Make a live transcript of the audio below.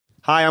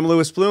Hi, I'm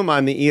Louis Bloom.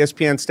 I'm the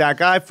ESPN stat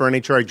guy for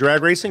NHRA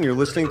Drag Racing. You're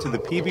listening to the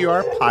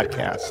PBR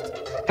podcast.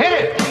 Hit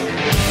it!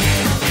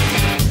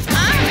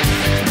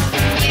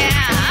 Yeah.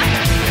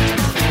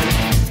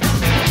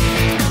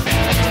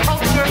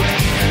 Culture,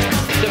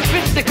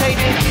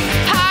 sophisticated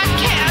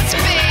Podcast,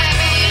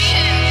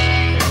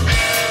 baby.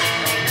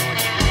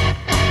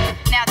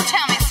 Now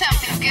tell me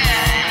something good.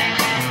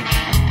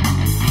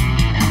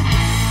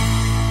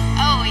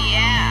 Oh,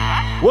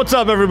 yeah. What's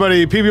up,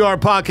 everybody? PBR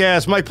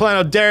podcast. Mike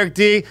Plano, Derek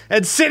D,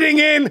 and sitting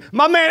in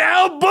my man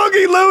L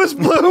Boogie, Louis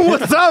Bloom.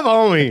 What's up,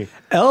 homie?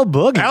 L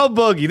Boogie. L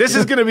Boogie. This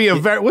is going to be a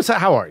very. What's that?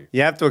 How are you?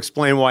 You have to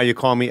explain why you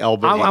call me El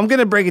Boogie. I'm going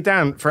to break it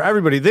down for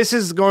everybody. This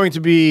is going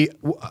to be,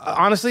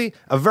 honestly,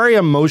 a very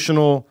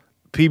emotional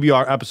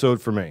PBR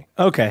episode for me.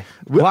 Okay.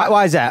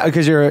 Why is that?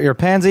 Because you're a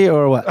pansy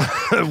or what?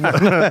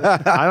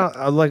 I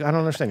don't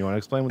understand. You want to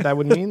explain what that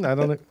would mean? I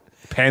don't.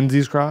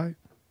 Pansies cry.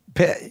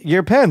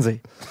 You're a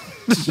pansy.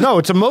 No,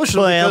 it's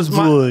emotional because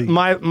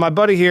my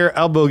buddy here,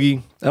 El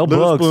Boogie, El Louis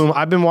Bugs. Bloom,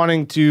 I've been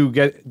wanting to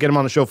get him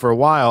on the show for a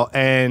while,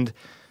 and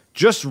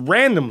just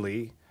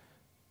randomly,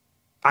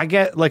 I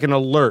get like an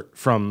alert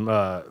from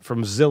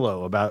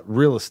Zillow about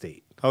real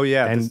estate. Oh,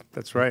 yeah, and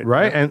that's right.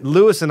 Right? Yeah. And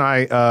Louis and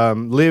I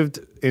lived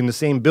in the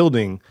same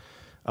building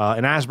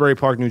in Asbury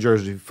Park, New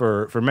Jersey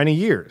for many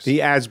years.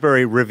 The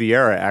Asbury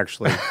Riviera,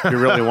 actually, if you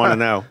really want to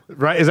know.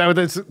 Right? Is that what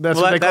that's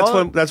what they call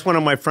it? That's one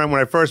of my friends, when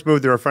I first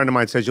moved there, a friend of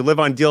mine says, you live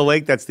on Deal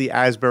Lake, that's the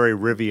Asbury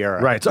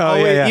Riviera. Right.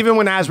 So even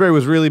when Asbury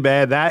was really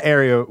bad, that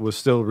area was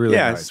still really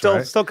nice.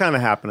 Still kind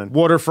of happening.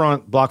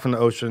 Waterfront, block from the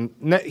ocean.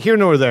 Here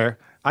nor there,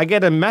 I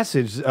get a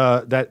message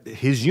that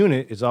his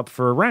unit is up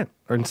for rent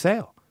or in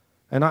sale.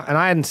 And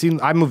I hadn't seen,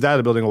 I moved out of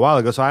the building a while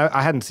ago, so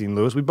I hadn't seen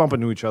Louis. We bump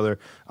into each other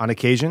on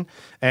occasion.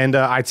 And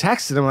I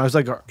texted him, and I was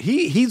like,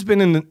 he's been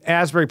in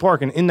Asbury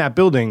Park and in that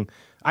building.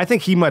 I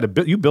think he might have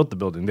built, you built the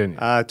building, didn't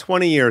you?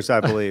 20 years, I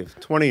believe.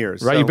 20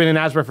 years. Right, So, you've been in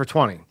Asbury for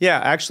 20. yeah,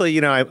 actually,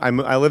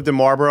 I lived in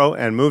Marlboro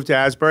and moved to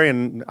Asbury,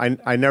 and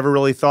I never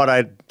really thought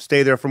I'd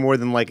stay there for more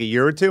than like a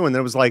year or two. And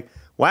then it was like,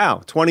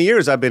 wow, 20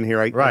 years I've been here.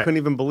 I couldn't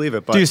even believe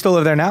it. But Do you still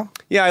live there now?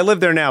 yeah, I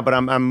live there now, but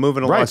I'm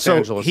moving to Right, Los so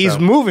Angeles. he's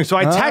moving. So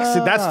I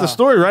texted, that's the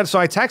story, right? So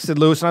I texted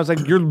Louis, and I was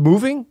like, you're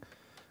moving?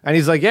 And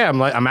he's like, yeah.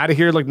 I'm out of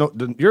here. Like, no,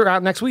 you're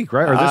out next week,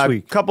 right? Or this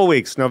week? Couple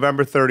weeks,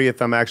 November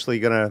 30th. I'm actually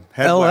gonna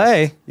head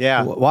L.A. west.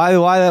 Yeah. Why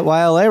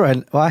L.A.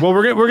 right? Why? Well,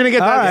 we're gonna get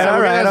that. All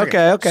right,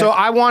 okay. So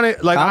I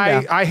wanted, like,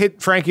 Calm down. I hit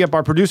Frankie up,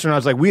 our producer, and I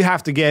was like, we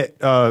have to get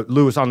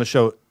Louis on the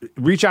show.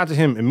 Reach out to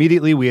him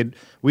immediately. We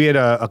had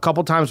a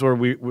couple times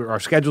where our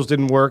schedules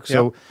didn't work.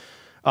 So,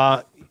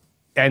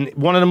 and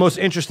one of the most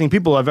interesting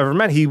people I've ever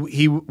met.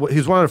 He's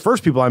one of the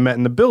first people I met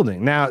in the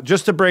building. Now,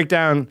 just to break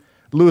down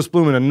Louis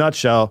Bloom in a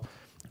nutshell,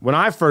 when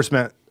I first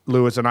met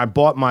Louis and I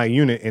bought my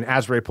unit in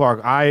Asbury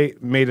Park, I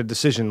made a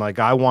decision. Like,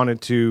 I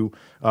wanted to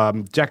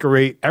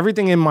decorate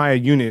everything in my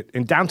unit,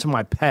 and down to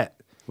my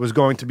pet was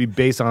going to be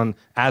based on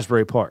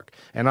Asbury Park.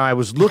 And I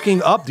was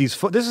looking up these.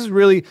 This is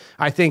really,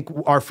 I think,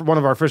 one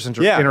of our first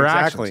interactions.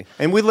 Exactly.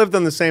 And we lived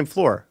on the same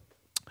floor.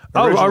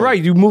 Oh, all originally.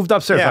 right. You moved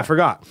upstairs. Yeah. I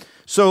forgot.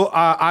 So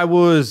I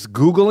was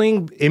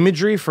Googling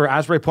imagery for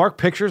Asbury Park,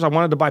 pictures. I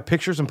wanted to buy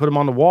pictures and put them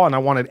on the wall, and I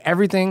wanted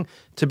everything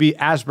to be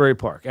Asbury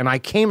Park. And I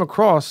came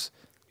across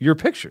your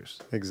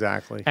pictures.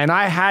 Exactly. And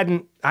I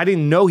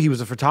didn't know he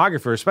was a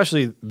photographer,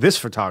 especially this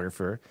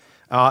photographer.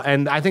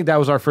 And I think that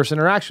was our first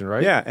interaction,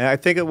 right? Yeah, and I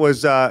think it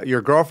was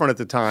your girlfriend at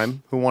the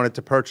time who wanted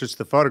to purchase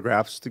the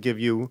photographs to give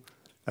you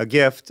a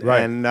gift.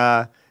 Right. And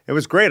it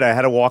was great. I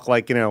had to walk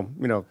like,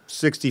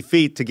 60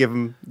 feet to give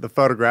him the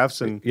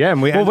photographs. And Yeah.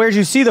 And Well, where'd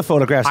you see the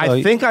photographs?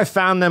 I think I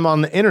found them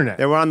on the internet.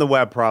 they were on the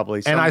web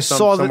probably. And I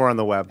saw somewhere on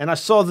the web. And I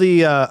saw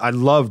I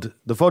loved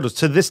the photos.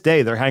 To this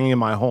day, they're hanging in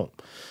my home.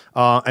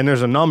 And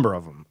there's a number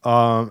of them.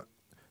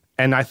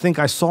 And I think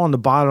I saw on the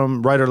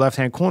bottom right or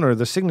left-hand corner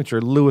the signature,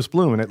 Louis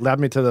Bloom, and it led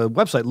me to the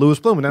website, Louis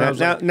Bloom. And then I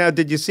was like, Now,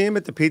 did you see him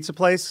at the pizza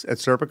place at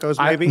Serpico's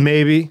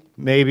maybe?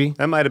 Maybe.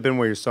 That might have been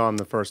where you saw him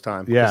the first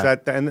time. Yeah.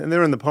 And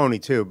they're in the Pony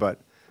too, but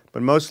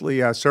mostly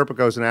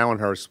Serpico's in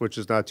Allenhurst, which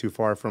is not too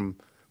far from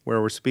where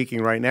we're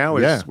speaking right now,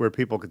 is where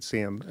people could see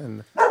him.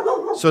 And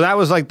So that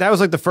was like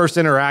the first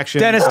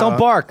interaction. Dennis, don't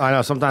bark. I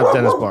know, sometimes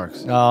Dennis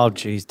barks. Oh,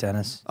 geez,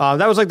 Dennis.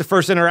 That was like the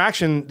first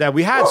interaction that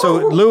we had.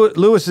 So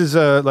Louis is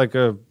like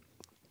a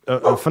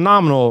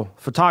phenomenal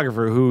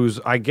photographer who's,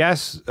 I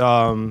guess,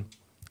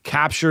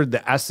 captured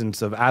the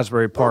essence of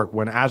Asbury Park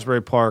when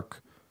Asbury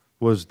Park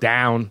was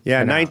down.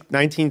 yeah, and out.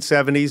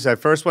 1970s. I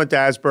first went to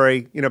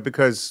Asbury,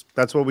 because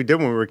that's what we did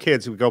when we were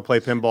kids. We'd go play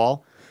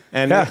pinball.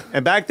 And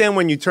and back then,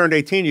 when you turned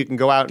 18, you can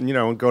go out and,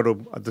 and go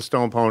to the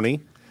Stone Pony.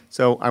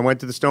 So I went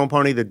to the Stone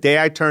Pony the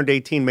day I turned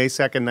 18, May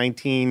 2nd,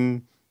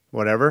 19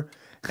 whatever,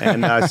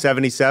 and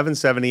 77,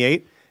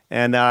 78.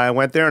 And I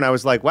went there and I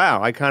was like,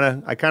 wow, I kind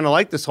of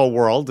like this whole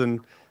world, and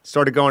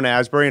started going to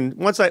Asbury. And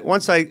once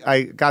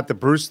I got the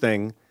Bruce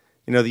thing,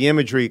 the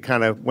imagery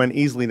kind of went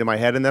easily to my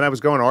head. And then I was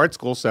going to art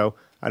school, so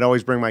I'd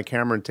always bring my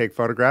camera and take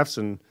photographs.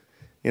 And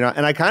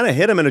and I kind of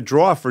hit him in a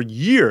draw for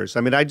years.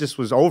 I mean, I just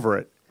was over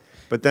it.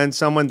 But then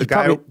the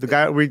guy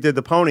who redid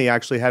the pony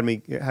actually had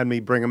me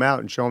bring him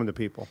out and show him to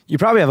people. You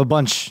probably have a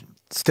bunch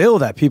still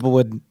that people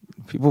would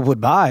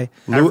buy.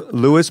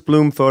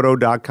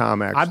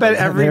 LewisBloomPhoto.com. Actually, I bet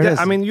every There it day. is.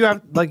 I mean, you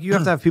have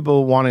to have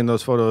people wanting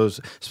those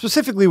photos,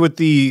 specifically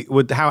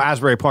with how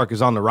Asbury Park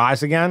is on the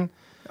rise again.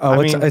 Oh,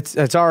 I mean,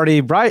 it's already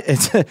bright.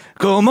 It's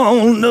come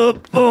on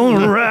up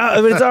on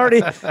right.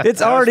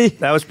 It's already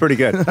that was pretty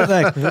good.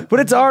 but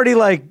it's already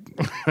like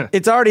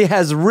it's already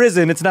has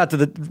risen. It's not to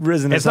the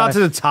risen. it's not to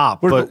the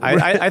top, but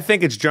I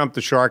think it's jumped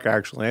the shark.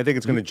 Actually, I think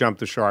it's going to jump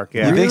the shark.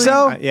 Yeah, You think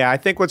so? Yeah, I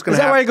think what's going Is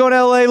to that happen. why you're going to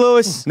L.A.,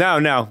 Lewis?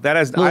 No, that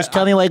is. Louis,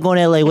 tell me why you're going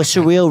to LA. What's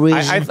the real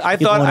reason? I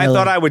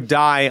thought I would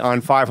die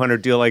on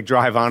 500 Deal Lake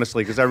Drive,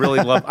 honestly, because I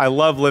really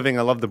love living.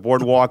 I love the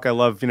boardwalk. I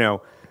love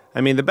I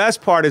mean, the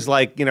best part is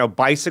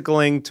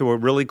bicycling to a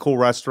really cool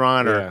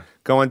restaurant or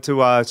going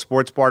to a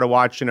sports bar to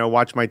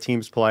watch my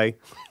teams play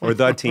or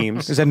the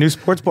teams. There's a new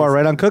sports bar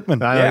right on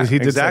Cookman. Yeah, he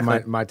did exactly.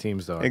 say my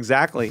teams though.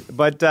 Exactly,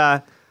 but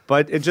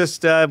it's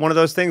just one of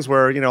those things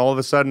where all of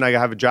a sudden I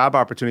have a job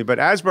opportunity. But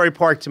Asbury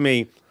Park to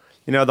me,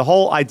 the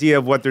whole idea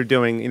of what they're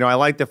doing, I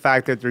like the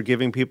fact that they're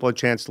giving people a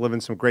chance to live in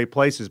some great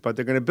places, but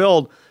they're going to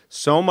build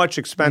so much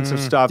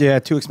expensive stuff. Yeah,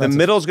 too expensive. The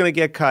middle's going to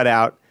get cut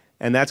out.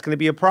 And that's going to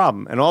be a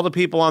problem. And all the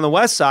people on the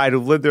west side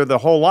who've lived there their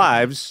whole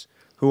lives,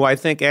 who I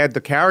think add the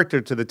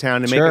character to the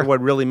town and make it what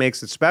really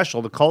makes it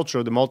special, the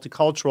culture, the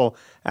multicultural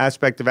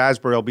aspect of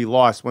Asbury will be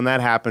lost. When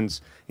that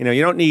happens, you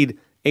don't need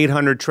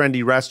 800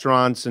 trendy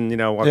restaurants and,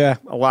 a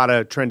lot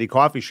of trendy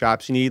coffee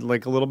shops. You need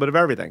like a little bit of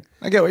everything.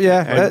 I get what,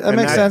 that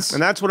makes sense.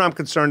 And that's what I'm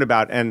concerned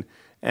about.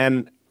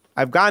 And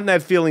I've gotten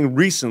that feeling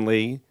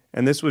recently,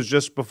 and this was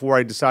just before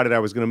I decided I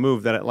was going to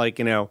move, that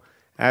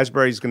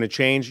Asbury's going to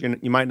change, and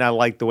you might not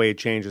like the way it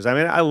changes. I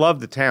mean, I love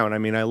the town. I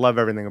mean, I love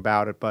everything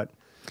about it, but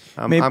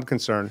I'm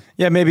concerned.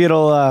 Yeah, maybe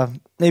it'll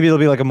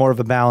be like a more of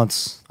a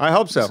balance. I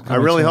hope so. I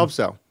really hope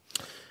so.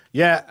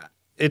 Yeah,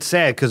 it's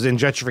sad because in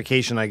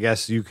gentrification, I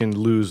guess you can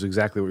lose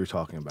exactly what you're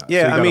talking about.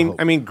 Yeah, So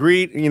I mean,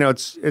 greed.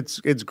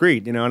 It's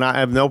greed. And I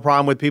have no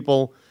problem with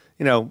people.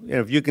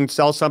 If you can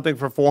sell something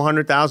for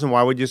 $400,000,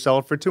 why would you sell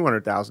it for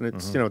 $200,000?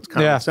 It's it's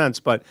common sense.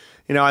 But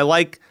I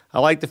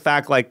like the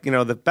fact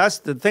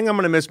the thing I'm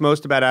going to miss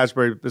most about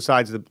Asbury,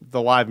 besides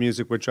the live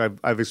music, which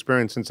I've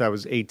experienced since I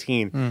was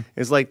 18,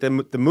 is like the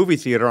movie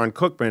theater on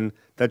Cookman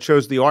that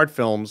shows the art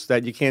films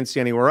that you can't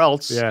see anywhere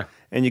else. Yeah.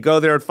 And you go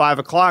there at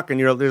 5:00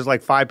 and there's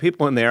like 5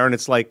 people in there, and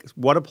it's like,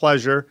 what a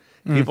pleasure.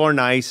 People are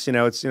nice,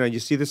 it's you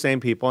see the same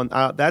people, and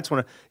that's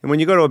and when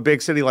you go to a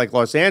big city like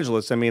Los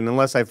Angeles, I mean,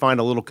 unless I find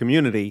a little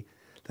community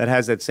that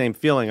has that same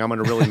feeling, I'm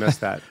going to really miss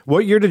that.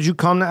 What year did you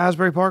come to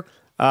Asbury Park?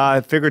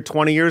 I figured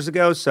 20 years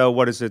ago. So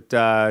what is it?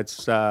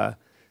 It's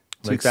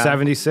Like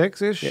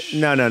 76-ish?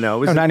 No. It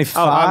was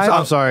 95?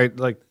 I'm sorry.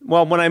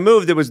 Well, when I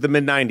moved, it was the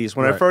mid 90s.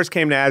 When I Right. first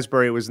came to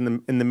Asbury, it was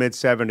in the mid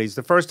 70s.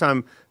 The first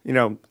time,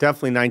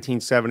 definitely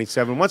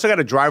 1977. Once I got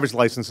a driver's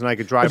license and I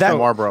could drive to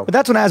Marlboro. But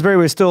that's when Asbury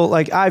was still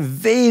like, I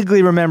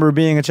vaguely remember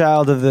being a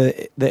child of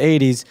the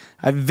 80s.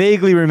 I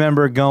vaguely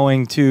remember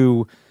going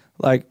to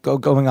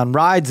going on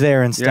rides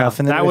there and stuff. Yeah,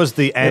 And that was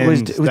the end. It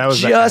was That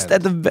was the just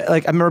end. at the I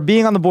remember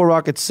being on the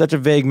boardwalk. It's such a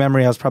vague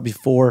memory. I was probably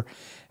 4,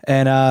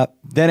 and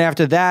then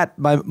after that,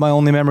 my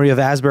only memory of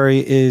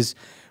Asbury is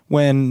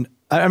when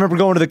I remember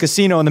going to the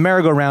casino and the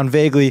merry-go-round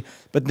vaguely.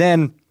 But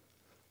then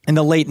in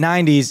the late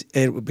 90s,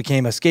 it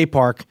became a skate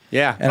park.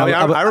 Yeah. and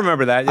I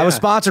remember that. I was yeah.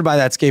 sponsored by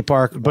that skate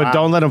park. But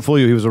don't let him fool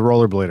you. He was a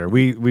rollerblader.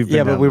 We've been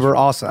Yeah, but down we this were road.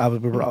 awesome. I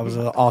was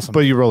awesome.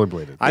 But you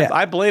rollerbladed.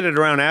 I bladed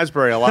around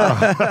Asbury a lot.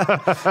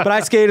 But I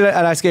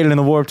skated in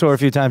the Warped Tour a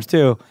few times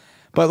too.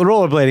 But the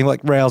rollerblading, like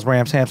rails,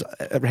 ramps, half pipes,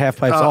 all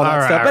that all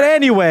right, stuff. all But right.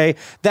 anyway,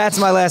 that's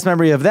my last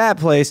memory of that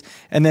place.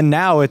 And then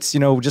now it's,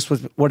 just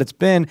what it's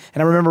been.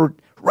 And I remember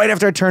right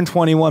after I turned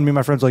 21, me and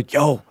my friends were like,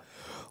 yo,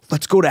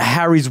 let's go to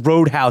Harry's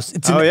Roadhouse.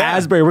 It's in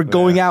Asbury. We're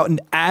going out in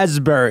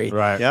Asbury.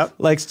 Right. Yep.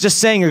 Like, just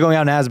saying you're going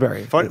out in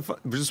Asbury.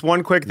 Just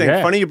one quick thing.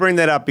 Yeah. Funny you bring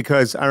that up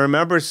because I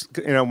remember,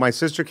 my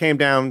sister came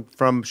down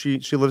from, she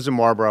lives in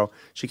Marlboro.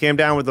 She came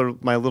down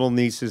with my little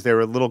nieces. They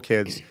were little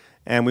kids.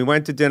 And we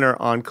went to dinner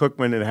on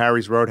Cookman at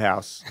Harry's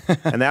Roadhouse.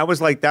 And that was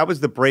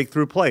the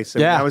breakthrough place. I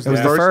mean, Yeah, that was it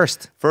was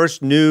the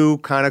first new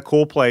kind of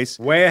cool place.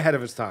 Way ahead of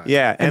his time.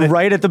 Yeah. And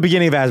right at the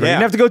beginning of Asbury. Yeah. You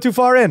didn't have to go too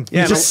far in.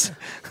 Yeah, You just,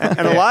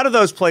 and a lot of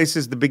those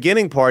places, the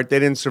beginning part, they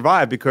didn't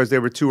survive because they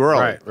were too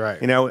early.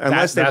 Right.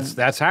 Unless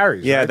That's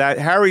Harry's. Yeah, right? that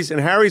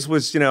Harry's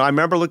was, I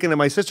remember looking at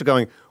my sister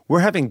going,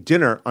 we're having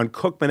dinner on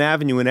Cookman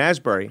Avenue in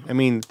Asbury. I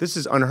mean, this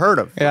is unheard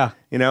of. Yeah.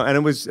 And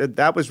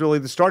that was really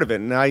the start of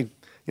it.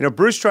 And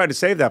Bruce tried to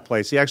save that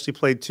place. He actually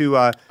played two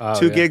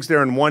gigs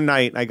there in one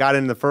night. I got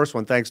in the first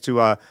one thanks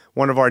to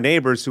one of our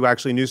neighbors who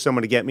actually knew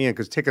someone to get me in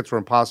because tickets were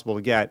impossible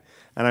to get.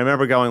 And I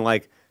remember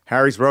going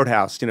Harry's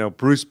Roadhouse,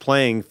 Bruce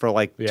playing for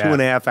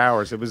 2.5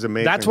 hours. It was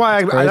amazing. That's why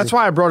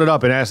I brought it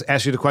up and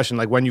asked you the question,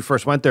 when you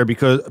first went there,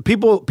 because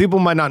people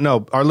might not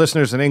know, our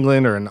listeners in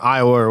England or in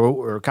Iowa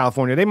or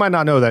California, they might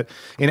not know that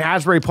in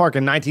Asbury Park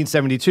in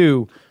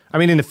 1972, I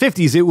mean, in the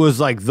 50s, it was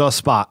like the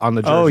spot on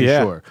the Jersey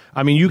Shore.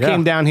 I mean, you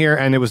came down here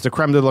and it was the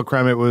creme de la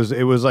creme. It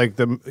was like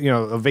the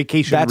a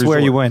vacation. That's resort. where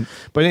you went.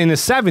 But in the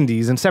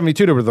 70s and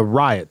 72, there were the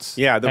riots.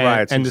 Yeah, the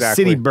riots, and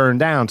exactly. the city burned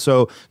down.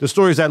 So the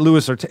stories that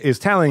Lewis is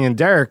telling and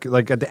Derek,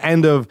 like at the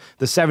end of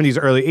the 70s,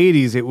 early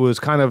 80s, it was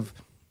kind of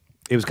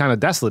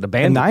desolate,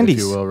 abandoned, 90s, if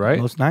you will, right?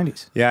 Most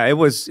 90s. Yeah, it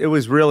was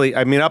really.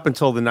 I mean, up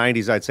until the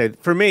 '90s, I'd say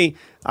for me,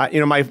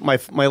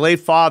 my late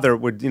father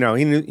would,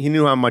 he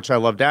knew how much I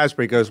loved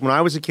Asbury. He goes, when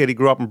I was a kid, he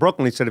grew up in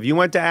Brooklyn. He said, if you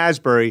went to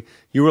Asbury,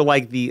 you were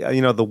like the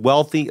the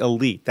wealthy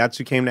elite. That's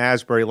who came to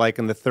Asbury, like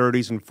in the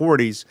 30s and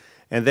 40s.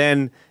 And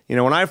then,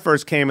 when I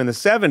first came in the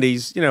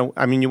 70s,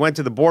 you went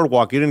to the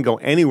boardwalk. You didn't go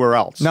anywhere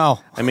else. No.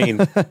 I mean,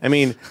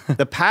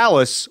 the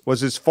Palace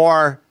was as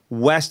far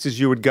west as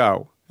you would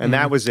go. And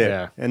that was it.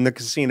 Yeah. And the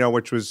casino,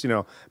 which was,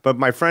 but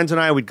my friends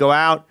and I would go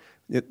out.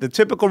 The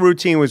typical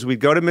routine was we'd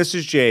go to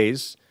Mrs.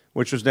 J's,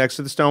 which was next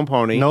to the Stone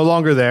Pony. No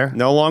longer there.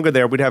 No longer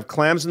there. We'd have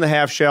clams in the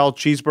half shell,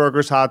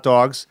 cheeseburgers, hot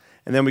dogs.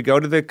 And then we'd go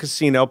to the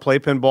casino, play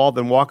pinball,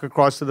 then walk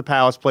across to the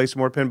Palace, play some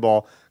more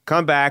pinball,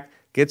 come back,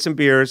 get some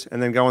beers,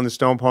 and then go on the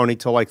Stone Pony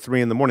till like 3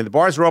 in the morning. The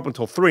bars were open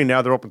till 3.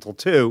 Now they're open till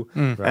 2.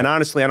 Right. And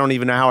honestly, I don't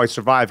even know how I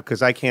survived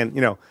because I can't,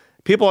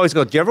 People always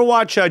go, do you ever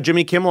watch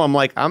Jimmy Kimmel? I'm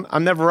like,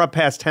 I'm never up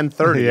past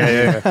 10:30.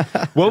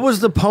 Yeah. What was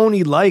the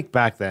Pony like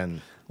back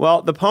then?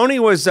 Well, the Pony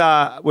was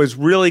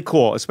really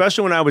cool,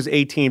 especially when I was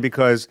 18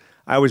 because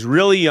I was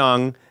really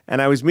young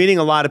and I was meeting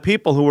a lot of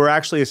people who were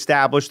actually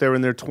established. They were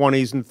in their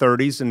 20s and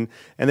 30s and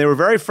they were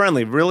very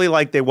friendly, really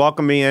like they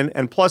welcomed me in.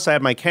 And plus I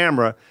had my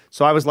camera,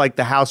 so I was like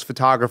the house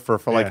photographer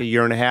for like a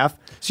year and a halh,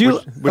 So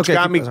which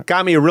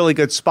got me a really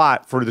good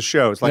spot for the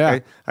shows.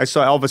 Like I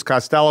saw Elvis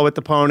Costello at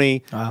the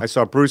Pony. I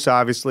saw Bruce,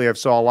 obviously. I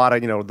saw a lot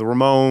of, the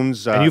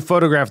Ramones. And you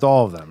photographed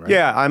all of them, right?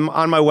 Yeah, I'm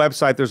on my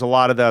website. There's a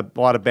lot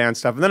of band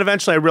stuff. And then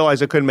eventually I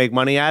realized I couldn't make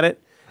money at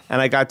it. And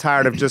I got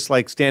tired of just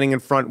like standing in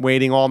front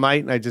waiting all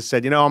night. And I just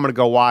said, I'm going to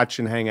go watch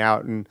and hang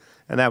out. And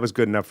that was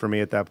good enough for me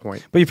at that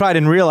point. But you probably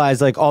didn't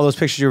realize like all those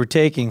pictures you were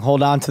taking,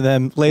 hold on to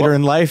them later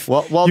in life.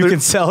 Well, you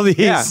can sell these.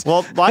 Yeah,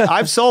 well,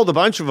 I've sold a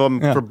bunch of them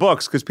for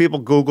books because people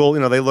Google,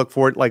 they look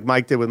for it like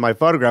Mike did with my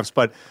photographs.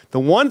 But the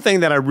one thing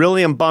that I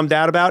really am bummed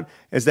out about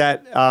is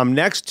that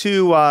next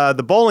to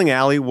the bowling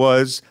alley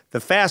was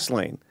the Fast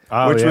Lane.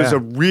 Which was a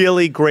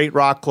really great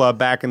rock club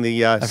back in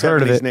the 70s.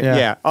 Heard of it,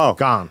 yeah. Oh,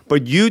 gone.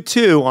 But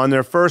U2 on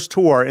their first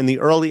tour in the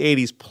early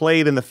 80s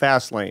played in the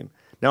Fast Lane.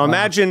 Now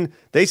imagine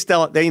they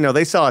sell at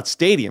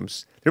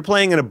stadiums. They're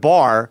playing in a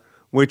bar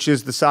which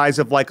is the size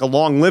of like a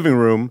long living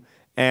room.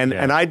 And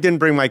I didn't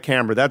bring my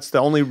camera. That's the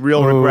only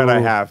real regret I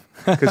have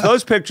because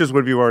those pictures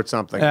would be worth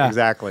something. Yeah.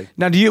 Exactly.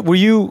 Now, do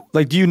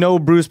you know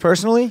Bruce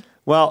personally?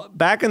 Well,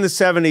 back in the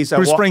 70s,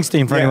 Bruce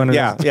Springsteen for anyone who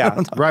knows. Yeah.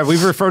 Right,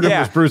 we've referred to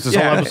him as Bruce this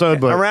whole episode,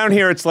 but around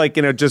here it's like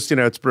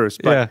it's Bruce.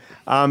 But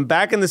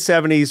back in the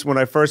 70s when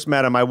I first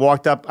met him, I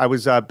walked up. I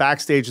was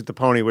backstage at the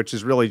Pony, which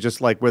is really just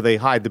like where they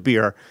hide the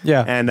beer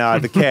and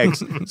the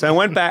kegs. So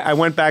I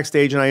went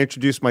backstage and I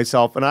introduced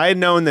myself, and I had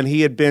known that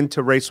he had been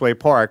to Raceway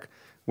Park,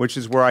 which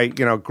is where I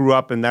grew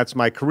up, and that's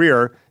my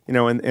career. In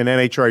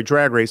NHRA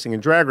drag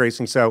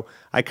racing. So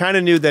I kind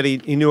of knew that he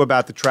knew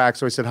about the track.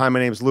 So I said, hi, my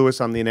name's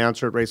Lewis. I'm the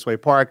announcer at Raceway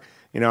Park.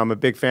 I'm a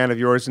big fan of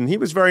yours. And he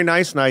was very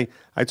nice. And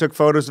I took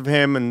photos of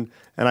him and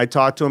I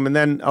talked to him. And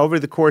then over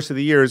the course of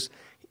the years,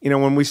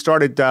 when we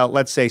started,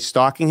 let's say,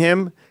 stalking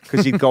him,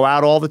 because he'd go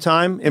out all the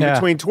time in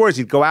between tours.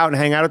 He'd go out and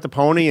hang out at the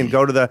Pony and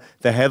go to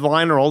the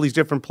headliner, all these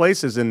different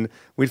places. And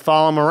we'd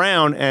follow him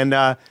around. And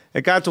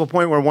it got to a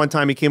point where one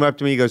time he came up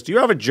to me. He goes, do you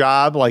have a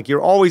job? Like,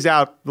 you're always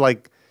out,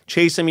 like,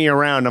 chasing me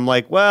around. I'm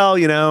like, well,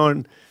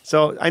 and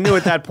so I knew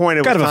at that point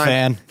it was kind of time. a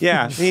fan.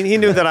 Yeah, he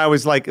knew that I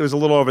was like, it was a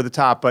little over the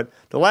top. But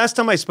the last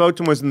time I spoke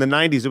to him was in the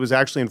 90s. It was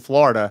actually in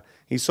Florida.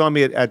 He saw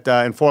me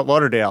in Fort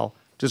Lauderdale,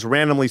 just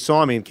randomly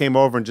saw me and came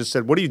over and just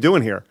said, what are you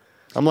doing here?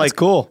 I'm like, that's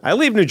cool. I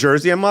leave New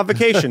Jersey. I'm on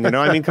vacation.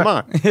 I mean, come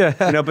on.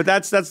 But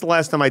that's the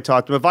last time I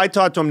talked to him. If I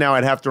talked to him now,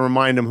 I'd have to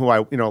remind him who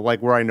like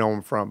where I know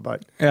him from.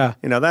 But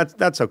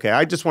that's okay.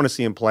 I just want to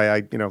see him play. I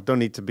don't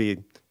need to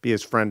be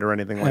his friend or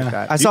anything like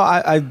that. I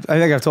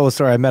think I've told the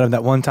story. I met him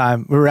that one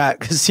time. We were at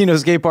Casino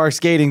Skate Park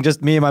skating,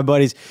 just me and my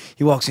buddies.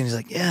 He walks in, he's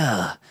like,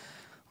 yeah,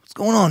 what's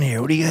going on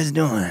here? What are you guys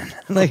doing?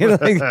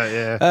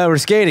 We're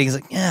skating. He's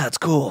like, yeah, it's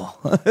cool.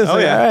 Like, all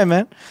right,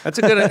 man. That's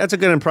a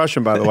good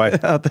impression, by the way.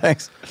 Oh,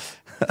 thanks.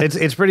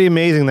 It's pretty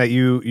amazing that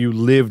you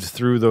lived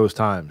through those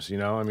times.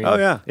 I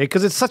mean,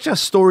 because it's such a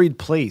storied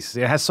place.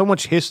 It has so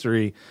much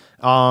history,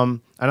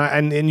 and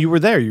you were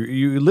there.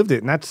 You lived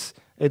it, and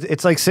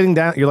it's like sitting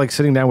down. You're like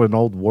sitting down with an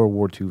old World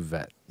War II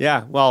vet.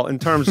 Yeah, well, in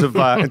terms of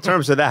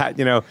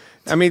that,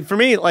 I mean, for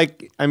me,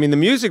 the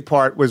music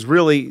part was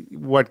really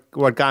what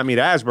got me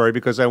to Asbury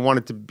because I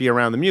wanted to be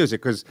around the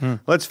music. Because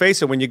let's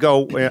face it, when you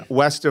go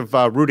west of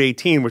Route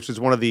 18, which is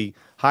one of the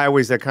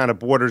highways that kind of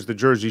borders the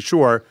Jersey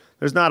Shore,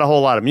 there's not a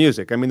whole lot of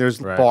music. I mean, there's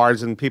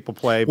bars and people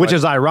play, which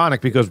is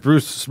ironic because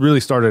Bruce really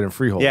started in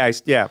Freehold.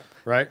 Yeah.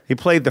 Right. He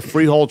played the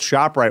Freehold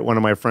ShopRite. One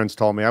of my friends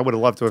told me. I would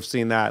have loved to have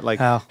seen that. Like,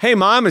 How? hey,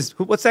 Mom,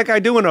 what's that guy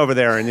doing over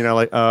there? And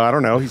like, I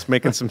don't know. He's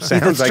making some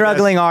sounds. He's a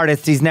struggling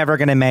artist. He's never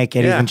going to make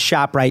it. Yeah. He's in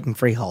ShopRite and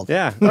Freehold.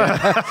 Yeah.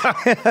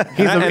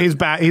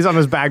 He's on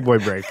his bag boy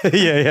break.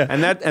 yeah.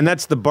 And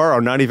that's the borough,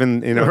 not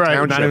even Right,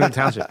 township. not even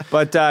township.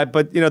 But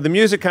the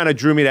music kind of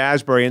drew me to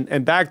Asbury,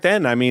 and back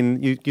then, I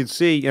mean, you could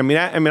see. I mean,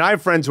 I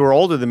have friends who are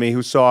older than me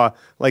who saw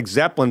like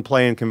Zeppelin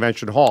play in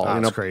Convention Hall.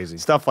 That's crazy.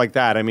 Stuff like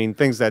that. I mean,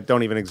 things that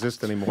don't even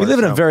exist anymore. We live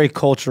in a very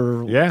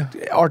cultural,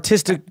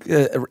 artistic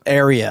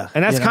area.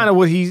 And that's kind of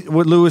what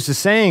Lewis is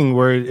saying,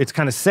 where it's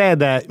kind of sad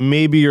that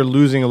maybe you're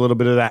losing a little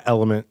bit of that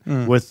element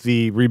with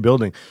the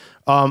rebuilding.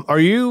 Are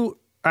you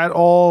at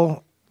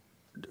all?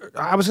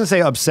 I was going to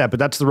say upset, but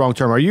that's the wrong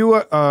term. Are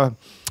you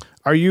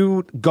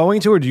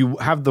going to, or do you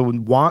have the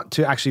want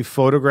to actually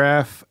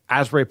photograph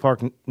Asbury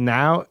Park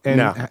now? And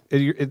No.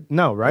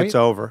 No, right? It's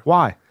over.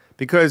 Why?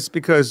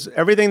 Because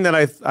everything that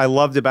I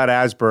loved about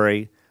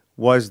Asbury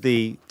was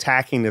the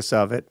tackiness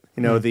of it,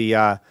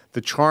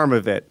 the charm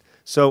of it.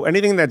 So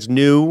anything that's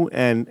new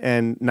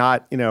and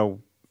not,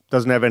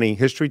 doesn't have any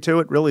history to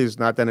it really is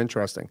not that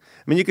interesting.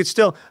 I mean, you could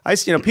still,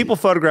 people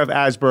photograph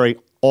Asbury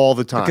all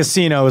the time.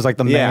 Casino is like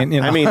the main.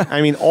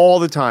 I mean, all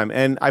the time.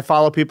 And I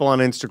follow people on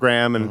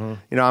Instagram,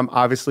 and I'm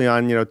obviously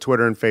on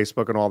Twitter and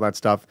Facebook and all that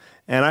stuff.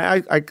 And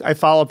I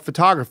follow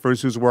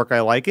photographers whose work I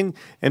like, and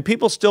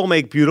people still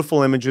make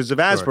beautiful images of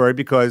Asbury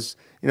because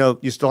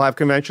you still have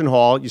Convention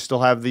Hall, you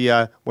still have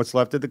the what's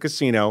left of the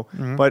casino.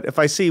 But if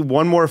I see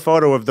one more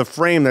photo of the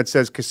frame that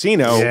says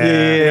casino,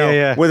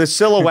 with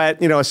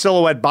a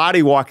silhouette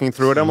body walking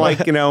through it, I'm like,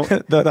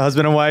 the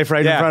husband and wife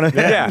right in front of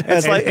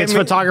it's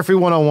photography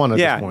 101 at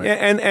this point.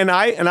 And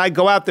I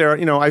go out there,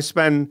 I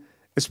spend,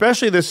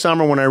 especially this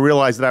summer when I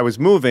realized that I was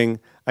moving,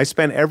 I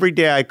spent every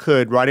day I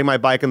could riding my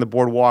bike on the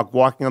boardwalk,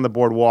 walking on the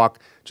boardwalk,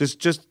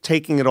 just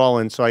taking it all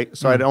in so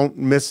I don't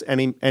miss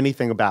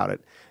anything about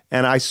it.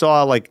 And I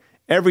saw like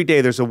every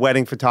day there's a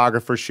wedding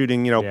photographer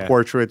shooting,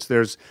 portraits.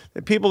 There's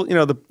people,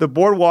 the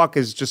boardwalk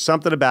is just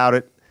something about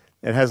it.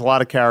 It has a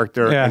lot of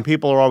character, and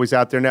people are always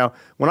out there. Now,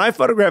 when I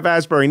photograph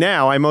Asbury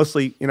now, I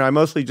mostly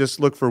just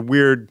look for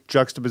weird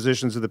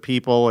juxtapositions of the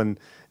people, and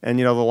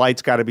the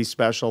lights got to be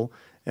special.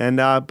 And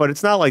but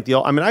it's not like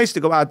I used to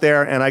go out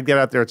there, and I'd get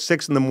out there at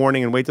 6 a.m.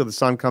 and wait till the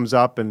sun comes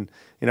up, and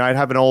I'd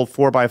have an old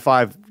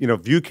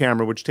 4x5 view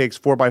camera, which takes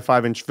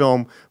 4x5-inch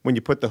film when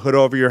you put the hood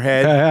over your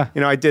head.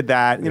 I did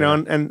that.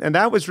 And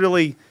that was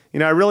really.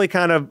 I really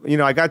kind of,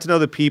 I got to know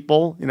the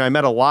people. I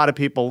met a lot of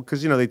people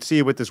because, they'd see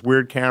you with this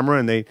weird camera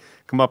and they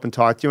come up and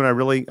talk to you. And I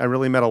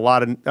really met a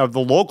lot of the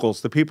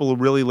locals, the people who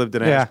really lived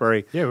in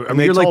Asbury. Yeah, and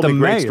they you're told like the me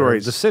great mayor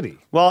stories. of the city.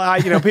 Well,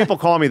 people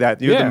call me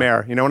that. You're the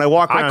mayor. When I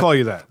walk around, I call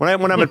you that.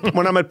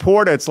 When I'm at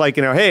Porta, it's like,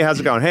 hey, how's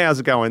it going? Hey, how's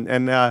it going?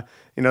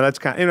 And that's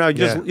kind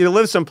of, you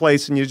live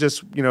someplace and you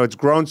just, it's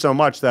grown so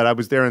much that I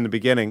was there in the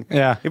beginning.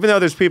 Yeah. Even though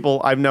there's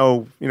people I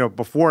know,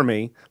 before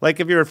me, like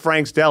if you're at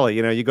Frank's Deli,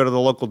 you go to the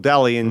local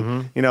deli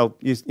and, you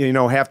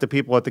know half the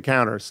people at the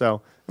counter.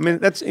 So, I mean,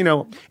 that's,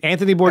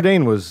 Anthony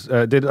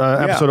Bourdain did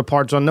an episode of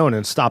Parts Unknown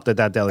and stopped at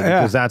that deli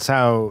because that's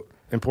how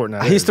important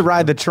that is. I used to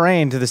ride the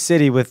train to the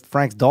city with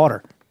Frank's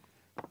daughter.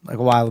 Like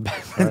a while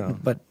back,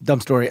 but dumb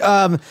story.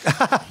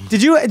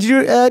 Did you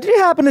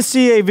happen to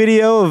see a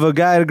video of a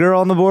guy and a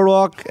girl on the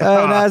boardwalk in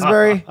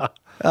Asbury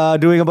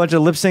doing a bunch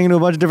of lip singing to a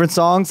bunch of different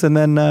songs and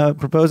then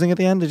proposing at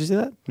the end? Did you see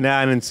that? Nah,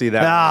 I didn't see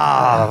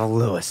that. Oh,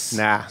 Lewis.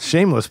 Nah.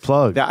 Shameless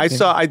plug. Yeah,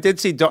 I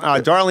did see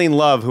Darlene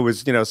Love, who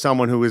was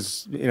someone who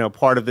was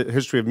part of the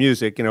history of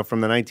music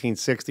from the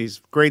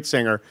 1960s, great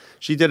singer.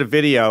 She did a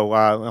video,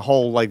 a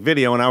whole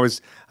video, and I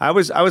was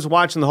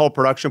watching the whole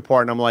production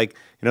part, and I'm like,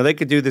 they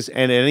could do this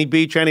at any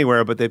beach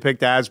anywhere, but they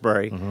picked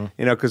Asbury,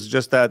 because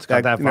just that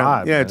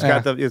vibe.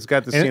 It's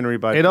got the scenery,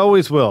 but it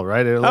always will,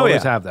 right? It'll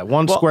always have that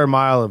one square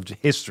mile of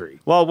history.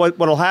 Well,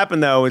 what'll happen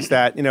though is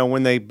that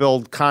when they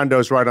build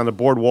condos right on the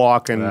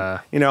boardwalk, and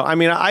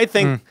I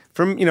think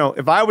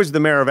if I was the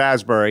mayor of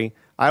Asbury,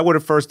 I would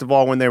have first of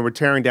all, when they were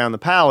tearing down the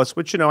palace,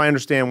 which I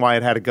understand why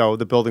it had to go,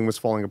 the building was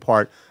falling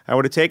apart. I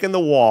would have taken the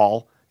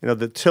wall.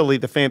 The Tilly,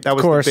 that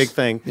was the big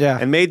thing. Yeah.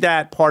 And made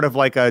that part of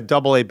like a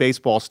AA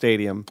baseball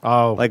stadium.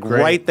 Oh, like great.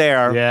 right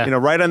there,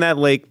 right on that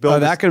lake. Oh,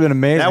 that could have been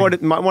amazing. That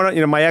would,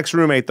 my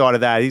ex-roommate thought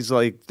of that. He's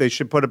like, they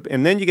should put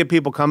and then you get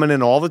people coming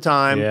in all the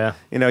time. Yeah.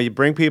 You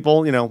bring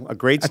people, a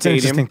great That's stadium. an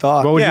interesting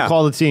thought. What would you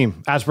call the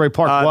team? Asbury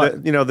Park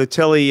what? The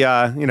Tilly,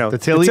 the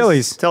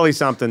Tillies? Tilly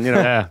something,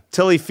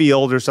 Tilly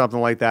Field or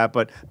something like that.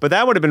 But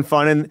that would have been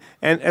fun.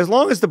 And as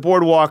long as the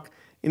boardwalk,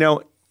 you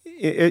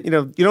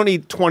don't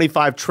need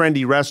 25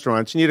 trendy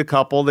restaurants. You need a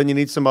couple, then you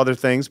need some other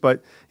things.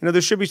 But there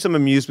should be some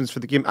amusements for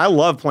the game. I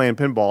love playing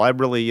pinball. I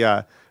really.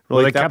 Well,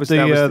 they kept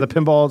the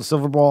pinball, the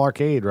silver ball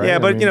arcade, right? Yeah,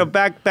 but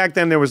back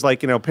then there was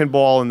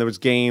pinball and there was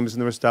games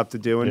and there was stuff to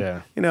do.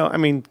 And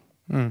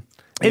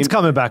it's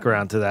coming back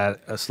around to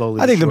that slowly.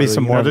 I think there'll be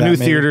some more. The new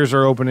theaters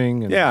are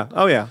opening. Yeah.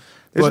 Oh yeah.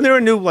 Isn't there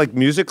a new like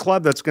music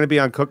club that's going to be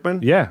on Cookman?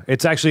 Yeah,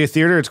 it's actually a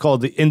theater. It's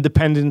called the House of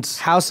Independence.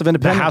 The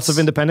House of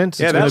Independence.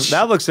 Yeah,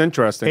 that looks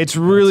interesting. It's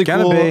really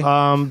gonna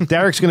cool. be.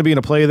 Derek's going to be in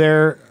a play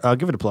there.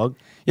 Give it a plug.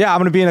 Yeah, I'm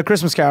going to be in a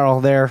Christmas Carol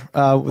there.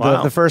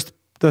 Wow.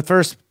 The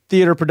first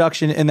theater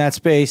production in that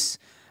space.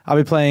 I'll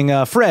be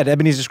playing Fred,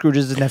 Ebenezer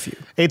Scrooge's nephew.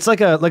 It's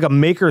like a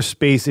maker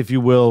space, if you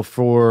will,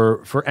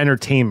 for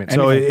entertainment.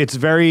 So Anything. it's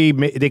very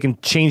they can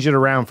change it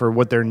around for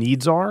what their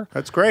needs are.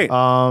 That's great.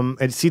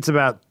 It seats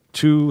about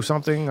 2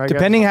 something. I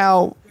Depending guess.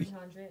 how.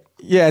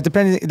 Yeah,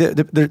 depending.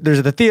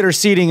 There's the theater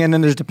seating, and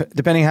then there's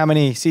depending how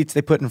many seats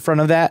they put in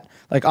front of that,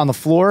 like on the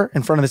floor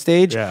in front of the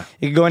stage. Yeah.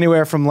 It could go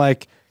anywhere from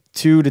like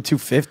 2 to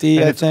 250.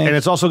 And I it's, think. and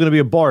it's also going to be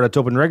a bar that's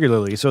open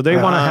regularly. So they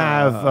want to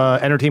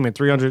have entertainment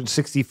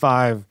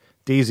 365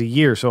 days a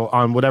year. So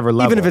on whatever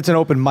level, even if it's an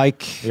open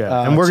mic.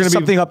 Yeah. And we're just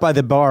gonna be- something up by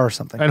the bar or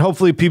something. and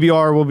hopefully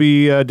PBR will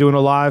be doing a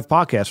live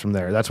podcast from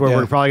there. That's where Yeah.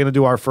 we're probably going to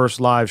do our first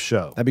live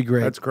show. That'd be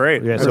great. That's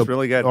great. Yeah, That's so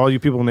really good. All you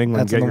people in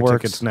England, That's get in the your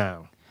works. tickets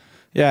now.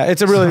 Yeah,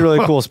 it's a really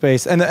cool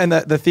space, and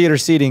the theater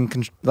seating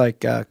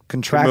contracts.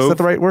 Is that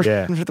the right word?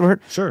 Yeah. Is that the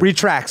word? Sure.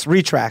 Retracts.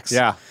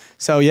 Yeah.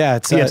 So yeah,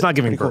 it's Yeah, it's not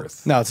giving pretty cool.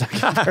 birth. No, it's not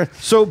giving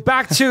birth. So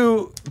back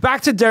to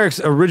Derek's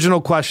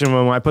original question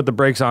when I put the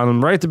brakes on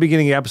him right at the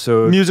beginning of the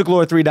episode.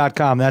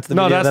 Musiclore3.com. That's the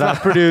No, video that's that I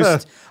not-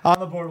 produced on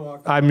the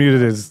boardwalk. I muted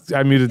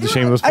the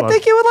shameless plug. I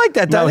think he would like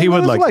that. No, I think he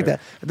would Lewis like that,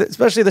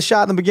 especially the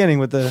shot in the beginning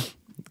with the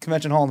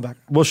convention hall in the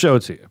background. We'll show it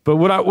to you. But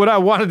what I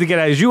wanted to get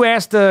at is you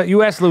asked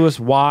Lewis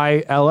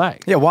why LA?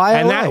 Yeah, why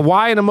and LA?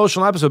 why an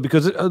emotional episode?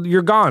 Because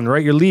you're gone,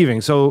 right? You're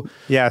leaving. So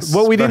Yes,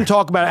 what we very- didn't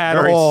talk about at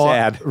very all,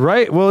 sad.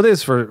 right? Well, it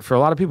is for a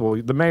lot of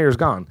people. The mayor's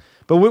gone.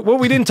 But what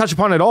we didn't touch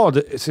upon at all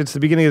since the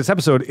beginning of this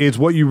episode is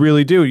what you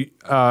really do,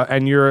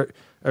 and you're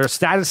a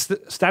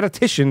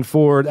statistician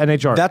for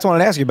NHR. That's what I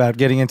wanted to ask you about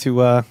getting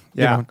into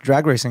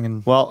drag racing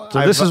and Well,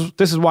 so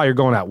this is why you're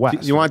going out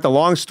west. You want the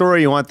long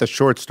story? You want the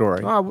short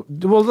story? Well,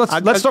 let's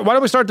start. Why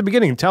don't we start at the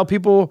beginning? Tell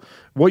people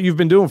what you've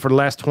been doing for the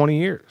last 20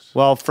 years.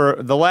 Well, for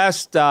the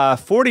last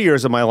 40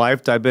 years of my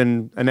life, I've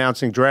been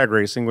announcing drag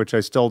racing, which I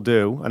still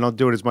do. I don't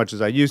do it as much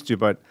as I used to,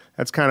 but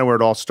that's kind of where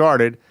it all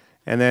started.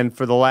 And then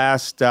for the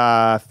last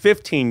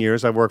 15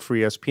 years, I worked for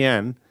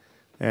ESPN,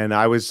 and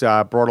I was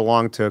brought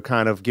along to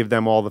kind of give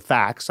them all the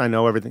facts. I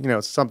know everything,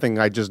 it's something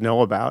I just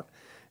know about.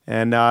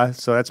 And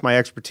so that's my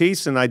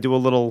expertise, and I do a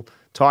little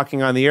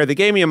talking on the air. They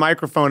gave me a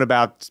microphone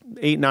about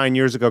 8-9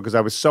 years ago because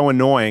I was so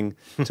annoying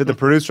to the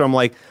producer. I'm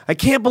like, I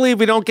can't believe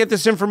we don't get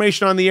this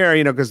information on the air,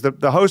 because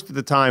the host at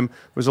the time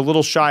was a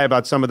little shy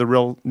about some of the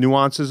real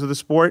nuances of the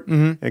sport.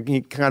 Mm-hmm. And he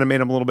kind of made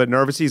him a little bit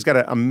nervous. He's got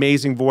an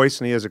amazing voice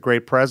and he has a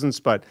great presence,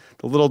 but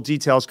the little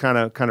details kind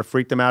of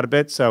freaked him out a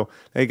bit. So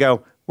they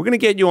go, we're going to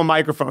get you a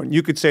microphone.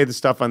 You could say the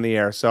stuff on the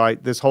air. So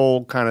this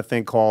whole kind of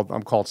thing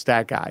I'm called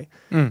Stat Guy,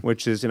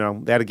 which is, they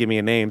had to give me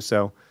a name.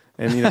 So,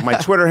 and my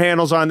Twitter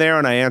handle's on there,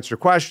 and I answer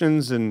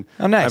questions, and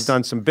nice. I've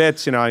done some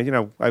bits.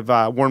 I've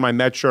worn my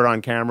Met shirt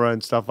on camera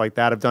and stuff like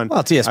that. I've done.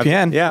 Well, it's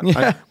ESPN.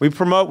 Yeah.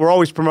 We're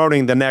always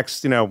promoting the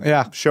next,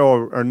 show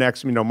or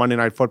next, Monday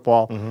Night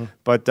Football. Mm-hmm.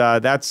 But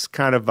that's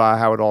kind of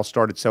how it all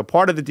started. So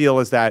part of the deal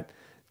is that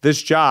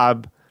this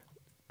job,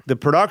 the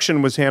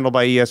production was handled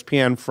by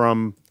ESPN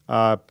from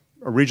a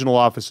regional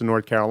office in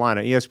North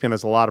Carolina. ESPN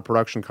has a lot of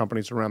production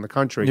companies around the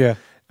country. Yeah.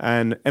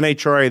 And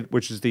NHRA,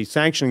 which is the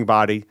sanctioning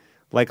body,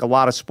 like a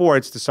lot of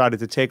sports, decided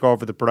to take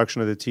over the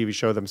production of the TV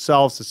show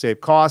themselves to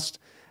save cost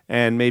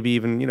and maybe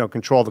even,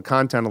 control the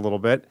content a little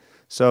bit.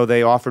 So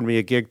they offered me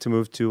a gig to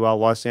move to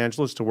Los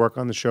Angeles to work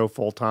on the show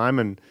full time,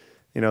 and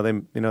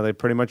they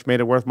pretty much made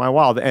it worth my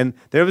while. And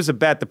there was a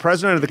bet. The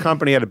president of the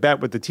company had a bet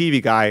with the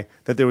TV guy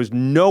that there was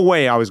no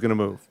way I was going to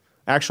move.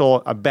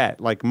 A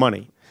bet, like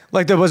money.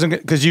 like that wasn't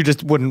because you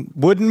just wouldn't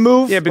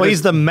move. Yeah, Well,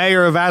 he's the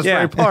mayor of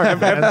Asbury Park.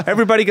 man.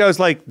 Everybody goes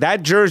like,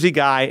 that Jersey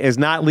guy is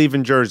not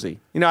leaving Jersey.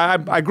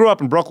 I grew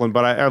up in Brooklyn,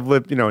 but I've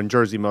lived, in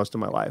Jersey most of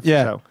my life.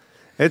 Yeah. So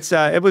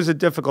it was a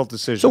difficult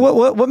decision. So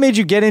what made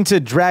you get into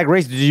drag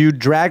race? Did you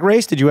drag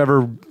race? Did you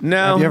ever?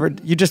 No.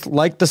 You just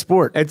liked the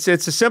sport? It's a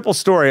simple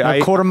story.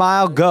 A quarter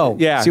mile, go.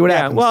 Yeah. See what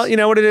happens. Well, you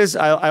know what it is?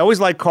 I always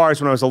liked cars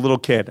when I was a little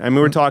kid. I mean,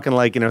 we're talking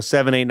like,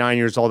 7, 8, 9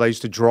 years old. I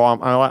used to draw.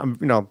 I'm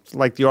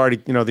like the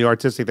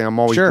artistic thing. I'm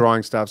always Sure.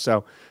 drawing stuff.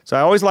 So I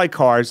always liked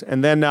cars.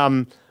 And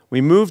then we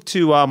moved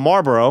to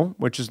Marlboro,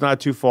 which is not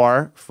too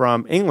far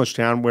from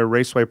Englishtown, where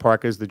Raceway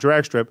Park is, the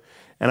drag strip.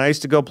 And I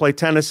used to go play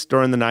tennis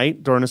during the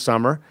night, during the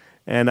summer.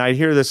 And I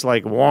hear this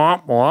like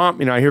womp,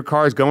 womp. I hear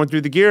cars going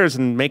through the gears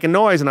and making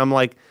noise. And I'm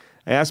like,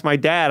 I asked my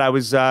dad, I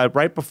was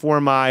right before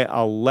my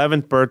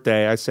 11th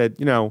birthday. I said,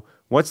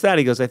 what's that?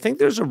 He goes, I think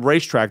there's a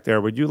racetrack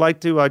there. Would you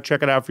like to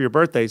check it out for your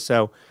birthday?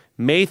 So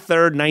May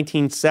 3rd,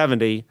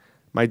 1970,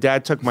 my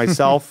dad took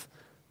myself,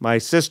 my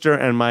sister,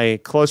 and my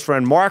close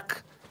friend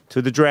Mark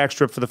to the drag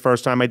strip for the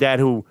first time. My dad,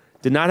 who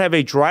did not have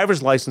a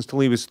driver's license till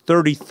he was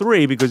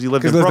 33 because he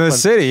lived in Brooklyn. In the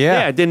city,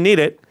 yeah. Yeah, didn't need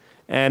it.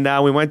 And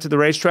we went to the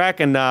racetrack,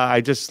 and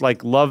I just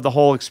loved the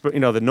whole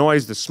experience, the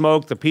noise, the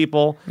smoke, the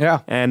people.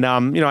 Yeah. And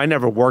I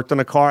never worked on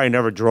a car, I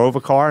never drove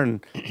a car,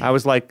 and I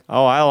was like,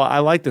 oh, I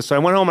like this. So I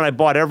went home and I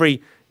bought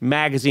every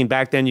magazine.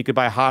 Back then, you could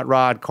buy Hot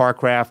Rod,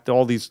 Carcraft,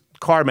 all these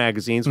car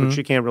magazines, which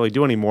you can't really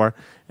do anymore.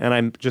 And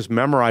I just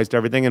memorized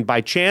everything. And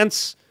by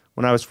chance,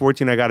 when I was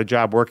 14, I got a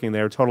job working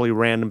there. Totally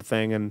random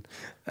thing. And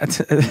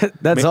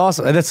That's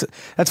awesome. And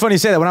that's funny you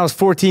say that. When I was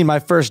 14, my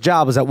first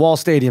job was at Wall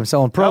Stadium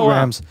selling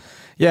programs. wow.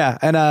 Yeah,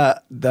 and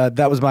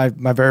that was my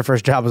very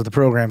first job as the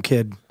program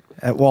kid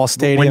at Wall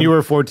Stadium. When you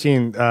were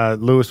 14,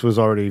 Lewis was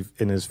already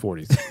in his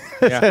 40s.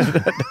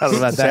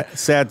 about that.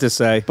 sad to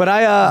say. But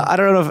I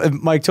don't know if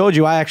Mike told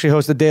you, I actually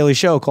host a daily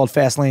show called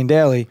Fast Lane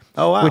Daily.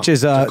 Oh, wow. Which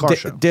is a car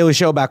show. daily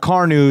show about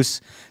car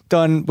news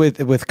done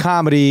with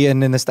comedy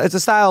and it's a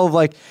style of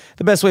like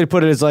the best way to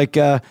put it is like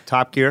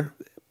Top Gear.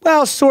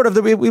 well, sort of.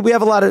 We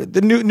have a lot of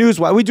the news.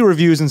 We do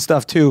reviews and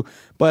stuff too,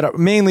 but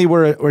mainly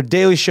we're a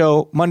daily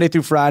show Monday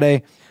through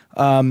Friday.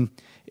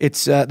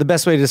 It's the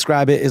best way to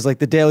describe it is like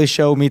the Daily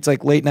Show meets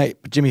like late night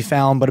Jimmy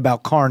Fallon, but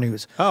about car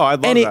news. Oh, I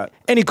love that.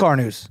 Any car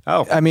news.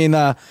 Oh. I mean,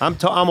 I'm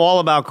all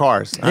about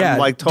cars. yeah. I'm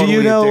like totally Do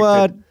you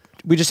know? addicted.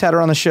 We just had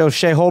her on the show,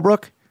 Shea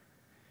Holbrook.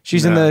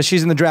 She's in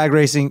the drag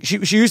racing.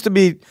 She used to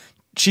be.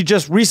 She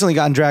just recently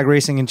got in drag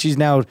racing, and she's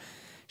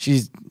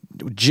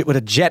with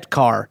a jet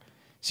car.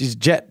 She's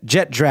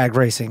jet drag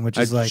racing, which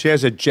is like She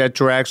has a jet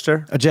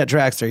dragster. a jet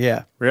dragster.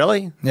 Yeah,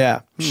 Really?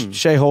 yeah.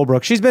 Shea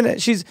Holbrook.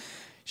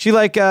 She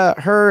like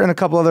her and a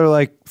couple other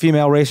like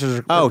female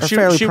racers are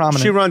fairly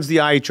prominent. She runs the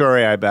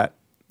IHRA, I bet.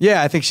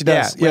 Yeah, I think she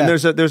does. Yeah. Yeah, And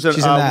there's She's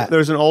in that.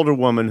 there's an older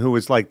woman who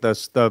was like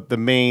the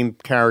main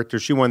character.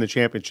 She won the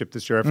championship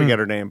this year. I forget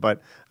her name,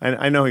 but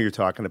I know who you're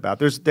talking about.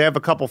 They have a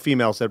couple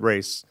females that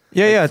race.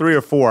 Yeah, Like yeah. 3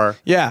 or 4.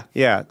 Yeah.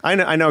 Yeah.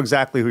 I know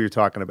exactly who you're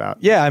talking about.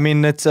 Yeah, I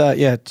mean it's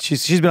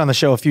she's been on the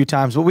show a few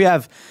times, but we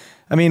have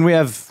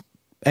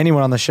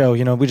anyone on the show.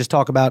 You know, we just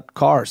talk about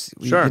cars.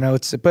 Sure.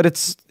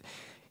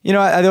 You know,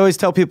 I always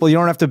tell people you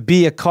don't have to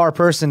be a car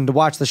person to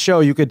watch the show.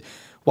 You could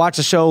watch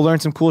the show, learn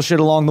some cool shit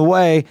along the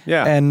way,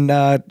 Yeah. and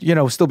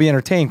still be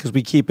entertained because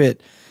we keep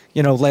it.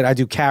 Like I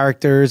do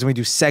characters and we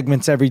do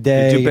segments every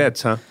day. You do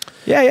bits, huh?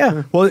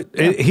 Yeah. Well,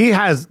 he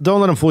has.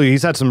 Don't let him fool you.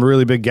 He's had some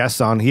really big guests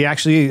on. He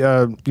actually, we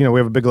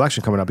have a big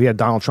election coming up. He had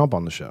Donald Trump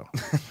on the show.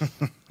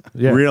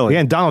 Yeah. Really?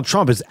 Yeah, and Donald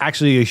Trump is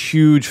actually a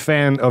huge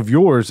fan of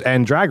yours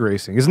and drag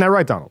racing. Isn't that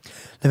right, Donald?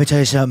 Let me tell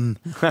you something.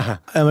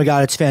 Oh my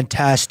God, it's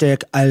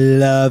fantastic. I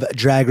love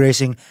drag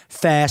racing.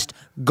 Fast,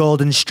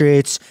 golden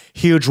streets,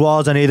 huge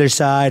walls on either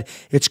side.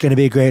 It's going to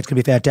be great. It's going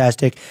to be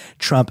fantastic.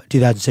 Trump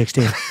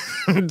 2016.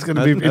 It's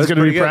gonna be That's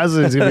pretty good.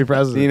 president. He's gonna be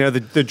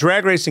president. The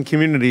drag racing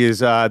community is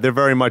they're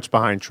very much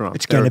behind Trump.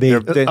 It's gonna be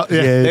They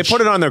huge. put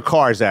it on their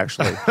cars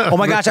actually. Oh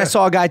my gosh, I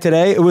saw a guy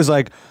today.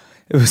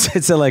 It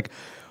said like,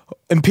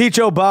 impeach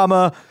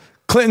Obama,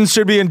 Clinton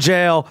should be in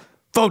jail,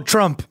 vote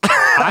Trump.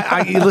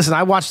 Listen,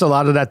 I watched a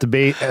lot of that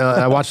debate.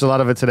 I watched a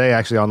lot of it today,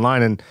 actually,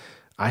 online, and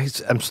I'm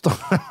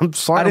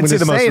sorry. I didn't see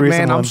the most recent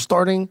man. one. I'm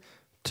starting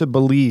to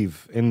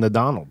believe in the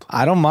Donald.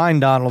 I don't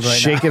mind Donald right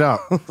Shake now. it up.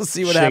 We'll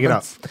see what Shake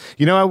happens. it up.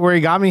 You know where he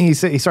got me? He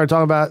started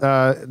talking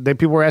about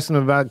people were asking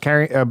him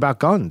about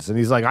guns, and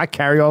he's like, I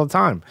carry all the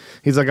time.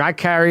 He's like, I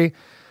carry.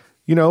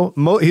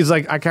 He's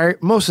like, I carry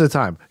most of the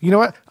time. You know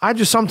what? I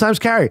just sometimes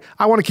carry.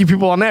 I want to keep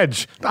people on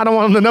edge. I don't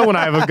want them to know when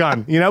I have a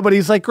gun. But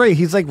he's like, great.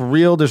 He's like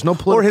real. There's no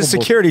political. Or his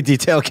security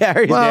detail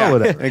carries. Well, Yeah,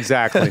 whatever.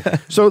 exactly.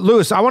 So,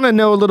 Lewis, I want to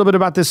know a little bit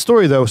about this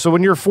story, though. So,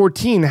 when you're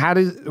 14,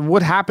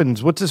 what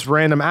happens? What's this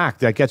random act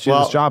that gets you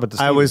this job at the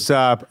stadium? I was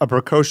a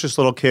precocious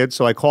little kid,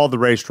 so I called the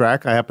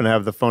racetrack. I happen to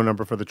have the phone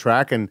number for the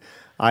track, and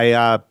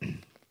I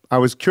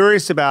was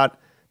curious about.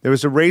 There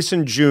was a race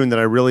in June that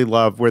I really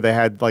loved where they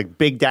had like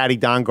Big Daddy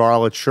Don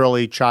Garlett,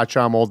 Shirley,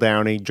 Cha-Cha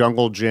Muldowney,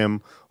 Jungle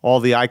Jim,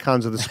 all the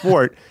icons of the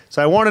sport. So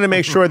I wanted to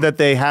make sure that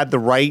they had the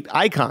right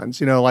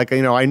icons.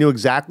 I knew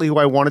exactly who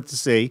I wanted to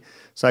see.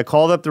 So I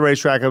called up the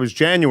racetrack. It was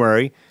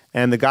January,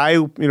 and the guy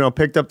who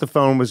picked up the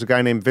phone was a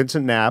guy named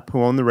Vincent Knapp,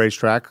 who owned the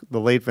racetrack, the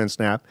late Vince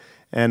Knapp.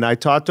 And I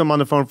talked to him on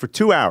the phone for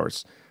 2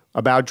 hours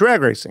about drag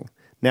racing.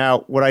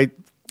 Now,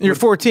 You're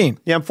 14.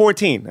 Yeah, I'm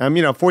 14.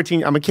 I'm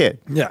 14. I'm a kid.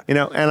 Yeah. And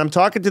I'm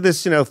talking to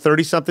this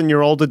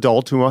 30-something-year-old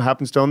adult who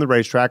happens to own the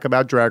racetrack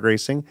about drag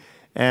racing,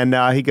 and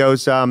he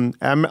goes,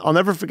 I'll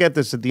never forget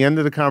this. At the end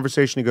of the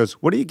conversation, he goes,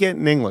 "What do you get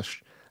in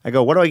English?" I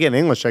go, "What do I get in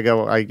English?" I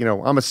go,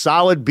 I'm a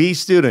solid B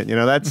student.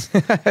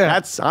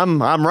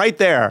 I'm right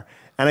there.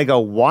 And I go,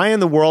 "Why in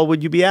the world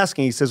would you be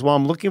asking?" He says, "Well,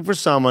 I'm looking for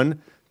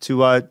someone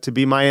to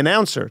be my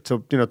announcer to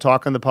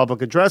talk on the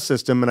public address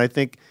system, and I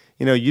think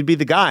you'd be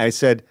the guy."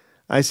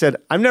 I said,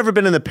 I've never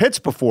been in the pits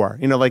before.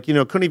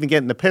 Couldn't even get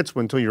in the pits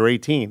until you're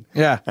 18.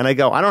 Yeah. And I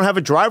go, I don't have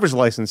a driver's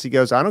license. He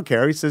goes, I don't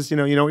care. He says, you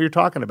know what you're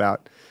talking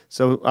about.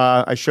 So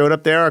I showed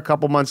up there a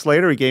couple months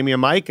later. He gave me a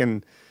mic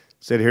and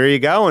said, here you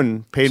go,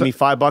 and paid me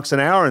 $5 an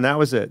hour, and that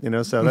was it.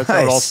 So that's how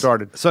it all Nice.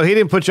 started. So he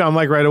didn't put you on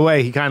mic right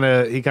away. He kind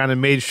of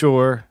made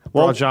sure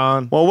brought you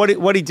on. Well,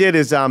 what he did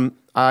is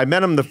I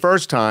met him the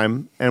first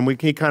time, and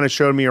he kind of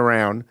showed me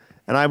around.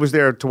 And I was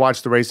there to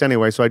watch the race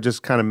anyway, so I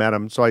just kind of met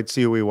him so I'd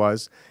see who he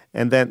was.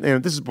 And then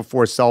this is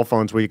before cell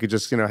phones where you could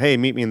just hey,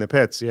 meet me in the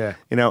pits. Yeah.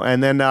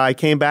 And then I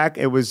came back.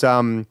 It was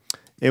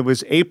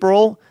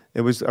April.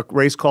 It was a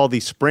race called the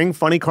Spring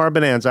Funny Car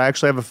Bonanza. I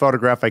actually have a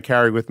photograph I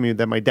carry with me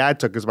that my dad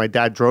took because my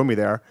dad drove me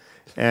there.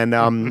 And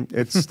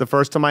it's the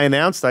first time I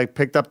announced. I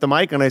picked up the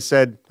mic and I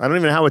said, I don't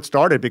even know how it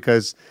started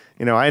because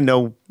I had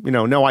no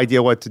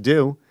idea what to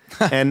do.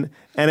 and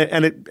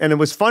it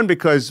was fun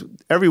because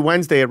every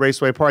Wednesday at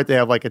Raceway Park they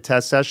have like a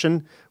test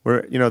session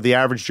where the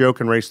average Joe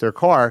can race their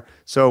car.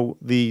 So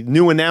the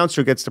new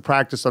announcer gets to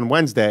practice on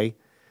Wednesday,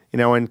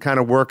 and kind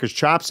of work his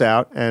chops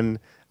out. And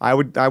I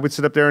would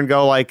sit up there and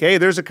go like, hey,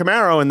 there's a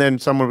Camaro, and then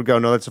someone would go,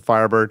 no, that's a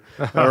Firebird,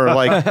 or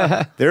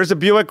like, there's a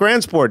Buick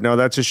Grand Sport, no,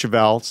 that's a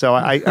Chevelle. So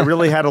I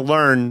really had to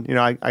learn.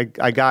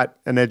 I got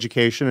an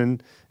education,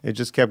 and it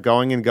just kept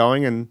going and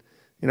going and.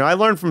 I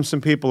learned from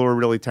some people who were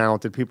really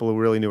talented, people who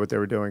really knew what they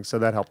were doing, so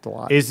that helped a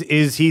lot.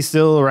 Is he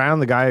still around,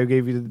 the guy who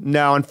gave you the...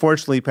 No,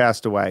 unfortunately, he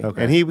passed away.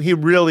 Okay. And he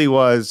really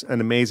was an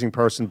amazing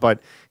person,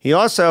 but he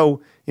also,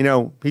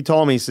 he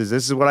told me, he says,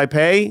 this is what I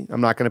pay,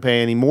 I'm not going to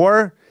pay any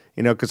more,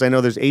 because I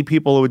know there's 8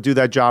 people who would do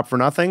that job for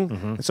nothing.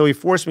 Mm-hmm. And so he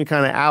forced me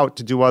kind of out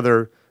to do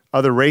other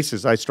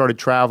races. I started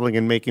traveling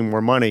and making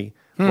more money.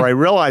 Where I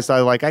realized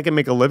I can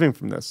make a living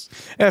from this.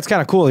 Yeah, it's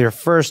kind of cool. Your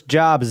first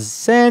job is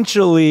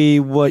essentially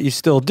what you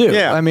still do.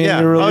 Yeah, I mean,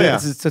 yeah.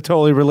 it's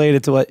totally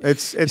related to what you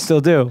still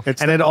do.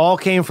 And it all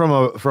came from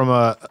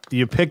a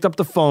you picked up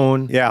the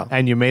phone,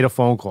 and you made a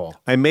phone call.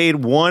 I made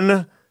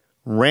one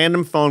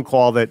random phone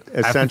call that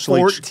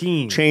essentially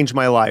 14. Changed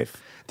my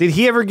life. Did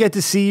he ever get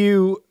to see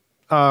you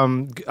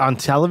on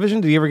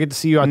television? Did he ever get to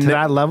see you to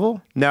that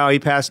level? No, he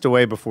passed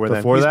away before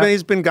then.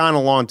 He's been gone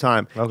a long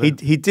time. Okay.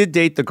 He did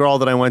date the girl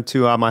that I went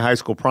to my high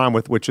school prom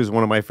with, which is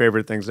one of my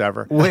favorite things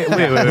ever. Wait.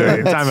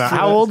 Time out.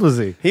 How old was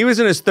he? He was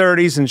in his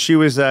 30s, and she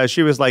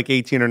was like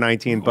 18 or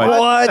 19.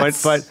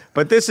 But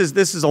but this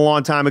is a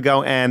long time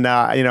ago, and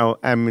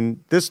I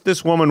mean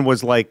this woman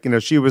was like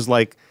she was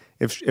like.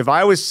 If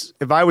I was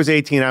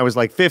 18, I was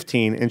like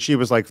 15, and she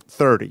was like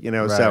 30.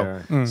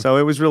 So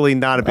it was really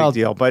not a big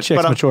deal. But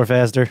chicks mature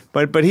faster.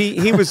 But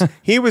he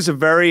was a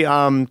very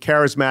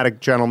charismatic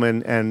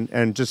gentleman,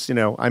 and just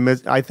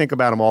I think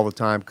about him all the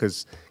time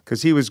because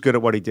he was good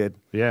at what he did.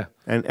 Yeah,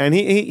 and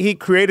he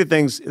created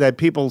things that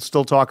people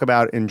still talk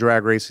about in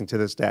drag racing to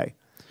this day.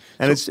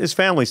 And his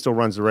family still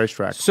runs the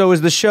racetrack. So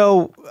is the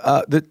show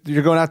that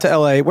you're going out to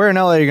L.A.? Where in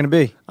L.A. are you going to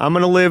be? I'm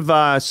going to live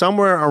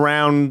somewhere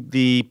around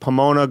the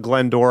Pomona,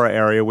 Glendora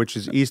area, which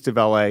is east of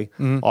L.A.,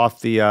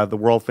 off the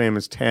world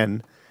famous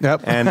 10.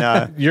 Yep.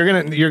 And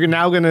you're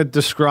now gonna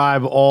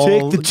describe all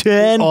take the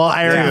 10, all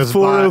areas,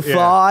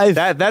 405.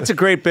 That's a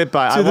great bit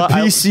by to the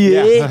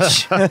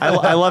PCH.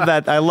 I love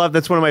that.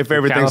 That's one of my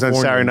favorite things on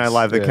Saturday Night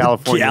Live. The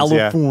Californians.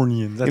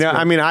 Californians.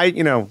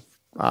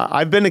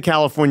 I've been to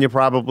California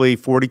probably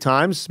 40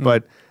 times,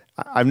 but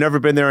I've never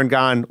been there and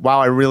gone, wow,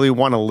 I really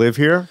want to live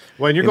here.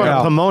 Well, and you're going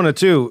to Pomona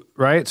too,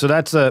 right? So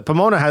that's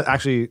Pomona has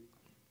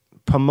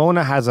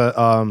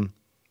a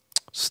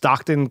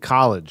Stockton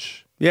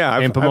College. Yeah,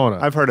 in Pomona.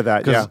 I've heard of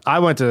that. Yeah, I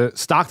went to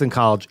Stockton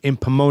College in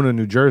Pomona,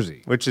 New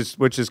Jersey, which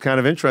is kind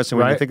of interesting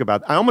when you think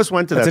about it. I almost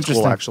went to that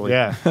school actually.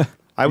 Yeah.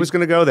 I was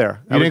going to go there.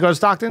 You didn't go to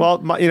Stockton? Well,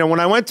 when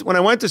I went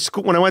to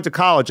school, when I went to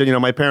college,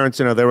 my parents,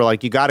 they were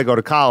like, "You got to go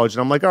to college,"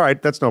 and I'm like, "All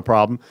right, that's no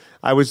problem."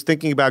 I was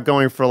thinking about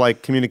going for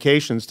like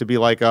communications to be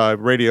like a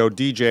radio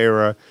DJ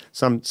or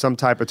some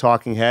type of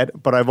talking head.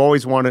 But I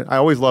always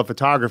loved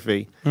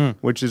photography,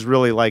 which is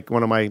really like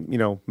one of my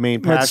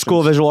main passions. Went to School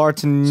of Visual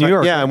Arts in New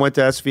York. Yeah, I went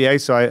to SVA.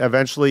 So I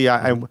eventually,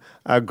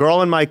 a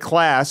girl in my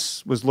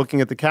class was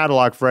looking at the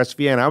catalog for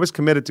SVA, and I was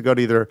committed to go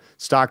to either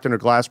Stockton or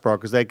Glassboro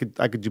because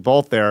I could do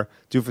both there,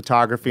 do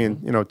photography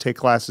and take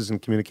classes in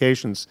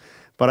communications.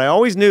 But I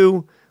always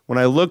knew when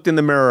I looked in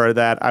the mirror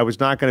that I was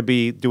not going to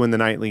be doing the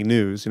nightly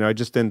news. I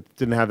just didn't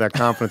have that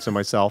confidence in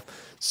myself.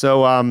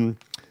 So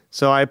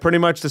I pretty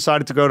much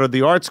decided to go to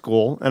the art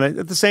school, and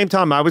at the same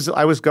time I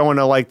was going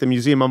to like the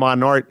Museum of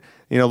Modern Art,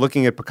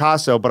 looking at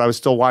Picasso, but I was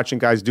still watching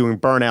guys doing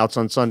burnouts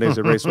on Sundays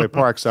at Raceway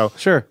Park. So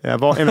sure, yeah,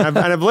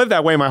 I've lived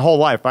that way my whole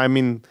life. I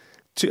mean,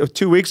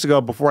 2 weeks ago,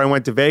 before I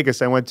went to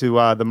Vegas, I went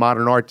to the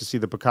Modern Art to see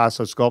the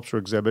Picasso sculpture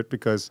exhibit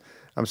because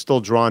I'm still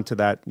drawn to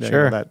that.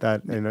 Sure.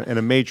 That in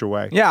a major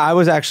way. Yeah, I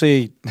was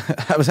actually,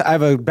 I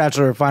have a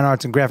Bachelor of Fine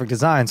Arts in Graphic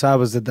Design, so I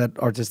was at that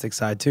artistic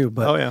side too.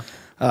 But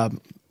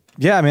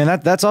yeah, man,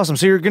 that's awesome.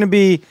 So you're going to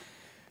be,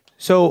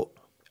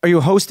 are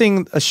you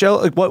hosting a show?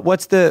 Like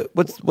what's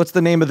the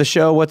name of the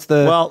show?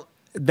 Well,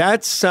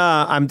 that's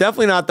I'm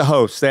definitely not the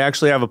host. They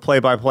actually have a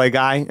play-by-play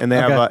guy, and they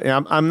have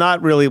I'm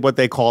not really what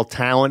they call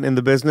talent in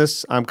the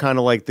business. I'm kind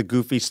of like the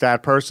goofy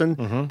stat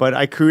person, but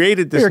I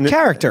created this. You're a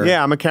character.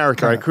 Yeah, I'm a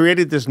character. I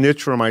created this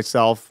niche for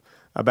myself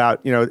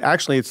about,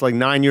 actually it's like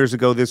 9 years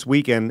ago this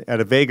weekend at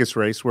a Vegas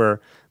race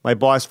where my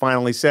boss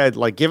finally said,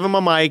 like, give him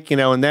a mic,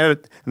 and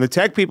the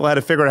tech people had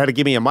to figure out how to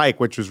give me a mic,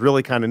 which was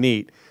really kind of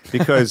neat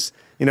because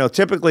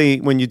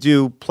typically when you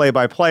do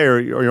play-by-play or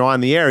you're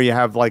on the air, you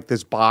have like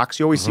this box.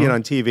 You always see it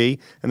on TV,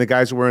 and the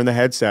guys are wearing the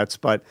headsets.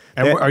 But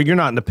you're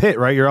not in the pit,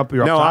 right? You're up.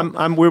 You're up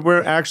top?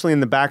 We're actually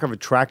in the back of a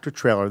tractor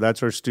trailer.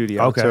 That's our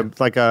studio. Okay, so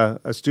it's like a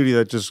studio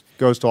that just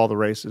goes to all the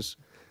races.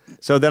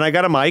 So then I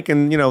got a mic,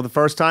 and the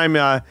first time,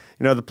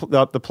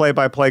 the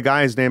play-by-play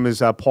guy, his name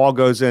is Paul,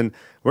 goes in.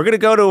 We're gonna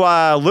go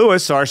to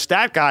Lewis, our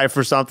stat guy,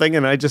 for something,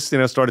 and I just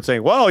started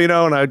saying, "Well,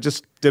 and I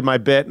just did my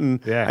bit." And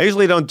I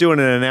usually don't do it in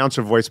an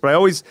announcer voice, but I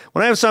always,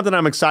 when I have something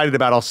I'm excited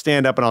about, I'll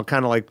stand up and I'll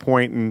kind of like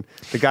point, and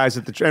the guys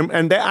at the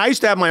and I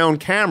used to have my own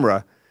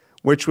camera,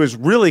 which was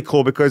really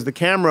cool because the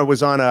camera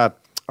was on a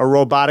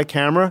robotic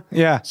camera.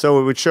 Yeah. So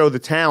it would show the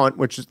talent,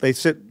 which is they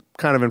sit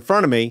kind of in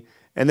front of me.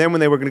 And then when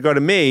they were going to go to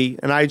me,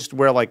 and I just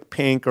wear like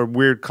pink or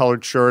weird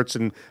colored shirts,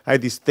 and I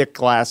had these thick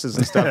glasses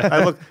and stuff.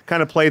 I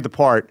kind of played the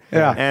part.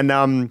 Yeah.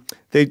 And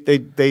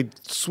they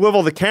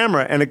swivel the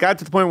camera, and it got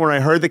to the point where I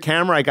heard the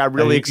camera, I got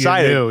really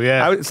excited. You knew,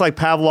 yeah. It's like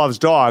Pavlov's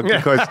dog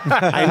because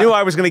I knew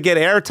I was going to get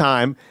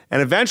airtime.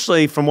 And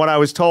eventually, from what I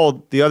was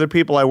told, the other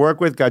people I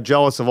work with got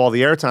jealous of all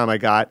the airtime I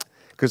got.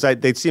 Because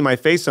they'd see my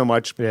face so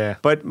much. Yeah.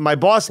 But my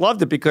boss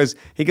loved it because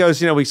he goes,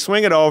 we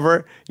swing it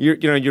over. You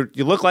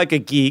look like a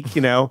geek.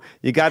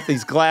 You got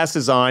these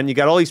glasses on. You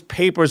got all these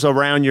papers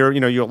around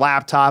your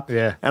laptop.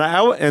 Yeah. And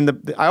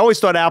I always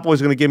thought Apple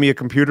was going to give me a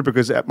computer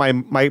because my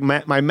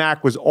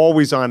Mac was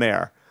always on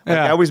air. Like,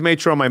 I always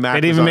made sure my Mac.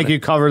 They didn't even make you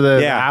cover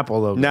the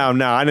Apple though. No,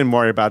 I didn't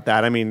worry about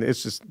that. I mean,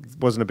 it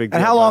wasn't a big deal.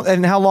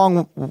 And how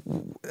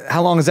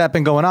long has that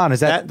been going on?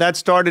 Is that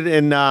started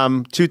in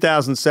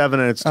 2007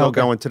 and it's still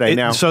going today.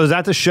 Now, so is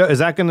that the show? Is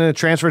that going to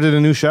transfer to the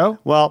new show?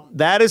 Well,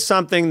 that is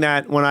something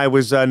that when I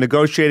was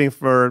negotiating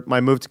for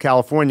my move to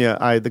California,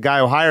 the guy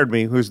who hired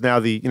me, who's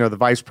now the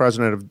vice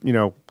president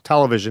of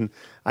television,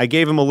 I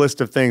gave him a list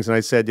of things and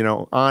I said,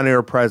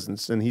 on-air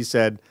presence, and he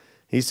said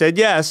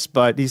yes,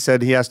 but he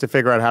said he has to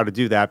figure out how to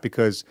do that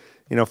because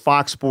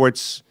Fox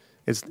Sports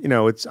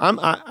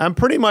I'm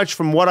pretty much,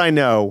 from what I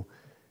know,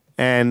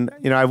 and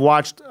I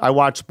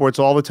watch sports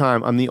all the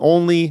time. I'm the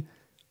only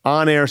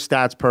on-air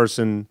stats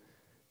person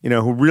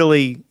who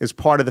really is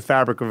part of the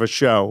fabric of a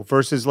show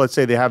versus, let's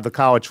say, they have the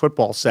college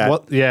football set.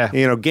 Well,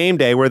 yeah. Game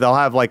day where they'll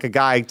have like a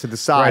guy to the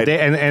side. Right.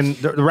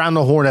 And around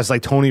the horn, that's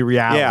like Tony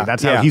Reale. Yeah.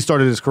 That's how he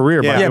started his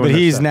career. Yeah, but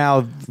he's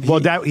now.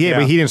 But he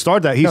didn't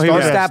start that. He was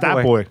started Stat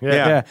Stat Boy. Boy.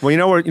 Yeah. Well, you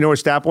know where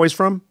Stat Boy's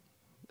from?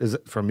 Is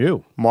it from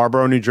you?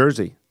 Marlboro, New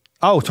Jersey.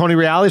 Oh, Tony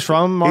Reale's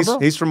from Marlboro?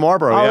 He's from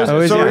Marlboro, Oh, yeah.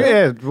 is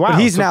it? Wow.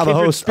 But he's So now the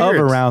kindred host spirits.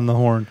 of Around the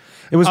Horn.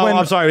 It was when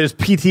I'm sorry. It was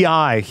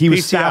PTI. He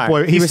was PTI. Stat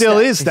Boy. He was still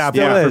Stat- is Stat he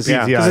Boy still for is,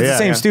 PTI. because it's the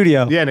same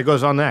studio. Yeah, and it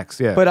goes on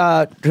next. Yeah. But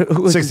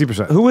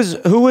 60%.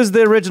 Who was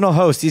the original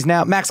host? He's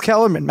now Max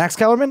Kellerman. Max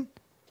Kellerman?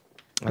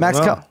 Max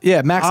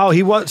Max. Oh,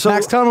 he was. So,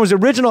 Max Kellerman was the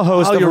original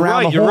host of you're Around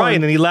right. the You're Horn. right.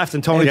 And then he left,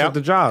 and Tony took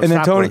the job. And then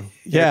Stat Tony, Boy.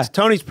 yeah.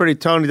 Tony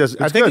does.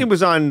 I think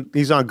good.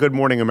 he's on Good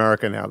Morning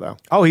America now, though.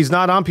 Oh, he's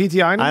not on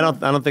PTI anymore?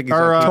 I don't think he's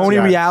Or, on Tony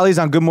PTI. Reale's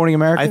on Good Morning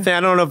America. I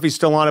don't know if he's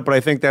still on it, but I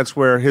think that's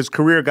where his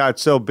career got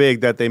so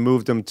big that they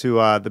moved him to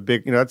the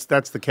big.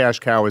 That's the cash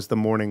cow is the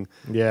morning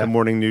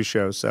news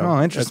show. So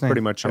interesting. That's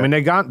pretty much. I mean,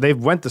 they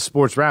went the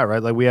sports route,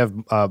 right? Like we have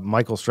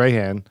Michael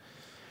Strahan.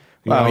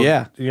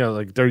 Yeah.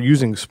 Like they're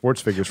using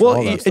sports figures for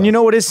all that stuff. And you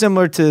know what is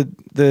similar to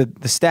the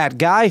stat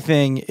guy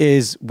thing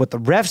is what the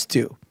refs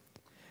do.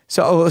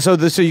 So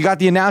you got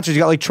the announcers,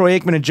 you got like Troy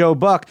Aikman and Joe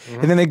Buck,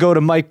 and then they go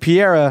to Mike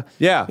Piera.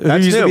 Yeah, who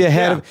that's used to new. be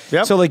ahead Yeah. of.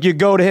 Yep. So like you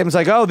go to him, it's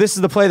like, oh, this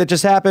is the play that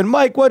just happened.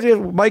 Mike,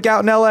 Mike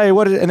out in L.A.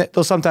 And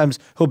sometimes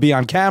he'll be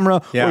on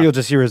camera, or you'll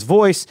just hear his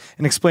voice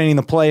and explaining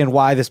the play and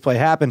why this play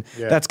happened.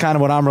 Yeah. That's kind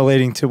of what I'm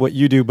relating to what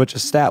you do, but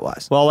just stat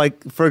wise. Well,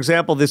 like for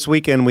example, this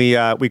weekend we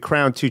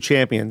crowned 2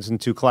 champions in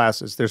 2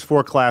 classes. There's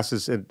 4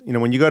 classes. And,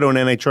 when you go to an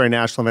NHRA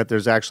national event,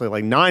 there's actually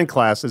like 9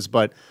 classes,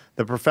 but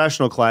the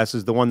professional class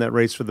is the one that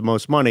races for the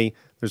most money.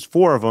 There's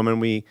 4 of them,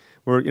 and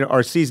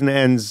our season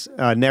ends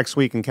next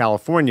week in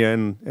California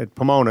and at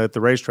Pomona at the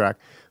racetrack.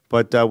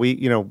 But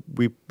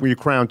we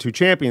crowned 2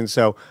 champions.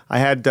 So I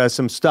had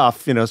some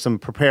stuff, some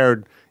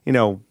prepared,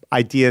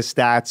 idea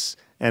stats,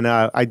 and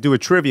I do a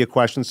trivia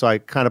question. So I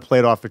kind of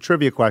played off a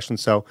trivia question.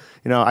 So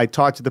I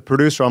talked to the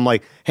producer. I'm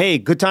like, hey,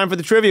 good time for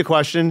the trivia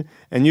question.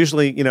 And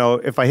usually,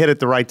 if I hit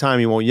it the right time,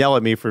 he won't yell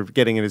at me for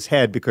getting in his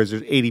head because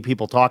there's 80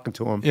 people talking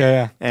to him.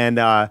 Yeah. And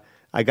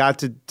I got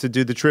to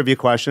do the trivia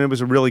question. It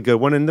was a really good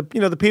one. And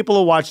the people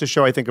who watch the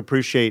show, I think,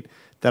 appreciate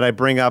that I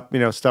bring up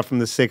stuff from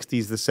the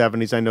 60s, the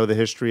 70s. I know the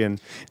history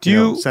and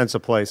sense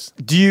of place.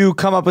 Do you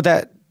come up with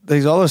that?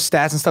 All those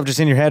stats and stuff just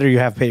in your head, or you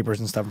have papers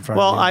and stuff in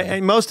front of you?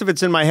 Well, most of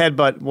it's in my head,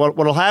 but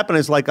what'll happen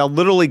is like I'll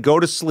literally go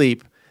to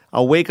sleep.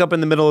 I'll wake up in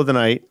the middle of the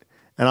night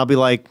and I'll be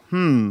like,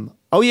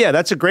 oh yeah,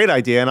 that's a great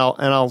idea, and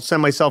I'll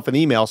send myself an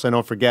email so I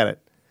don't forget it.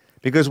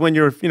 Because when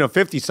you're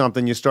 50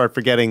 something, you start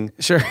forgetting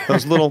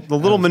those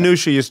little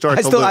minutiae. You start.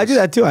 I do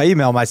that too. I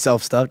email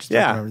myself stuff. Just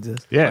yeah, remember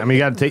this. Yeah. I mean,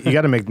 you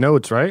got to make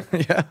notes, right?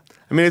 Yeah.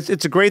 I mean,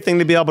 it's a great thing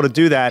to be able to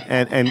do that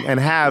and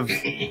have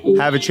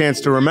a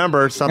chance to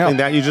remember something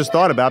that you just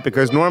thought about,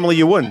 because normally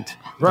you wouldn't.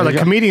 Right, like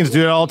comedians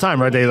do it all the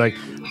time, right? They like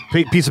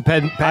piece of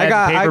pad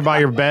paper by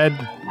your bed.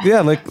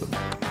 Yeah, like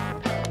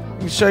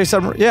let me show you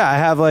some. Yeah, I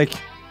have like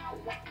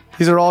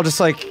these are all just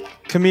like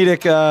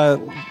comedic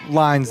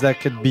lines that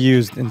could be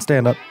used in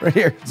stand up right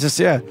here. Just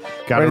got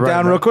write it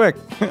down real quick.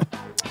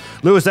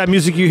 Lewis, that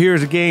music you hear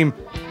is a game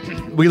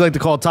we like to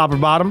call top or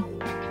bottom.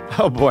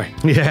 Oh, boy.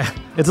 Yeah.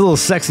 It's a little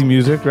sexy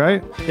music,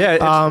 right?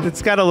 Yeah,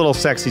 it's got a little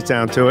sexy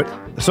sound to it.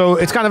 So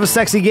it's kind of a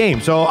sexy game.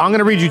 So I'm going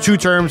to read you 2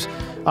 terms.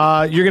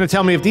 You're going to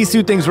tell me if these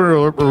 2 things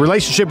were a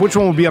relationship, which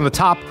one would be on the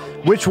top,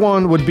 which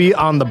one would be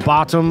on the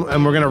bottom,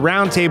 and we're going to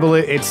round table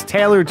it. It's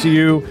tailored to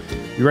you.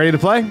 You ready to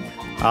play?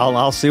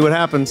 I'll see what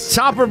happens.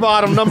 Top or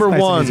bottom, number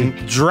Nice one, and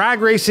easy.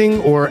 drag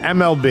racing or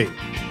MLB?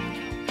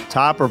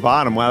 Top or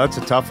bottom? Wow, that's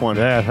a tough one.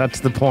 Yeah,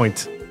 that's the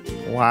point.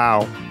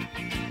 Wow.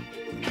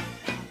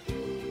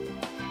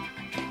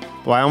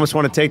 Boy, I almost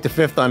want to take the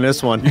 5th on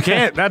this one. You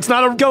can't. That's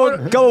not a Go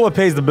with what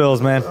pays the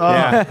bills, man.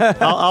 Yeah,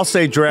 I'll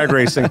say drag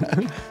racing.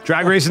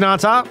 drag racing on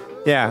top.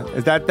 Yeah,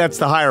 that's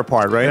the higher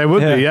part, right? It would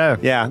be, yeah.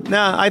 Yeah.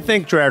 No, I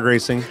think drag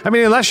racing. I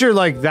mean, unless you're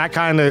like that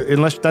kind of,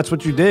 unless that's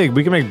what you dig,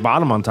 we can make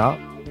bottom on top.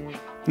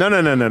 No.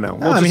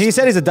 I mean, he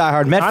said he's a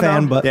diehard Met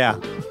fan, but Yeah,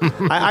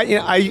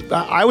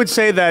 I would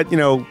say that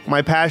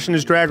my passion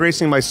is drag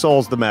racing. My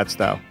soul's the Mets,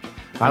 though.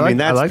 I mean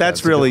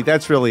that's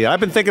really. I've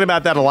been thinking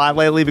about that a lot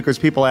lately because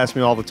people ask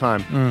me all the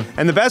time.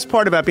 And the best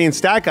part about being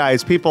stat guy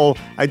is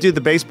I do the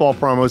baseball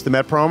promos, the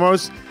Met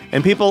promos,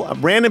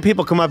 and random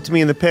people come up to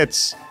me in the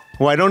pits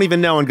who I don't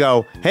even know and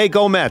go, "Hey,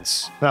 go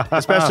Mets!"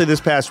 Especially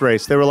this past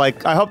race, they were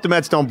like, "I hope the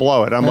Mets don't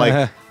blow it." I'm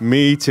like,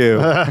 "Me too."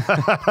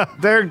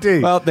 Derek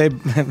D. well, they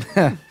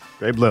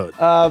They blew it.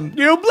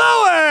 You blew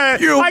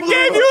it! I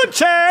gave you a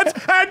chance,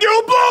 and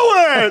you blew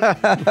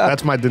it!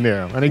 That's my De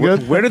Niro. Any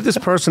good? Where did this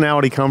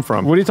personality come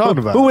from? What are you talking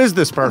about? Who is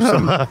this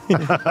person?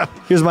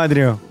 here's my De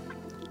Niro.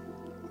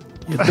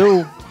 You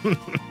do.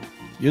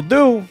 You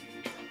do.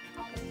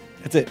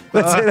 That's it.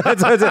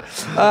 That's it.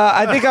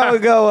 I think I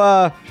would go.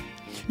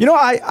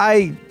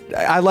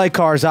 I like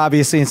cars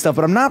obviously and stuff,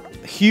 but I'm not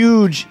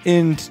huge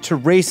into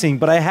racing.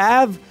 But I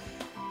have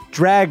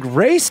drag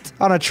raced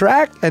on a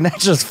track, and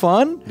that's just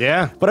fun.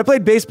 Yeah. But I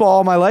played baseball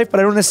all my life, but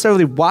I don't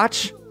necessarily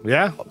watch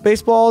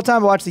baseball all the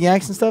time. I watch the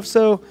Yanks and stuff,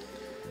 so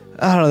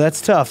I don't know.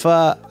 That's tough.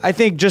 I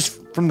think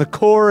just from the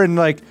core and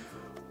like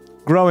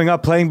growing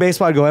up playing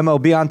baseball, I'd go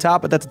MLB on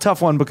top, but that's a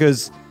tough one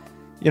because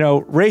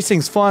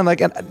racing's fun.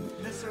 Like,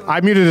 I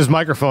muted his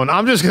microphone.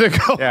 I'm just going to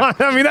go on.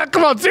 I mean,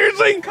 come on,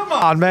 seriously? come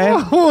on,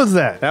 man. What was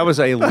that? That was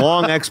a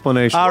long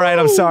explanation. All right,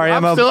 I'm sorry.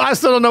 I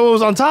still don't know what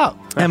was on top.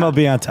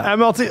 MLB on top.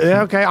 MLT.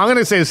 Yeah, okay. I'm going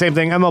to say the same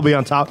thing. MLB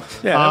on top.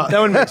 Yeah, that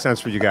would make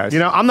sense for you guys.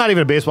 I'm not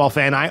even a baseball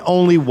fan. I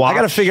only watch. I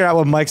got to figure out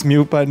what Mike's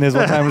mute button is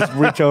one time. Just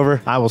reach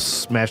over. I will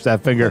smash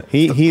that finger.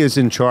 He is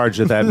in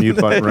charge of that mute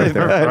button right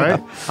there. Right?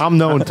 I'm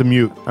known to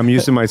mute. I'm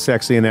using my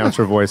sexy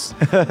announcer voice.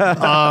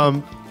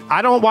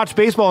 I don't watch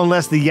baseball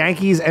unless the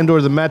Yankees and/or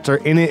the Mets are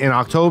in it in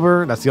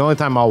October. That's the only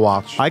time I'll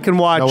watch. I can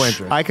watch. No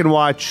interest. I can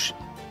watch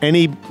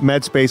any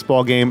Mets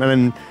baseball game,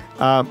 and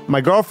then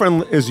my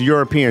girlfriend is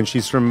European.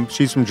 She's from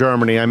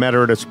Germany. I met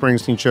her at a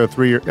Springsteen show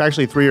 3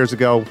 years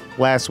ago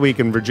last week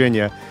in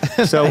Virginia.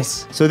 So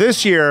Nice. So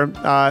this year,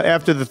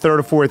 after the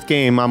 3rd or 4th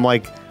game, I'm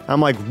like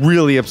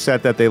really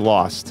upset that they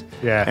lost.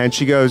 Yeah. And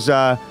she goes,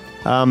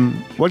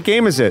 what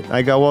game is it?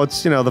 I go, well,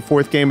 it's the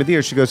 4th game of the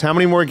year. She goes, how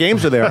many more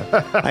games are there?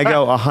 I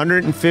go,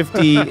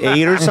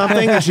 158 or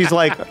something. And she's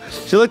like,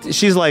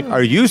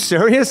 are you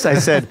serious? I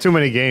said, Too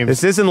many games.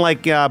 this isn't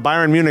like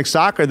Bayern Munich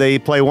soccer. They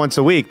play once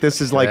a week.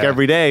 This is like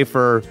every day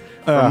for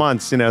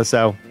months,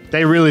 so.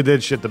 They really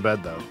did shit the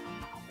bed, though.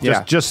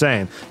 Yeah. Just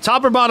saying.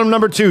 Top or bottom,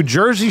 number 2,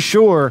 Jersey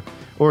Shore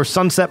or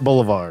Sunset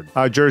Boulevard?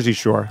 Jersey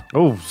Shore.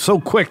 Oh, so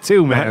quick,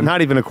 too, man.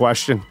 Not even a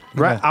question.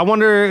 Right. I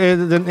wonder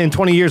in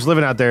 20 years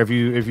living out there if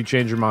you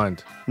change your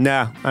mind.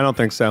 Nah, I don't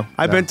think so.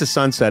 I've been to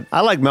Sunset. I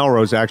like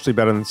Melrose actually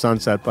better than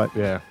Sunset, but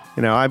Yeah.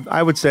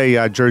 I would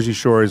say Jersey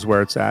Shore is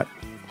where it's at.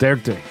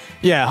 Derek D.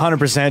 Yeah,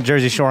 100%.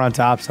 Jersey Shore on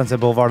top, Sunset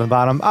Boulevard on the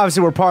bottom.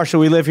 Obviously, we're partial.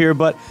 We live here,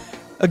 but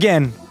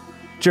again,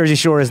 Jersey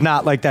Shore is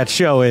not like that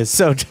show is.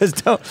 So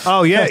just don't.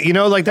 Oh yeah,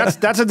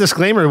 that's a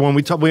discllaimer when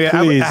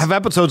we have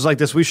episodes like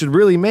this. We should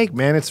really make,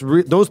 man. It's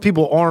those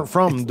people aren't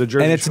from the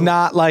Jersey And it's Shore.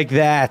 not like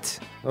that.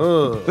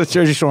 It's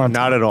Jersey Shore on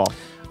top. Not at all.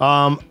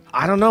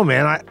 I don't know,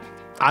 man.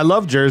 I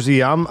love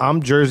Jersey.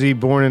 I'm Jersey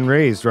born and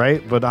raised,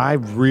 right? But I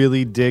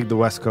really dig the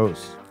West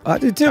Coast. I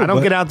do too. I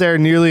don't get out there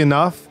nearly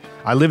enough.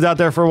 I lived out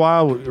there for a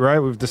while, right?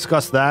 We've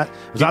discussed that.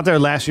 I was out there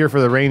last year for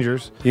the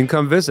Rangers. You can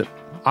come visit.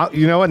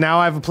 You know what? Now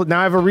I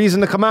have a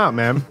reason to come out,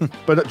 man.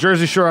 But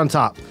Jersey Shore on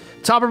top.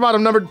 Top or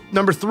bottom,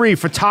 number 3,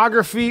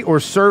 photography or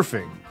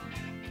surfing?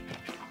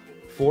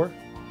 4.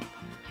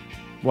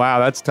 Wow,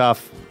 that's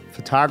tough.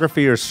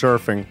 Photography or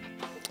surfing?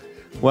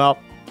 Well,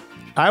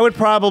 I would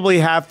probably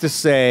have to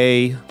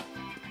say...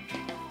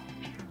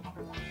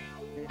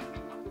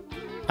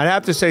 I'd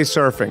have to say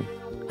surfing.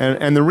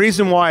 And the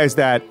reason why is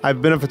that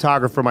I've been a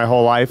photographer my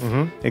whole life.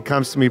 Mm-hmm. It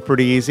comes to me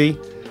pretty easy.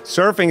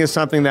 Surfing is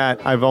something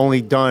that I've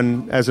only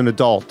done as an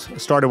adult. I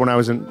started when I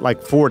was in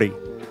 40.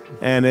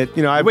 And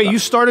Wait, you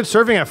started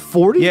surfing at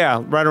 40?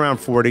 Yeah, right around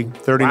 40,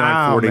 39,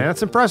 Wow, 40. man,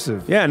 that's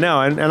impressive. Yeah,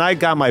 no, and I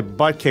got my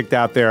butt kicked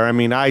out there. I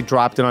mean, I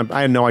dropped in on,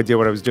 I had no idea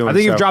what I was doing. I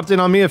think so. you've dropped in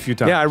on me a few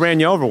times. Yeah, I ran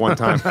you over one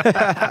time.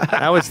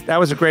 That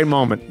was a great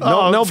moment. For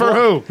blood.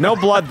 who? No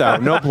blood though.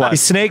 No blood. He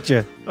snaked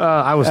you.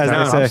 I was.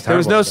 As they say. There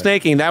was no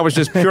snaking. That was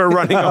just pure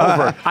running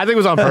over. I think it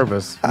was on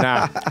purpose.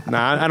 Nah,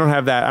 I don't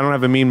have that. I don't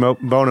have a mean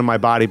bone in my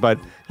body. But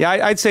yeah,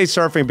 I'd say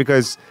surfing,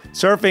 because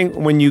surfing,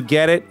 when you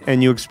get it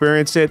and you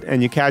experience it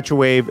and you catch a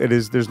wave,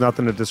 there's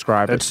nothing to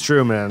describe it. It's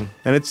true, man.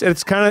 And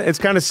it's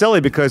kind of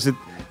silly, because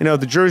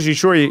the Jersey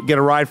Shore, you get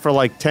a ride for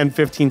like 10,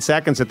 15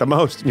 seconds at the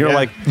most. And you're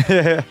like,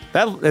 it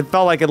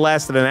felt like it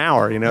lasted an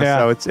hour.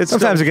 So it's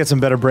sometimes it gets some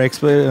better breaks,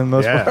 but in the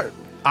most part.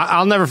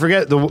 I'll never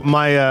forget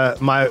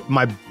my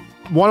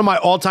one of my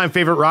all-time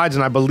favorite rides,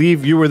 and I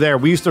believe you were there.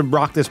 We used to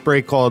rock this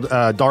break called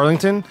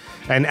Darlington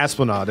and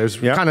Esplanade. It was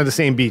kind of the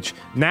same beach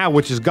now,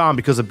 which is gone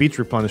because of beach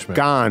replenishment.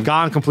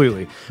 Gone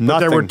completely. But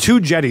there were two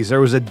jetties. There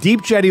was a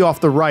deep jetty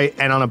off the right,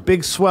 and on a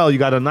big swell, you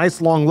got a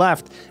nice long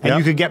left, and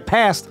you could get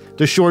past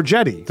the short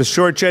jetty. The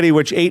short jetty,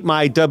 which ate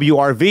my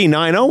WRV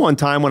 9.0 one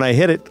time when I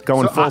hit it,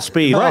 going full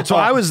speed. Right. So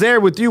I was there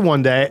with you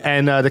one day,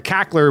 and the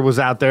cackler was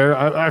out there.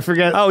 I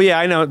forget. Oh yeah,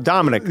 I know,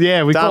 Dominic.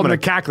 Yeah, we called him the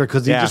cackler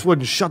because he just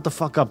wouldn't shut the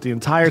fuck up the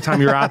entire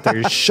time you were out there.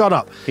 He shut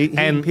up.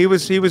 He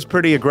was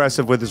pretty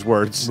aggressive with his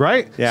words.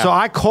 Right. Yeah. So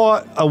I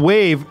caught a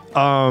wave,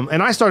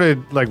 and I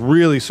started like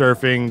really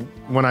surfing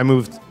when I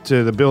moved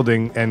to the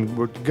building, and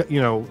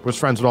was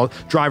friends with all.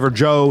 Driver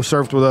Joe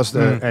surfed with us,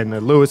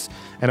 and Lewis,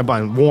 and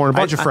Warren, a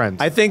bunch of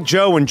friends. I think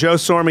when Joe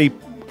saw me,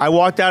 I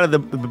walked out of the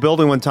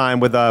building one time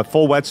with a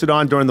full wetsuit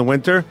on during the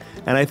winter,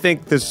 and I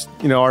think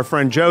our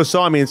friend Joe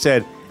saw me and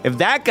said, if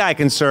that guy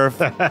can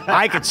surf,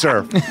 I could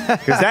surf.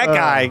 Because that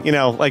guy,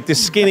 like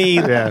this skinny,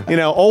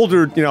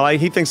 older, like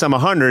he thinks I'm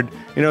 100,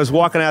 is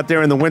walking out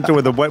there in the winter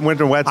with a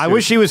winter wetsuit. I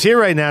wish he was here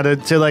right now to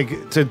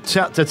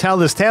tell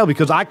this tale,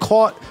 because I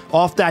caught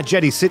off that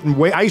jetty sitting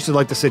way. I used to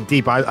like to sit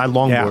deep. I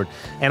longboard,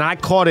 and I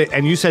caught it.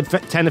 And you said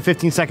 10 to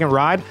 15 second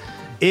ride.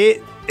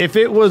 If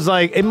it was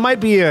like, it might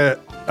be a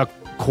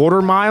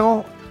quarter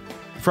mile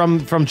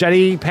from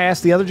jetty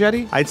past the other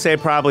jetty? I'd say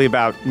probably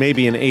about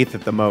maybe an eighth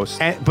at the most.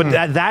 But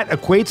that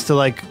equates to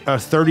like a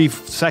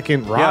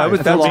 30-second ride. Yeah, it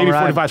was that long maybe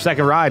ride.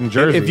 45-second ride in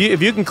Jersey.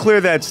 If you can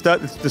clear that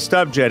the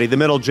stub jetty, the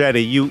middle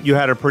jetty, you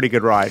had a pretty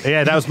good ride.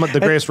 Yeah, that was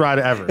the greatest ride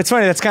ever. It's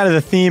funny, that's kind of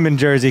the theme in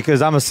Jersey,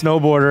 because I'm a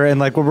snowboarder, and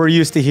like what we're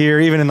used to here,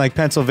 even in like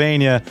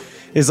Pennsylvania,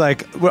 is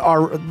like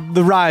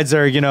the rides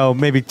are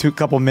maybe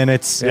couple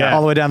minutes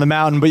all the way down the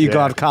mountain, but you go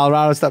out to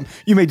Colorado and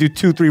stuff, you may do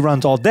 2-3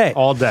 runs all day.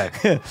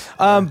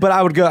 But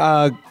I would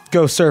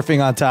go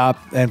surfing on top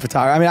and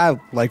photography. I mean,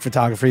 I like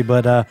photography,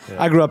 but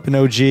I grew up in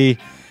OG, and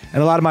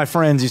a lot of my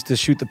friends used to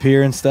shoot the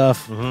pier and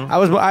stuff.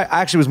 I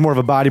actually was more of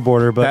a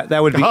bodyboarder, but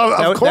that would be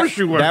of course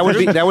you were.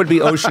 That would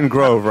be Ocean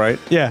Grove, right?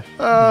 Yeah.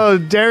 Oh,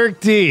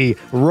 Derek D,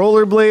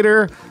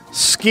 rollerblader,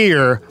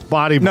 skier,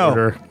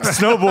 bodyboarder.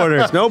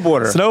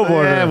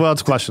 Snowboarder. Yeah, well,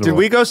 it's questionable. Did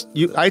we go?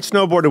 I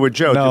snowboarded with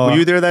Joe. No, were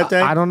you there that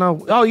day? I don't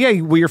know. Oh yeah,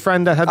 were your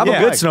friend that had? I'm a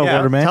good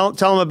snowboarder, man.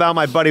 Tell him about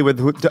my buddy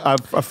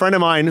a friend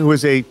of mine who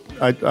is a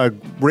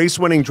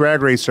race-winning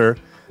drag racer,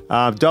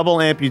 double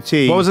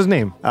amputee. What was his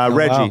name?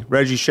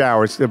 Reggie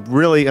Showers. A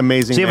really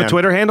amazing. Does he have a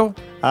Twitter handle?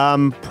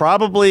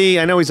 Probably.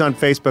 I know he's on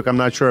Facebook. I'm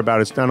not sure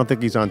about it. I don't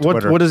think he's on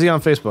Twitter. What is he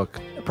on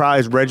Facebook?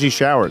 Probably is Reggie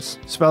Showers.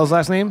 Spell his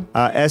last name?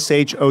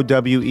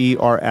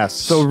 SHOWERS.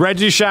 So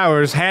Reggie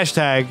Showers,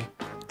 hashtag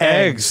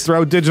eggs.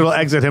 Throw digital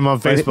eggs at him on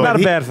Facebook. Not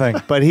a bad thing.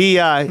 But he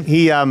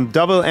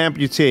double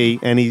amputee,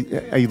 and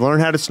he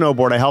learned how to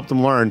snowboard. I helped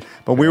him learn.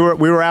 But we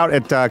were out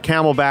at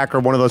Camelback or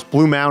one of those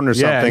Blue Mountain or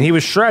something. And he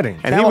was shredding.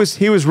 And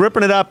he was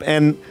ripping it up.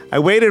 And I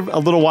waited a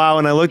little while,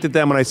 and I looked at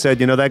them, and I said,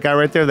 that guy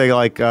right there? They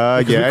like, yeah.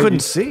 We couldn't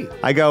see.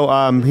 I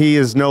go, he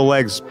has no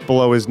legs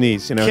below his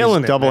knees.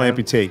 Killing he's double it,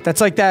 amputee.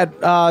 That's like that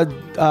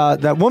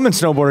woman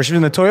snowboarder. She was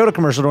in the Toyota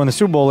commercial during the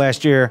Super Bowl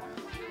last year.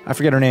 I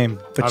forget her name,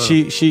 but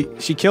she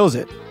kills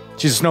it.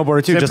 She's a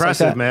snowboarder too. It's just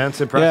impressive, like that. Man.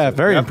 It's impressive. Yeah,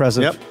 very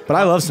impressive. Yep. But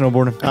I love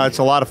snowboarding. It's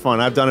a lot of fun.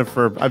 I've done it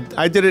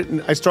I did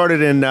it. I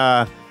started in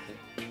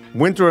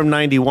winter of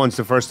 '91. It's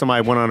the first time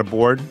I went on a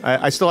board.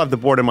 I still have the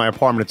board in my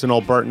apartment. It's an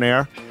old Burton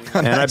Air.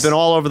 And I've been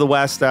all over the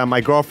West. My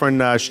girlfriend,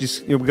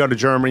 we go to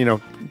Germany,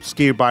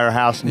 ski by her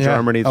house in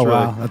Germany. It's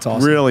wow. That's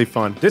awesome. Really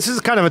fun. This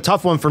is kind of a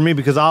tough one for me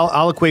because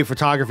I'll equate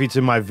photography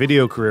to my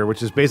video career,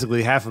 which is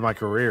basically half of my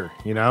career,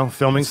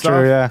 filming stuff.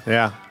 True, yeah.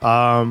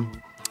 Yeah.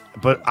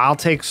 But I'll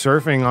take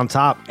surfing on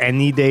top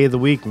any day of the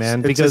week,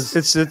 man. Because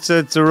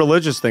it's a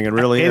religious thing. It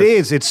really is. It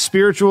is. It's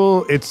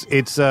spiritual.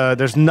 It's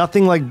there's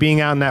nothing like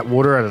being out in that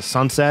water at a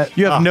sunset.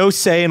 You have no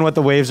say in what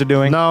the waves are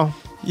doing. No.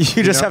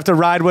 You just have to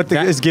ride what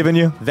is given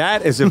you.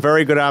 That is a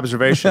very good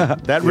observation.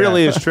 That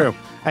really is true.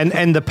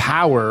 And the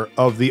power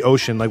of the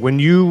ocean, like when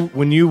you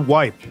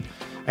wipe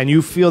and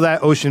you feel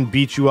that ocean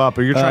beat you up,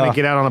 or you're trying to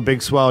get out on a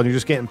big swell and you're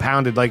just getting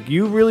pounded, like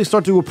you really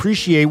start to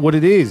appreciate what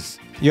it is.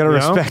 You gotta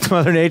respect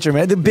Mother Nature,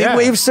 man. The big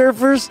wave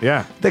surfers,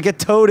 that get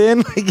towed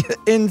in, like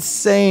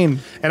insane.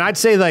 And I'd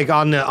say, like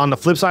on the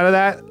flip side of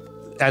that,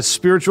 as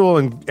spiritual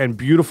and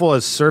beautiful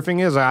as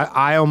surfing is,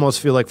 I almost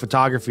feel like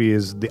photography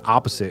is the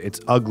opposite. It's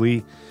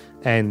ugly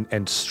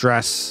and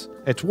stress.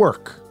 It's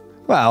work.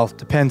 Well,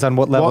 depends on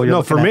what level Well, you're no,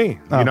 looking for at. me,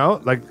 you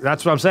know, like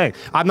that's what I'm saying.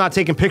 I'm not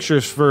taking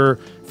pictures for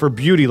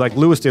beauty like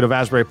Lewis did of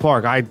Asbury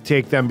Park. I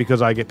take them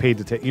because I get paid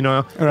to take, you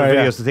know, the Right,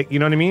 videos yeah. to take. You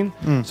know what I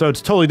mean? So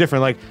it's totally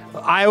different. Like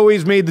I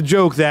always made the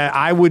joke that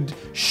I would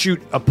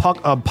shoot a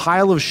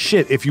pile of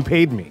shit if you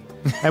paid me.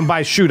 And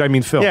by shoot, I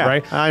mean film, Yeah,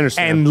 right? I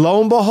understand. And lo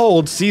and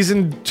behold,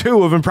 season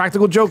 2 of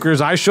Impractical Jokers,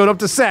 I showed up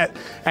to set,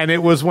 and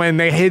it was when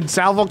they hid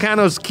Sal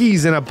Volcano's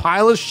keys in a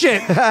pile of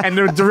shit, and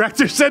the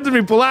director said to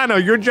me,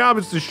 Polano, your job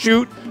is to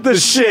shoot the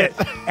shit.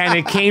 And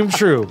it came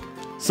true.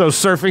 So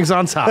surfing's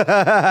on top.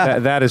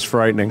 That is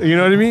frightening. You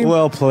know what I mean?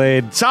 Well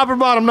played. Top or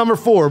bottom, number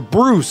 4,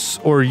 Bruce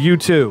or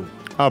U2?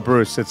 Oh,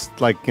 Bruce, it's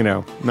like, you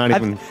know, not I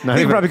even. think Not you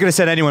even. probably could have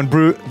said anyone,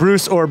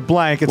 Bruce or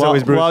blank. It's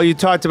always Bruce. Well, you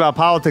talked about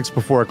politics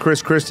before.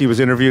 Chris Christie was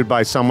interviewed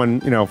by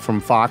someone, you know, from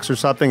Fox or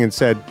something and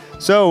said,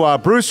 so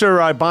Bruce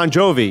or Bon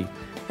Jovi?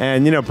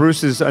 And, you know,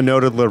 Bruce is a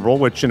noted liberal,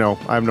 which, you know,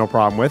 I have no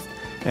problem with.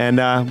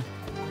 And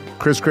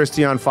Chris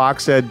Christie on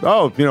Fox said,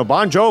 oh, you know,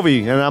 Bon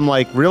Jovi. And I'm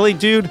like, really,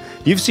 dude?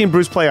 You've seen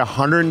Bruce play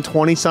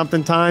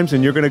 120-something times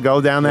and you're going to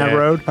go down that Yeah.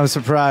 road? I'm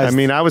surprised. I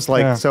mean, I was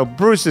like, Yeah. so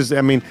Bruce is,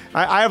 I mean,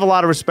 I have a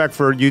lot of respect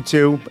for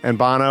U2 and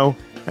Bono,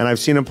 and I've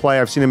seen him play.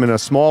 I've seen him in a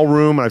small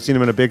room, and I've seen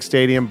him in a big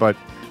stadium, but,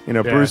 you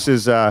know, Yeah. Bruce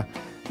is,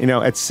 you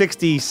know, at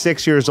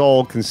 66 years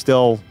old, can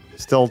still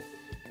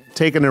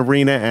take an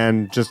arena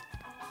and just,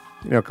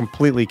 you know,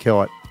 completely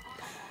kill it.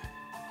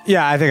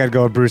 yeah, I think I'd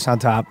go with Bruce on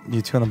top,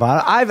 U2 on the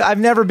bottom. I've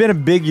never been a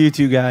big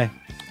U2 guy.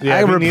 Yeah,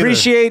 I me neither.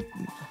 appreciate,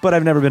 but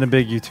I've never been a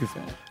big U2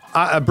 fan.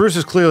 Bruce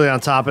is clearly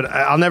on top, and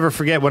I'll never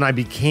forget when I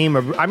became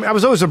I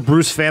was always a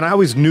Bruce fan. I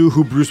always knew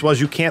who Bruce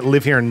was. You can't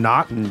live here and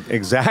not.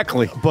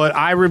 Exactly. But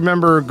I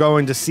remember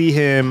going to see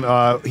him.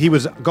 He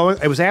was going.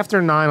 It was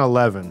after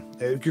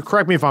 9/11. You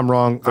correct me if I'm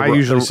wrong. I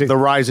usually see the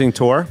Rising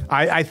Tour.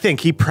 I think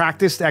he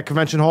practiced at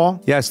Convention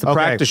Hall. Yes, the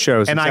practice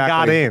shows. And I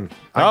got exactly. in.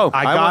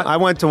 I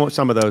went to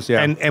some of those,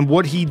 yeah. And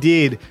what he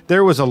did,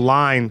 there was a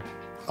line.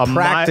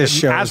 Practice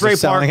shows Asbury are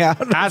selling Park.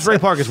 out. Asbury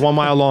Park is 1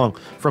 mile long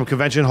from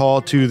Convention Hall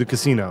to the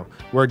casino,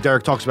 where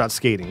Derek talks about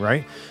skating,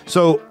 right?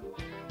 So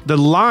the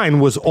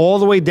line was all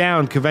the way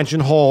down Convention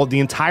Hall,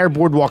 the entire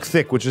boardwalk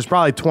thick, which is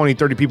probably 20,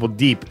 30 people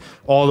deep,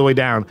 all the way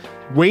down,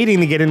 waiting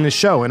to get in the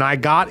show. And I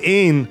got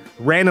in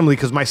randomly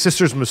because my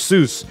sister's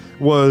masseuse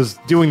was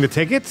doing the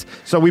tickets.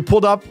 So we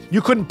pulled up. You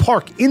couldn't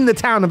park in the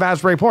town of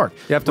Asbury Park.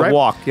 You have to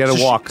walk. You had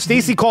to walk.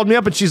 Stacy called me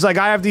up and she's like,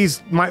 I have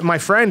these, my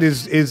friend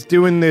is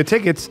doing the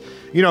tickets.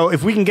 You know,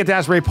 if we can get to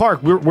Asbury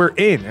Park, we're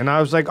in. And I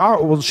was like,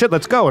 oh, well, shit,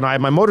 let's go. And I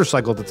had my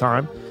motorcycle at the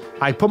time.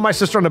 I put my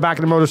sister on the back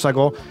of the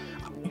motorcycle.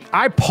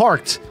 I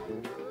parked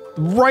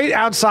right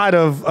outside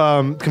of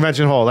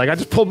Convention Hall. Like, I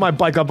just pulled my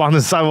bike up on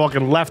the sidewalk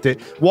and left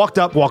it. Walked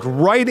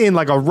right in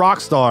like a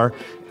rock star.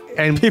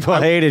 And People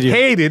hated you.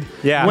 Hated.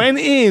 Yeah. Went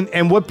in,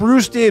 and what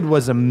Bruce did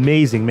was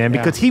amazing, man,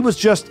 because he was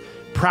just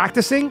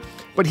practicing,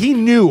 but he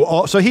knew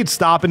so he'd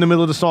stop in the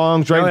middle of the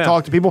songs, right, and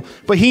talk to people,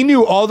 but he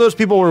knew all those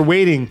people were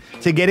waiting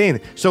to get in.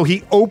 So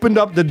he opened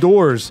up the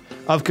doors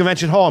of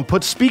Convention Hall and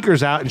put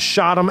speakers out and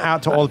shot them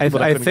out to all the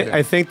people.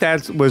 I think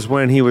that was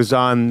when he was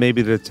on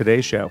maybe the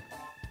Today Show.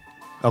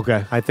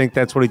 Okay. I think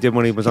that's what he did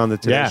when he was on the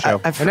Today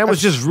Show. And that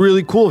was just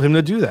really cool of him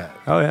to do that.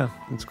 Oh, yeah.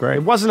 That's great.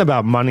 It wasn't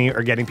about money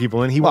or getting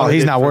people in. Well, wanted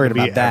he's it not for it worried to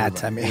be about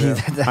that. everybody.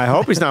 I mean, I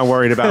hope he's not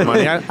worried about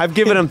money. I've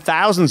given him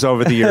thousands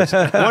over the years.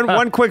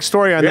 One quick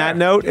story on that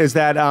note is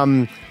that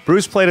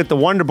Bruce played at the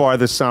Wonder Bar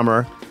this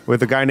summer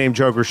with a guy named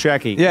Joe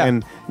Grishecki. Yeah.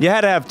 And you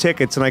had to have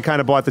tickets, and I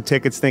kind of bought the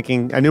tickets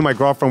thinking, I knew my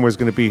girlfriend was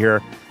going to be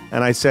here.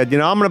 And I said, you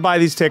know, I'm going to buy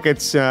these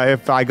tickets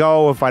if I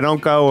go, if I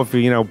don't go, if,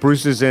 you know,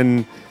 Bruce is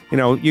in... You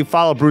know, you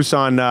follow Bruce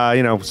on,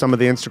 you know, some of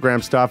the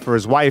Instagram stuff, or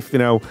his wife, you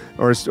know,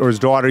 or his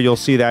daughter. You'll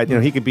see that, you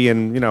know, he could be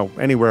in, you know,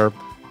 anywhere,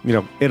 you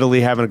know, Italy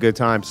having a good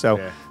time.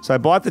 So, so I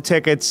bought the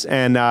tickets,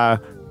 and I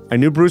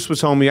knew Bruce was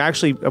home. He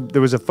actually,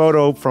 there was a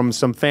photo from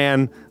some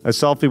fan, a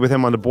selfie with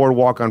him on the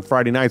boardwalk on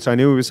Friday night. So I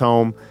knew he was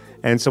home,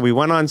 and so we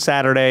went on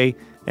Saturday.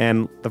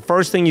 And the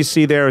first thing you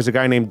see there is a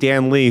guy named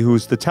Dan Lee,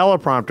 who's the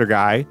teleprompter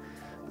guy.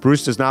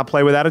 Bruce does not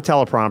play without a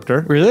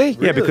teleprompter. Really?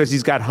 Yeah, because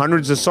he's got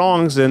hundreds of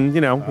songs, and you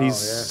know he's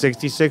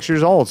 66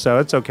 years old, so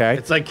it's okay.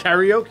 It's like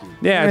karaoke.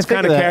 Yeah, it's think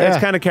kind of of that, it's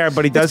yeah. kind of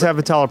but he does have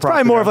a teleprompter.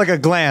 probably more of now. like a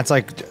glance,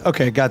 like,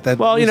 okay, got that.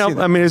 Well, you see know,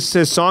 that. I mean,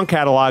 his song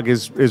catalog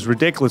is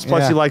ridiculous.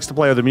 Plus, Yeah. he likes to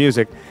play other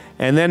music,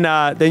 and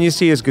then you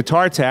see his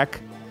guitar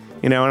tech,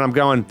 you know, and I'm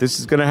going, this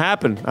is going to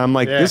happen. I'm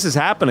like, this is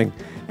happening,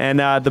 and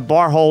the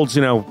bar holds,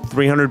 you know,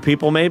 300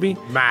 people maybe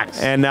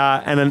Max. and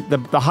then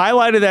the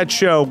highlight of that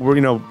show,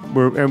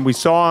 we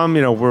saw him,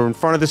 you know, we're in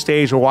front of the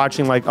stage, we're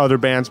watching like other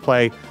bands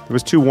play. There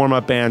was 2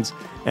 warm-up bands,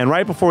 and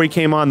right before he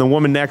came on, the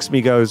woman next to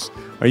me goes,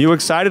 "Are you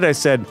excited?" I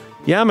said,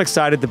 "Yeah, I'm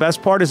excited. The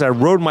best part is I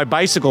rode my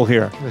bicycle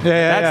here."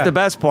 That's the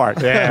best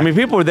part. Yeah. I mean,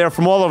 people were there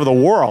from all over the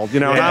world, you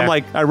know, and Yeah. I'm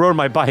like, I rode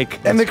my bike.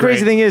 And the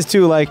crazy thing is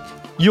too, like,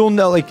 you'll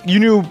know, like, you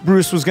knew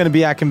Bruce was going to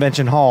be at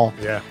Convention Hall.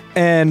 Yeah.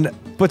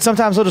 But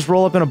sometimes he'll just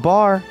roll up in a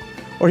bar,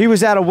 or he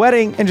was at a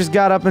wedding and just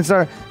got up and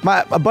started.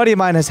 A buddy of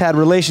mine has had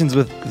relations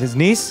with his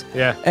niece.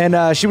 Yeah.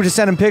 And she would just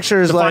send him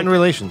pictures Define like,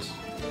 relations.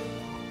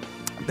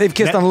 They've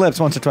kissed on the lips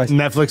once or twice.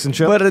 Netflix and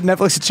chill. But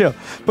Netflix and chill.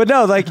 But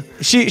no, like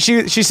she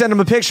sent him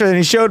a picture and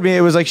he showed me.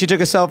 It was like she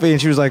took a selfie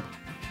and she was like,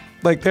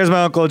 there's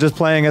my uncle just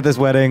playing at this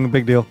wedding.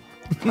 Big deal.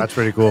 That's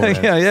pretty cool.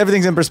 Man. Yeah,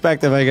 everything's in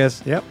perspective, I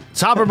guess. Yep.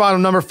 Top or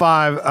bottom, number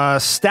 5.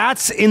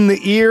 Stats in the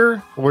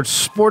ear or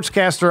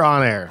Sportscaster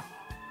on air?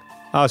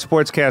 Oh,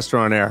 Sportscaster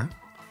on air.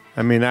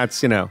 I mean,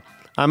 that's,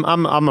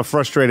 I'm a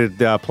frustrated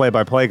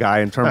play-by-play guy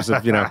in terms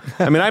of,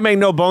 I mean, I make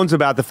no bones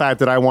about the fact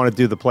that I want to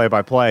do the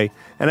play-by-play.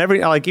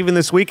 And even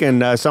this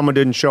weekend, someone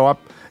didn't show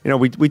up.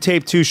 We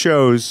tape 2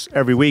 shows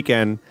every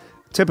weekend,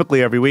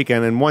 typically every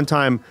weekend. And one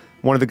time,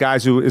 one of the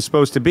guys who is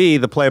supposed to be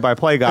the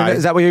play-by-play guy.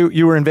 Is that what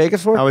you were in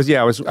Vegas for? I was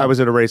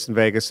at a race in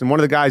Vegas, and one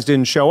of the guys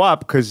didn't show up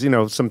because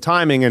some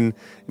timing, and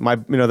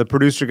the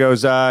producer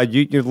goes,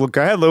 you look,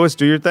 go ahead, Lewis,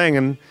 do your thing,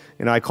 and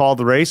I called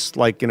the race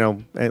like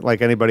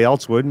anybody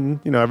else would,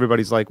 and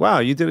everybody's like, wow,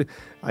 you did it.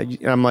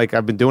 I'm like,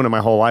 I've been doing it my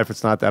whole life.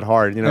 It's not that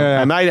hard,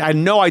 Yeah. And I had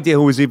no idea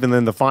who was even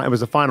in the final. It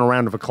was the final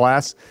round of a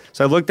class,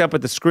 so I looked up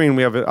at the screen.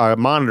 We have a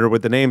monitor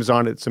with the names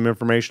on it, some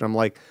information. I'm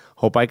like,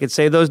 hope I could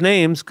say those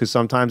names, because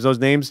sometimes those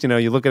names,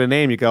 you look at a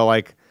name, you go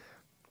like,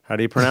 how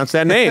do you pronounce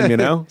that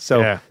name, So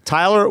Yeah.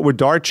 Tyler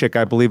Wodarczyk,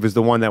 I believe, is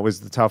the one that was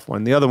the tough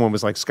one. The other one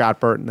was like Scott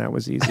Burton. That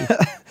was easy.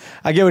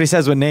 I get what he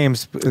says with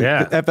names.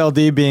 Yeah.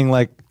 FLD being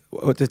like,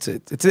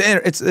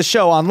 it's a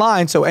show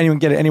online, so anyone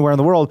can get it anywhere in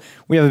the world.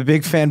 We have a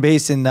big fan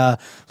base in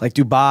like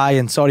Dubai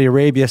and Saudi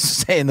Arabia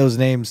saying those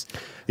names.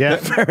 Yeah.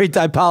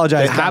 I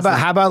apologize. How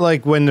about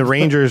like when the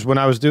Rangers, when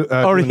I was doing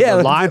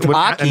live,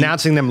 hockey.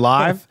 announcing them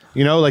live,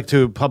 like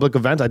to public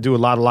events. I do a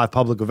lot of live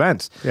public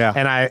events. Yeah.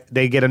 And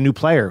they get a new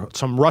player,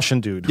 some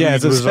Russian dude. Yeah,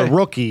 who was a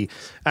rookie.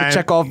 And,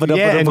 check off. And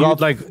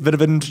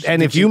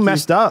if you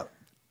messed up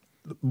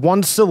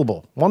one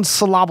syllable,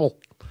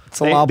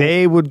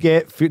 they would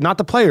get, not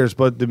the players,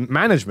 but the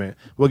management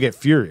will get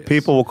furious.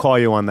 People will call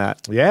you on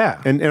that.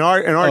 Yeah. And in our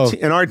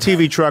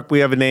TV truck, we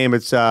have a name.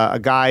 It's a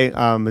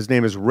guy. His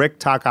name is Rick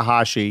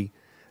Takahashi.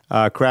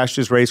 Crashed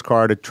his race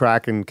car at a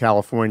track in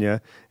California,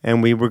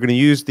 and we were going to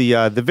use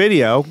the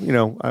video,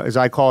 as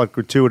I call it,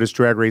 gratuitous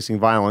drag racing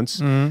violence,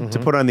 to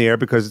put on the air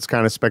because it's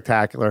kind of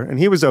spectacular. And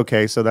he was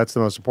okay, so that's the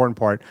most important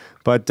part.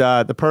 But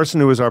the person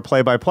who was our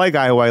play-by-play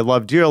guy, who I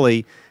love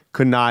dearly,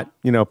 could not,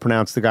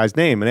 pronounce the guy's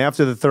name. And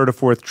after the 3rd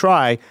or 4th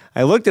try,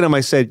 I looked at him. I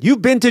said,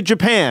 "You've been to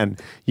Japan.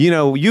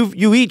 You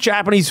eat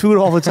Japanese food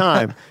all the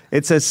time.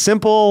 It's a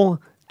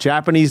simple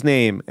Japanese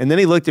name." And then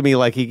he looked at me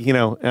like and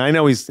I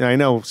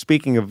know.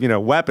 Speaking of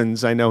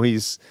weapons, I know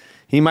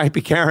he might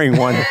be carrying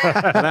one.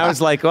 And I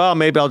was like, well,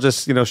 maybe I'll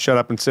just shut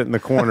up and sit in the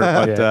corner.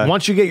 But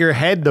once you get your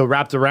head though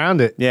wrapped around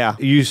it, yeah,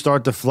 you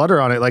start to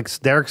flutter on it like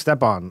Derek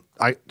Step on,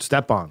 and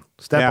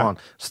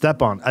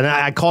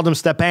I called him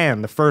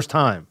Stepan the first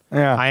time.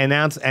 Yeah. I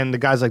announced, and the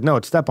guy's like, "No,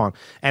 it's Stepan."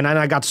 And then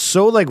I got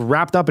so like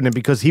wrapped up in it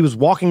because he was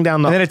walking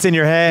down the. And then it's in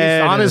your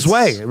head. He's on his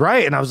way,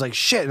 right? And I was like,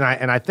 "Shit!"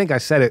 And I think I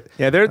said it.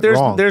 Yeah,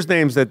 there's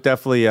names that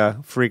definitely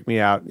freak me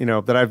out.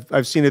 That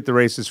I've seen at the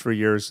races for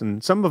years,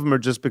 and some of them are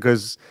just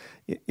because.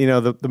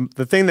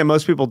 The thing that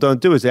most people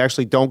don't do is they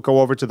actually don't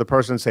go over to the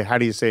person and say, "How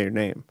do you say your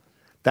name?"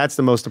 That's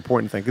the most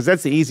important thing because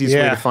that's the easiest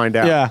way to find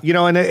out. Yeah,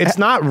 and it's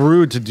not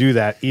rude to do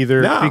that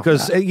either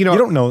because you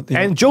don't know.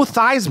 And Joe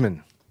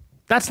Theismann,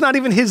 that's not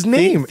even his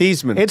name.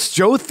 Theismann. It's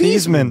Joe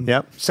Theismann.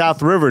 Yep.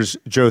 South Rivers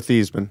Joe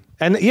Theismann.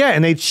 And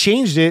and they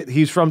changed it.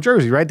 He's from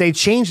Jersey, right? They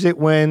changed it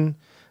when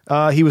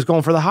he was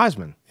going for the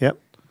Heisman. Yep.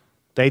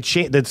 They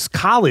changed. This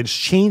college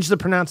changed the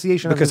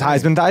pronunciation because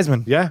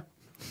Theismann. Yeah.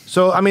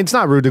 So I mean, it's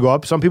not rude to go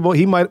up. Some people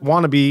he might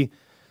want to be,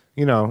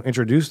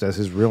 introduced as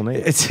his real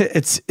name.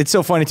 It's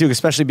so funny too,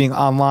 especially being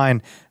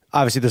online.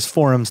 Obviously, there's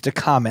forums to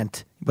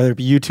comment, whether it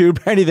be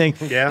YouTube or anything.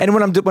 Yeah. And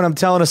when I'm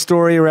telling a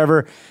story or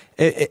whatever,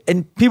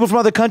 and people from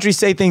other countries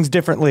say things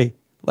differently.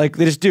 Like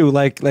they just do.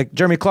 Like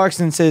Jeremy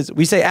Clarkson says,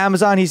 we say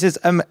Amazon. He says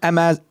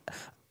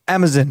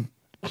Amazon.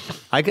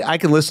 I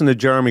can listen to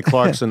Jeremy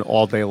Clarkson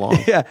all day long.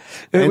 Yeah.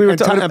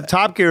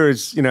 Top Gear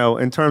is,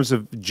 in terms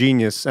of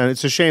genius, and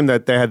it's a shame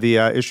that they had the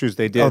issues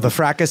they did. Oh, the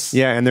fracas?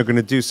 Yeah, and they're going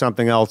to do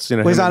something else.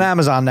 Well, he's on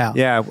Amazon now.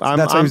 Yeah,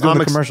 that's why he's doing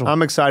the commercial.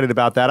 I'm excited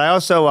about that. I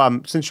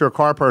also, since you're a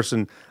car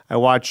person, I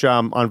watch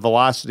on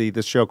Velocity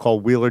this show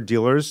called Wheeler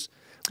Dealers.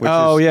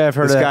 I've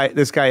heard of that.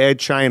 This guy Ed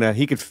China,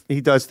 he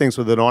does things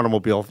with an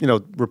automobile,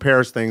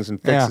 repairs things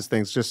and fixes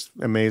things, just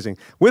amazing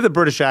with a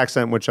British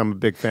accent, which I'm a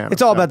big fan.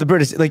 It's all about the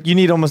British. Like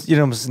you almost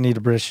need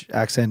a British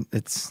accent.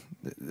 It's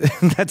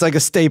that's like a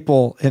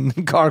staple in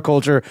car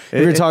culture.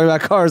 If you're talking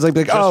about cars,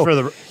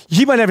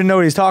 he might never know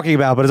what he's talking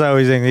about, but as I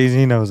always think,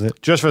 he knows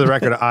it. Just for the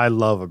record, I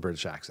love a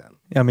British accent.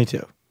 Yeah, me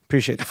too.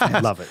 Appreciate the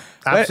fans. Love it.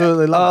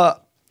 Absolutely love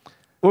it.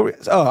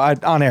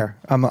 On air.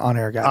 I'm an on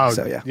air guy.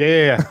 So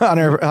yeah. On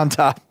air, on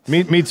top.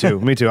 Me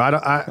too. I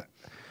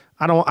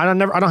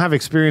don't have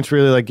experience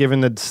really like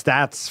giving the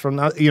stats from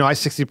I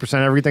 60%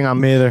 everything.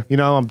 I'm Me either.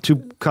 I'm 2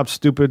 cups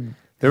stupid.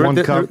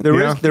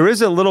 There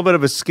is a little bit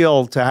of a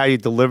skill to how you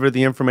deliver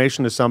the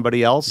information to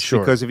somebody else. Sure.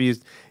 Because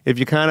if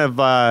you kind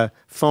of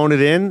phone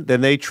it in,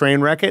 then they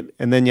train wreck it,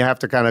 and then you have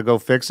to kind of go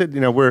fix it.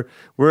 We're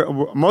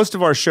most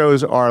of our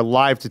shows are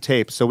live to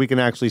tape, so we can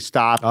actually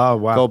stop,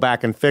 go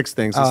back and fix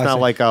things. It's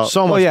not like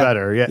so much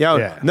better.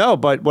 Yeah. No,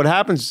 but what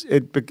happens?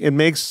 It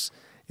makes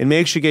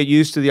you get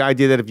used to the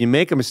idea that if you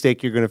make a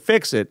mistake, you're going to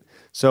fix it.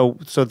 So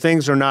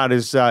things are not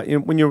as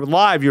when you're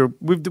live.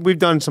 We've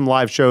done some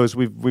live shows.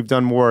 We've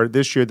done more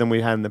this year than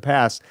we had in the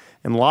past,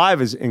 and live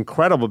is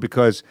incredible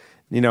because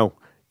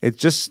it's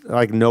just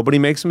like nobody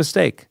makes a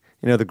mistake.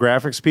 The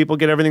graphics people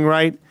get everything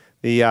right.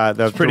 The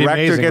director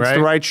amazing, gets right?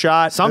 the right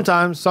shot.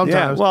 Sometimes.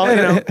 Yeah, well,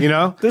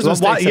 There's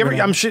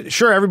I'm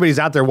sure everybody's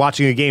out there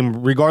watching a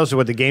game, regardless of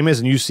what the game is,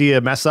 and you see a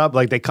mess up,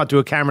 like they cut to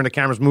a camera and the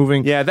camera's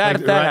moving. Yeah, it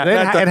happens.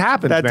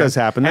 That does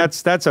happen.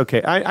 That's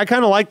okay. I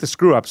kind of like the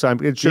screw ups.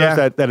 It shows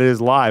that it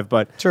is live,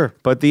 but Sure.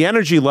 But the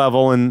energy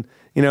level and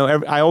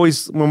I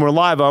always when we're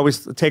live, I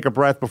always take a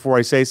breath before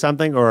I say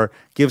something or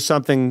give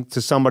something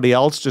to somebody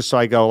else, just so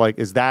I go like,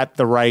 is that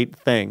the right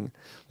thing?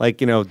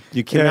 Like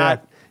you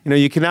cannot.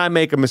 You cannot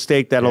make a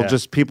mistake that'll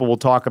just people will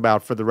talk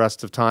about for the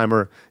rest of time,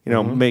 or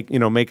make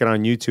it on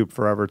YouTube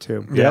forever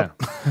too. Yeah.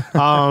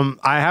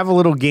 I have a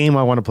little game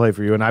I want to play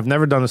for you, and I've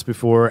never done this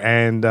before,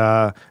 and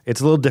it's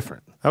a little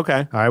different.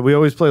 Okay. All right. We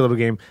always play a little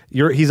game.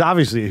 He's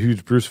obviously a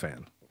huge Bruce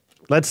fan.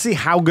 Let's see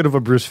how good of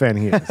a Bruce fan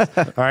he is.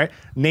 All right.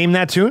 Name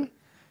that tune.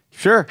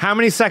 Sure. How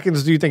many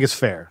seconds do you think is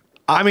fair?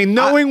 I mean,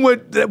 knowing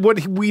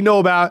what we know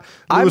about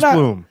Louis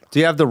Bloom. Do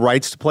you have the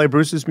rights to play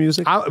Bruce's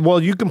music?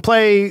 Well, you can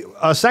play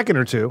a second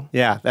or two.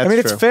 Yeah, that's true.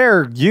 it's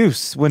fair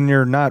use when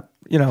you're not,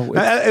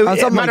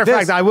 matter of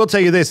fact, I will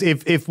tell you this: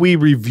 if we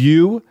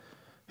review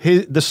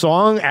the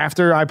song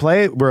after I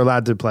play it, we're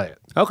allowed to play it.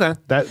 Okay.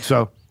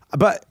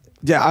 But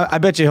yeah, I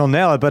bet you he'll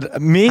nail it.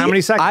 But me, how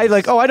many seconds?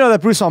 I know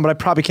that Bruce song, but I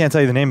probably can't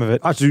tell you the name of it.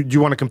 Oh, so do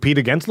you want to compete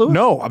against Louis?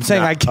 No, I'm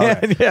saying I can't.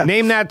 Right. Yeah.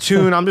 Name that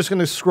tune. I'm just going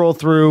to scroll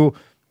through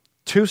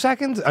 2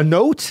 seconds, a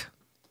note,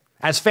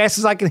 as fast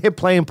as I can hit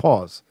play and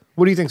pause.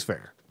 What do you think's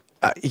fair?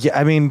 Yeah,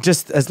 I mean,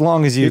 just as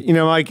long as you...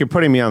 Mike, you're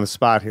putting me on the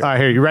spot here. All right,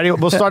 here, you ready?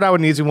 We'll start out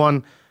with an easy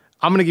one.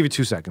 I'm going to give you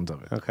 2 seconds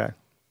of it. Okay.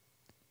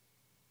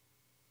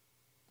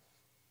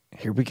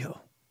 Here we go.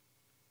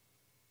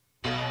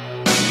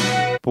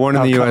 Born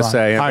in the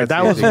USA. All right,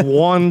 that was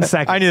 1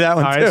 second. I knew that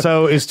one, All too. right,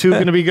 so is 2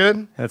 going to be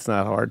good? That's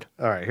not hard.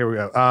 All right, here we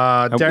go.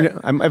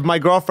 If my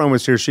girlfriend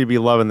was here, she'd be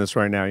loving this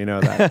right now. You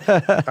know that.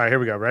 All right, here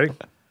we go. Ready?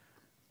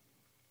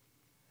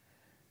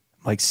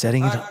 Like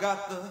setting it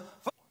up.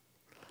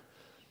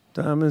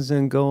 Diamonds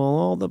and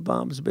gold, all the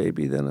bombs,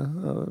 baby. Then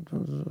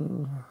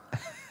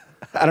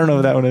I don't know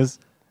what that one is.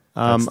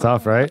 That's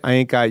tough, right? I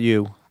ain't got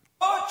you.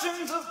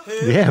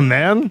 Yeah,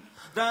 man.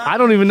 I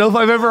don't even know if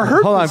I've ever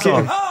heard Hold on, this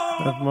song.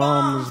 The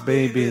bombs,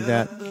 baby,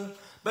 that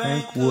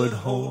bank would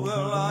hold.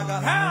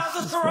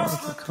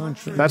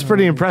 That's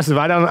pretty impressive.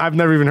 I've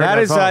never even heard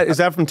that song. Is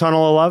that from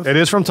Tunnel of Love? It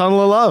is from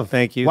Tunnel of Love.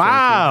 Thank you.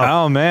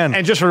 Wow. Oh, man.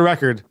 And just for the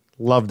record,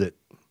 loved it.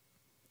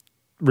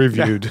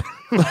 Reviewed.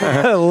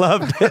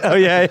 Loved it. Oh,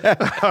 yeah.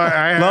 All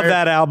right, Love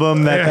that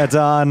album that's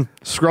on.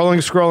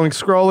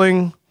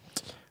 Scrolling.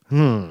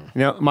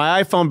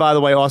 My iPhone, by the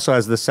way, also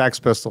has the Sex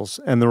Pistols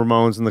and the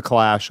Ramones and the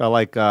Clash.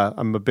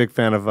 I'm a big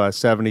fan of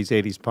 70s,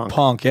 80s punk.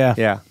 Punk, yeah.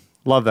 Yeah.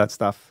 Love that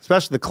stuff.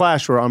 Especially the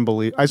Clash were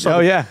unbelievable. I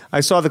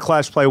saw the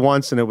Clash play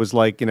once, and it was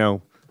like,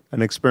 an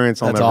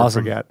experience I'll never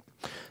forget.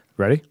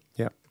 Ready?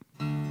 Yeah.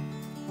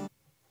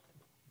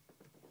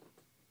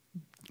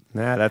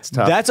 Nah, that's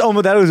tough. That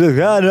was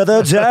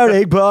another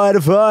turning point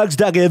of Fox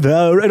talking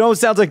about. It almost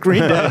sounds like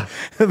Green Day.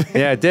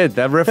 Yeah, it did.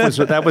 That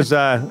was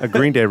a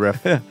Green Day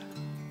riff.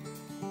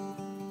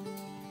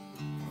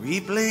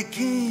 We play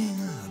King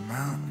of the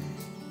Mountain.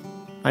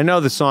 I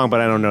know the song,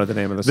 but I don't know the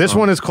name of the song. This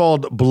one is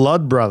called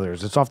Blood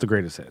Brothers. It's off the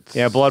greatest hits.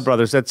 Yeah, Blood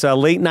Brothers. That's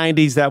late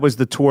 90s. That was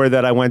the tour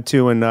that I went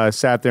to and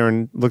sat there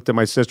and looked at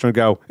my sister and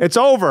go, it's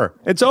over.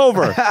 It's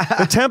over.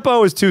 The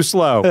tempo is too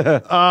slow.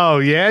 Oh,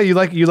 yeah? You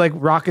like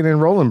rocking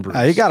and rolling,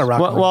 Bruce. You got to rock.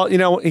 Well,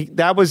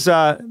 that was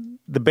the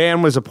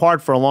band was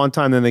apart for a long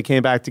time. Then they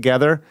came back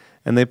together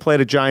and they played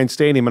a giant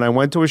stadium. And I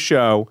went to a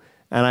show.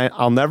 And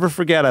I'll never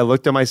forget. I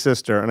looked at my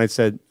sister and I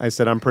said,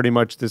 I'm pretty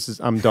much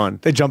I'm done.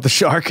 They jumped the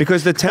shark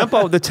because the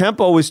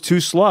tempo was too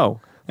slow.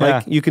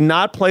 Like you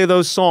cannot play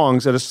those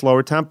songs at a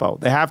slower tempo.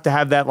 They have to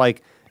have that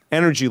like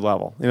energy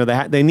level.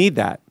 They need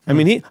that. I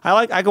mean,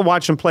 I could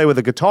watch him play with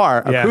a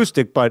guitar,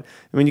 acoustic, but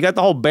I mean, you got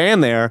the whole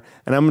band there.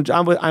 And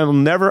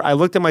I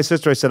looked at my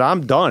sister. I said,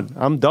 I'm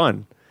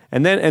done.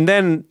 And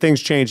then things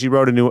changed. He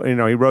wrote he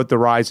wrote The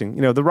Rising.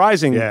 The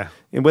Rising. Yeah.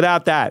 And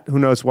without that, who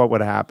knows what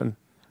would have happened?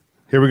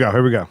 Here we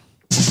go.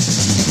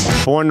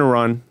 Born to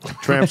Run,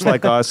 Tramps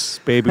Like Us,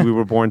 Baby, We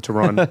Were Born to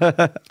Run.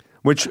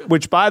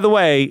 Which, by the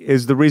way,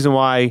 is the reason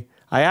why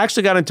I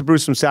actually got into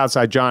Bruce from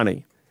Southside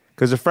Johnny.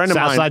 Because a friend of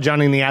mine... Southside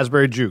Johnny and the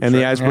Asbury Jukes. And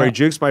the Asbury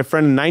Jukes. My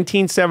friend in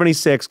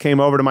 1976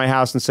 came over to my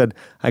house and said,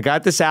 I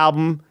got this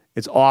album.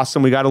 It's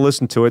awesome. We got to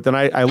listen to it. Then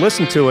I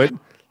listened to it.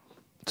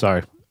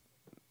 Sorry.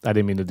 I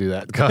didn't mean to do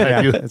that. Go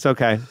ahead. It's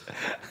okay.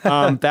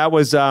 That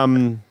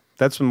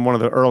That's from one of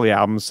the early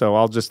albums, so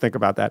I'll just think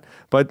about that.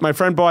 But my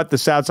friend bought the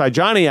Southside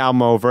Johnny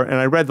album over, and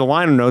I read the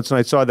liner notes, and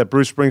I saw that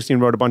Bruce Springsteen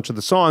wrote a bunch of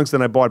the songs.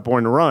 Then I bought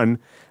Born to Run,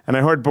 and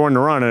I heard Born to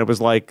Run, and it was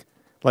like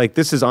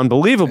this is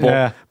unbelievable.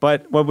 Yeah.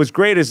 But what was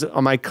great is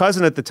my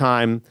cousin at the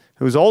time,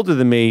 who was older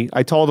than me,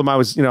 I told him I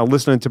was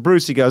listening to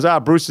Bruce. He goes,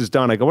 Bruce is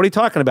done. I go, what are you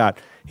talking about?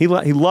 He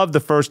loved the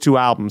first 2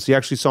 albums. He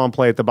actually saw him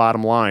play at the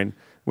Bottom Line,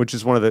 which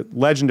is one of the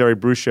legendary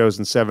Bruce shows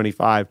in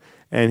 '75.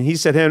 And he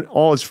said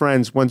all his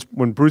friends,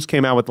 when Bruce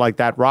came out with like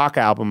that rock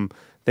album,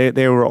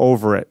 they were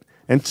over it.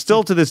 And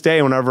still to this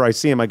day, whenever I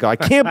see him, I go, I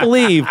can't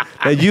believe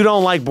that you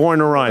don't like Born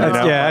to Run.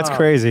 Yeah, that's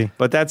crazy.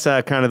 But that's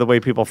kind of the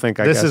way people think,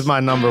 I guess. This is my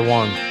number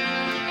one.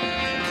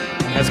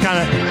 It's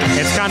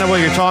kind of what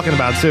you're talking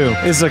about too.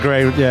 It's a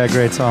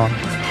great song.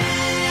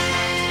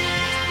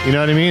 You know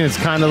what I mean? It's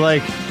kind of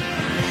like,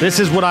 this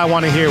is what I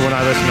want to hear when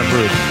I listen to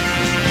Bruce.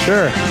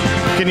 Sure.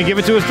 Can you give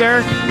it to us,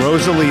 Derek?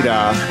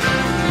 Rosalita.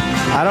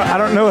 I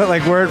don't know it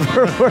like word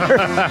for word.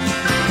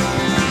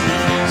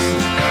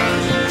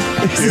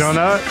 You don't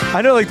know it?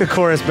 I know like the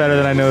chorus better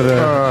than I know the.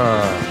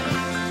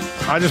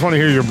 I just want to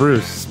hear your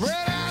Bruce.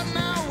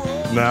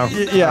 No?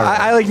 Yeah,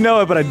 I like know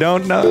it, but I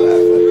don't know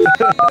it.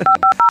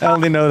 I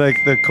only know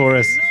like the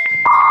chorus.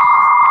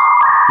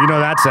 You know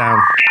that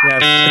sound.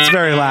 Yeah, It's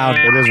very loud.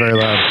 It is very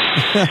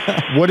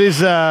loud. What is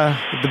the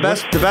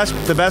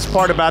best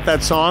part about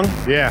that song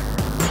Yeah.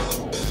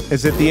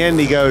 is at the end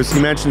he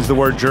mentions the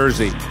word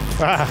Jersey.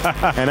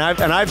 and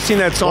I've seen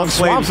that song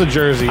played. Swamp's a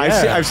Jersey.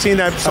 Yeah. I've seen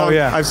that song. Oh,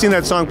 yeah. I've seen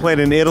that song played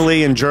in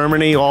Italy and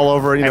Germany, all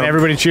over. And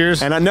everybody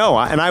cheers. And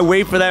I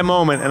wait for that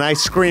moment, and I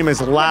scream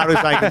as loud as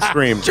I can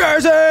scream.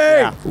 Jersey!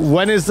 Yeah.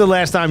 When is the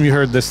last time you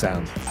heard this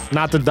sound?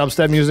 Not the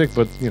dubstep music,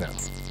 but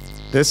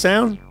This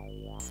sound?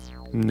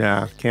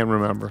 Nah, can't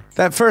remember.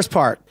 That first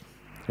part.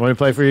 Want me to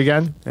play for you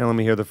again? And let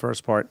me hear the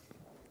first part.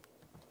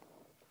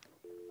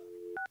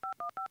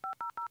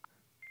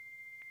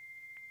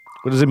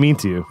 What does it mean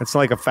to you? It's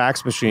like a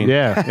fax machine.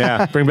 Yeah.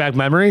 Yeah. Bring back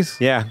memories?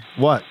 Yeah.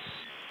 What?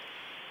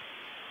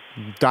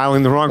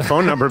 Dialing the wrong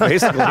phone number,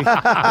 basically.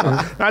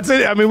 That's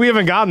it. I mean, we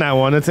haven't gotten that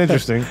one. That's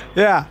interesting.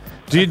 Yeah.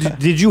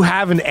 Did you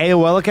have an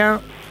AOL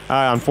account?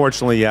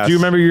 Unfortunately, yes. Do you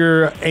remember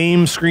your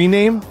AIM screen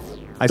name?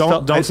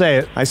 Don't say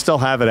it. I still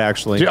have it,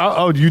 actually.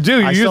 Oh, you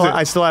do? You use it?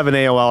 I still have an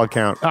AOL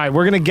account. All right,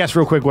 we're going to guess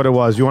real quick what it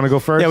was. You want to go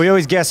first? Yeah, we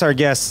always guess our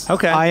guess.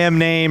 Okay. I am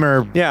name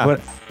or Yeah. what.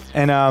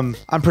 And I'm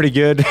pretty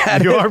good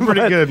at You it, are pretty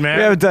but good, man.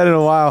 We haven't done it in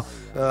a while.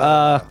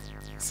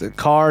 It's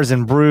cars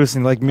and Bruce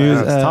and like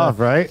music. That's tough,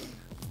 right?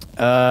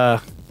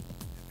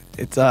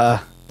 It's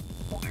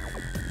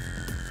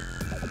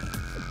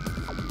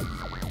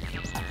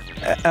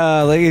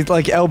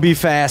like LB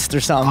Fast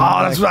or something.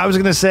 Oh, that's what I was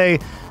going to say.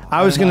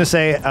 I was going to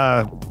say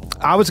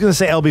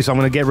LB, so I'm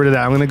going to get rid of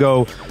that. I'm going to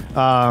go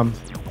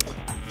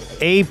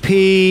AP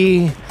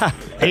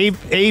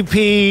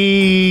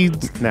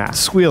Nah.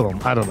 Squeal 'em.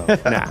 I don't know.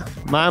 Nah.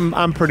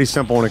 I'm pretty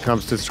simple when it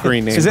comes to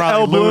screen names. Is it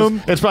L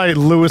Bloom? It's probably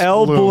Lewis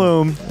L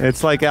Bloom.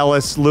 It's like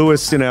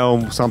Lewis,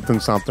 something.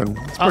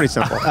 It's pretty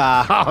simple.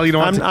 Oh, you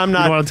don't want I'm you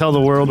not- don't want to tell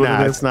the world what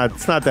Nah, it is?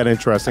 it's not that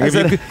interesting. Is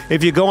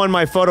If you go on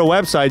my photo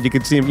website, you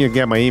can see you can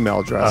get my email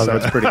address. So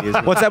it's pretty easy.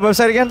 What's that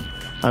website again?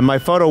 My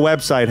photo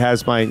website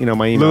has my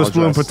my email Lewis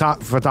Bloom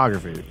address.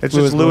 Photography. It's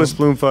just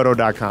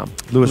lewisbloomPhoto.com.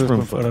 Lewis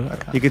Bloom Photo.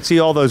 You can see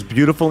all those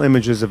beautiful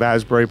images of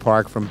Asbury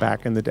Park from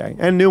back in the day,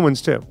 and new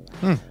ones too.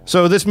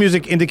 So this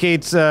music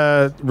indicates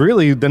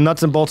really the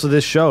nuts and bolts of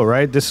this show,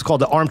 right? This is called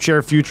the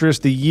Armchair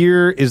Futurist. The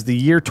year is the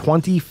year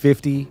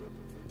 2050.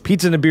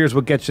 Pizza and a beer is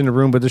what gets you in the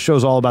room, but the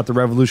show's all about the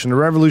revolution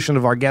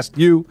of our guest,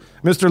 you,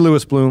 Mr.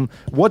 Lewis Bloom.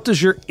 What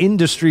does your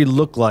industry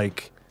look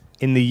like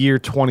in the year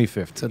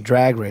 2050? So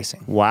drag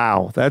racing.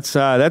 Wow, that's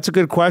a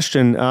good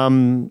question.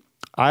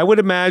 I would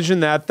imagine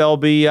that there'll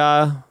be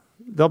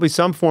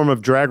some form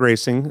of drag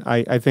racing.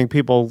 I think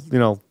people,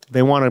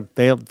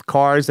 they have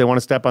cars, they want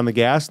to step on the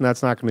gas, and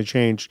that's not going to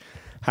change.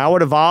 How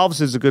it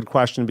evolves is a good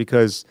question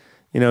because,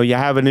 you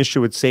have an issue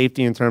with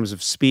safety in terms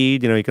of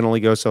speed. You can only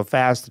go so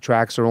fast. The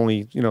tracks are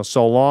only,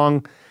 so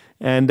long.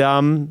 And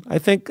I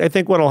think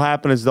what'll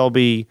happen is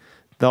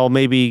there'll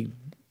maybe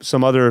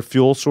some other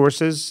fuel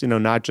sources,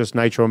 not just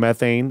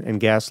nitromethane and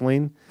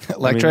gasoline.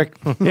 Electric?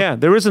 Yeah,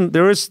 there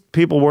is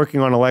people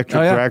working on electric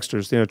Oh, yeah.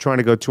 dragsters, trying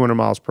to go 200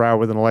 miles per hour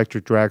with an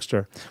electric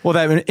dragster. Well,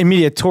 that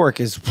immediate torque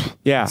is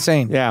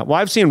insane. Yeah. Well,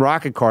 I've seen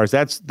rocket cars.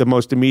 That's the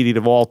most immediate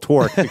of all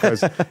torque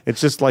because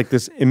it's just like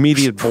this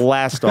immediate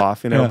blast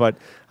off, But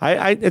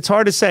it's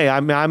hard to say.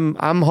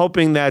 I'm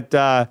hoping that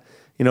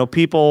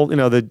people,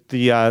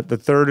 the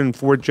third and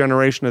fourth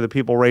generation of the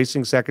people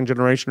racing, second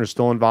generation are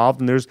still involved,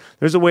 and there's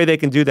a way they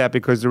can do that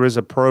because there is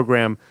a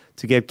program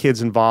to get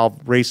kids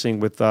involved racing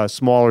with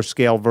smaller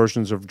scale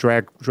versions of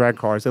drag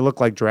cars. They look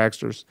like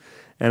dragsters,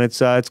 and it's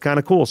kind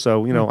of cool.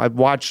 So I've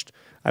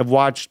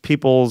watched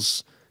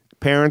people's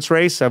parents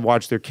race, I've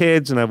watched their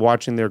kids, and I'm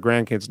watching their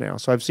grandkids now.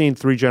 So I've seen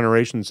 3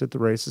 generations at the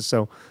races.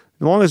 So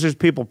as long as there's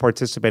people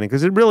participating,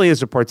 because it really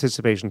is a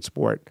participation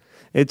sport.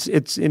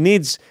 It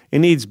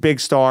needs big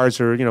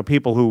stars or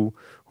people who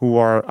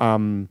are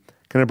going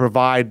to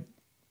provide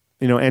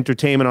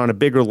entertainment on a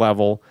bigger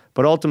level.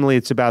 But ultimately,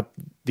 it's about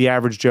the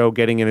average Joe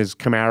getting in his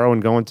Camaro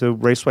and going to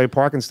Raceway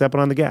Park and stepping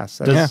on the gas.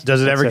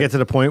 Does it ever get to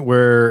the point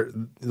where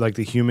like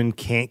the human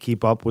can't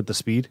keep up with the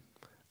speed?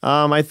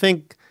 I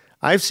think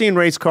I've seen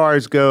race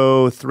cars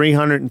go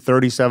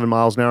 337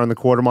 miles an hour in the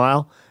quarter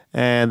mile,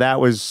 and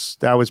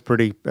that's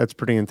pretty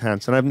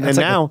intense.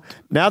 And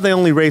now they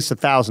only race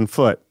 1,000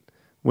 foot,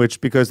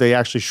 which because they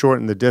actually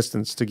shorten the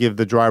distance to give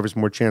the drivers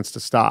more chance to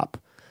stop,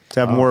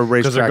 to have more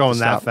racetrack because they're going to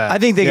that stop. fast. I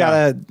think they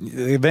gotta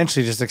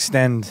eventually just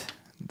extend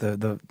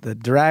the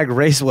drag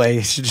raceway.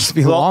 It should just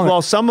be longer.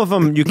 Well, some of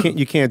them you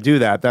can't do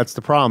that. That's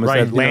the problem.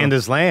 Right, land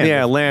is land.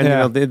 Yeah, land.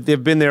 Yeah.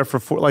 They've been there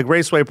for like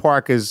Raceway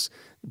Park is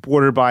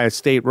bordered by a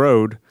state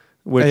road,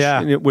 which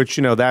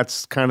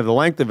that's kind of the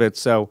length of it.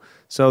 So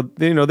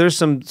there's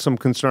some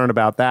concern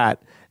about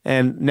that.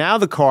 And now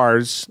the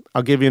cars.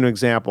 I'll give you an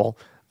example.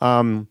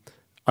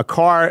 A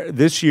car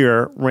this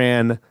year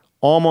ran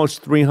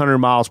almost 300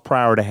 miles per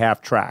hour to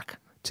half track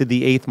to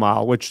the 8th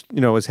mile, which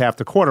is half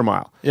the quarter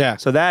mile. Yeah.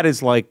 So that is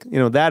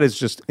that is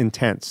just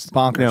intense.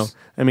 Bonkers.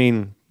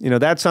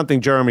 That's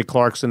something Jeremy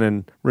Clarkson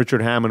and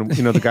Richard Hammond,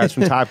 the guys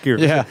from Top Gear.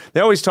 Yeah.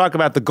 They always talk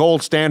about the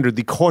gold standard,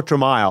 the quarter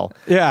mile.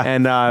 Yeah.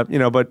 And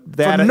but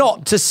that From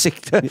naught to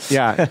 6.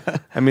 yeah.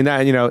 I mean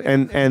that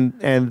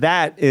and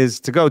that is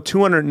to go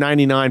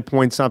 299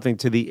 point something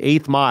to the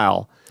 8th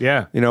mile.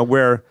 Yeah.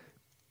 Where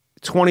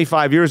 20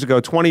 years ago,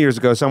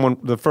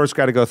 the first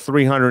guy to go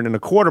 300 and a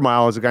quarter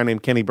mile is a guy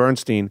named Kenny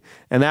Bernstein,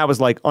 and that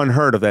was like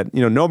unheard of. That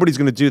nobody's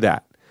going to do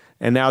that,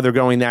 and now they're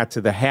going that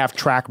to the half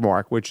track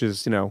mark, which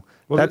is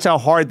that's how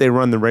hard they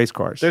run the race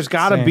cars. There's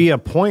got to be a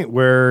point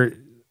where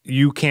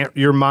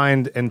your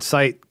mind and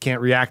sight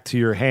can't react to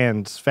your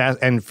hands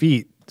and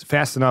feet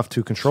fast enough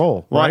to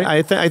control. Well,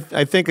 right?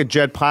 I think a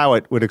jet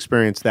pilot would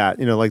experience that.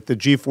 Like the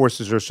G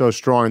forces are so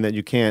strong that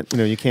you can't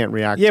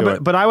react. Yeah, to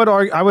it. but I would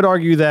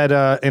argue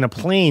that in a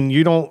plane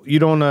you don't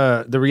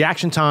the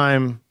reaction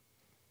time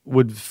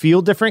would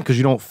feel different because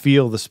you don't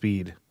feel the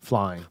speed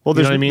flying. Well,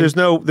 you know what I mean?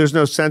 there's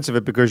no sense of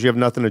it because you have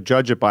nothing to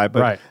judge it by.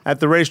 But Right. at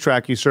the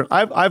racetrack,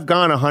 I've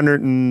gone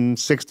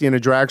 160 in a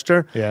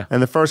dragster. Yeah. And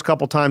the first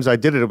couple times I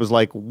did it, it was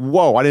like,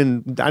 whoa! I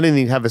didn't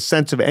even have a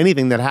sense of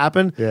anything that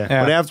happened. Yeah.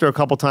 But after a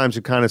couple times,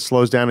 it kind of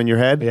slows down in your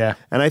head. Yeah.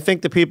 And I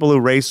think the people who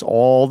race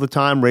all the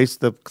time, race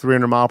the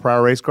 300 mile per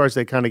hour race cars,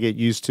 they kind of get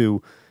used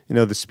to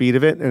the speed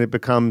of it, and they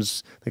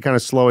kind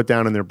of slow it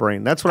down in their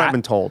brain. That's what I've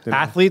been told.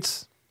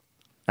 Athletes?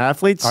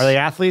 Athletes? Are they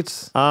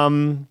athletes?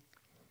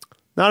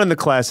 Not in the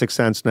classic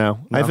sense, no.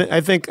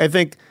 I think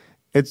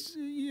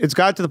it's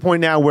got to the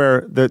point now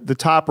where the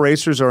top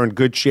racers are in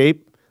good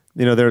shape.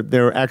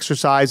 They're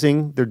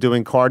exercising, they're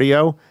doing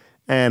cardio,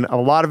 and a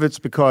lot of it's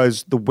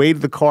because the weight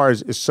of the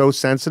cars is so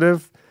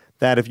sensitive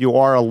that if you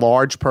are a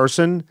large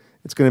person,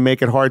 it's going to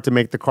make it hard to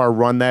make the car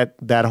run that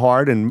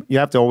hard, and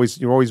you're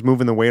always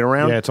moving the weight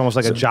around. Yeah, it's almost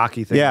like a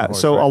jockey thing. Yeah,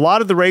 so a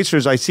lot of the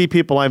racers, I see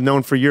people I've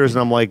known for years,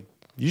 and I'm like,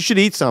 you should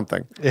eat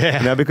something.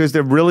 Yeah. Because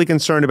they're really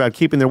concerned about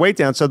keeping their weight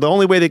down. So the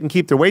only way they can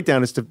keep their weight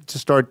down is to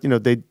start,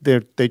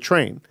 they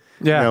train.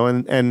 Yeah.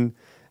 And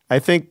I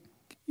think,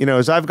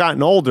 as I've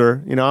gotten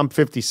older, I'm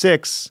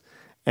 56,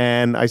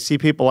 and I see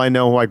people I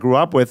know who I grew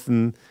up with,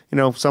 and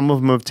some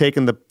of them have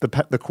taken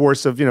the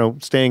course of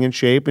staying in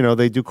shape.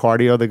 They do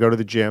cardio, they go to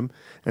the gym,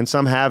 and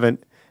some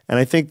haven't. And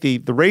I think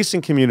the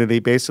racing community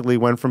basically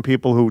went from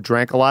people who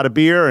drank a lot of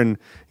beer and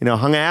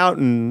hung out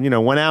and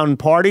went out and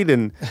partied,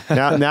 and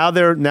now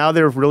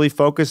they're really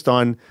focused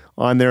on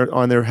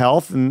their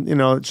health, and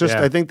it's just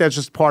I think that's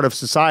just part of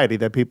society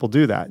that people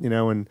do that,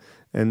 and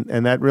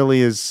that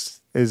really is.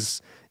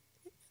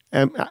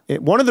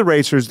 One of the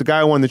racers, the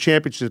guy who won the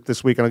championship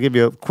this week, and I'll give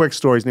you a quick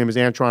story. His name is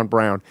Antron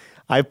Brown.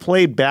 I've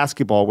played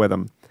basketball with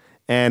him,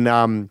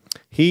 and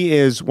he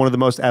is one of the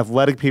most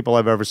athletic people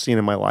I've ever seen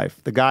in my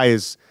life. The guy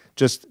is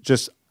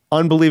just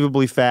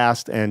unbelievably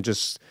fast and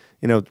just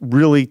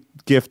really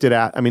gifted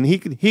at. I mean, he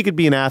could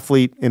be an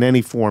athlete in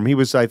any form. He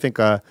was, I think,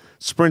 a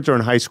sprinter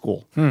in high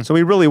school, so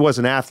he really was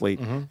an athlete,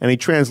 and he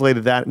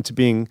translated that into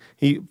being.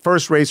 He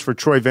first raced for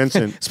Troy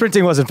Vincent.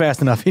 Sprinting wasn't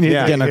fast enough. He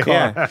needed to get in a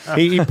car. Yeah.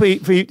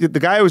 The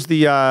guy who was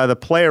the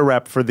player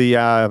rep for the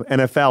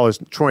NFL is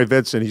Troy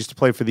Vincent. He used to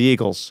play for the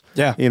Eagles.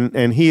 Yeah,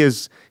 and he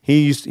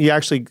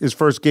actually his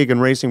first gig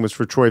in racing was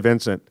for Troy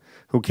Vincent,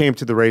 who came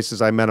to the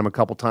races. I met him a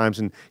couple times,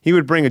 and he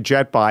would bring a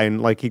jet by, and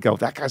like he'd go,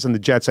 "That guy's in the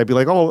Jets." I'd be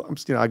like, "Oh,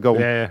 I'd go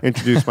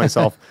introduce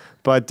myself."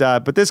 But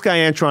this guy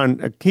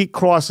Antron, he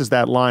crosses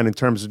that line in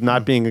terms of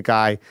not being a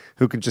guy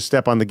who could just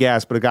step on the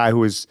gas, but a guy who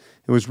was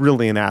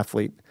really an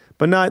athlete.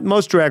 But not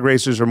most drag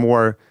racers are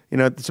more.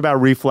 It's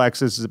about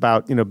reflexes. It's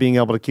about being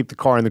able to keep the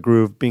car in the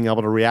groove, being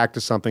able to react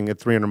to something at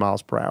 300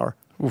 miles per hour.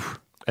 Oof,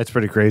 that's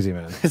pretty crazy,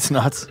 man. It's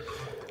nuts.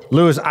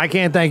 Louis, I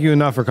can't thank you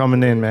enough for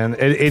coming in, man.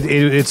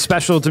 It's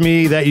special to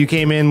me that you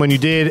came in when you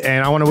did,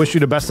 and I want to wish you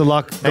the best of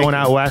luck going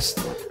out west.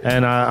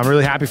 And I'm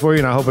really happy for you,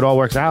 and I hope it all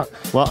works out.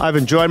 Well, I've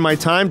enjoyed my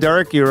time,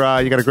 Derek. You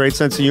got a great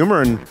sense of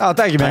humor, and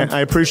thank you, man. I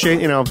appreciate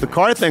the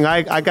car thing.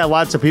 I got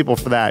lots of people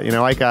for that.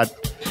 I got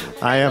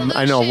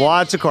I know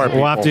lots of car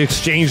people. We'll have to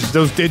exchange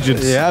those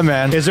digits. Yeah,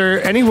 man. Is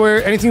there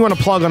anything you want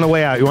to plug on the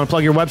way out? You want to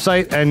plug your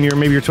website and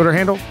maybe your Twitter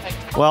handle?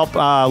 Well,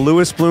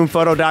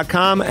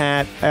 lewisbloomphoto.com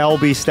at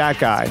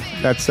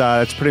lbstatguy.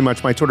 That's pretty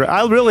much my Twitter.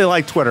 I really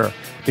like Twitter.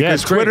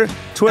 Because Twitter,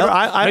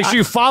 make sure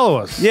you follow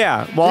us.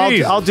 Yeah, well,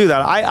 I'll do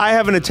that. I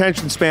have an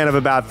attention span of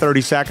about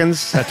 30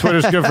 seconds.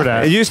 Twitter's good for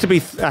that. It used to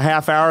be a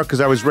half hour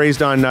because I was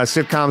raised on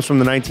sitcoms from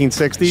the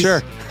 1960s. Sure.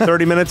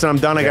 30 minutes and I'm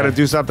done. I got to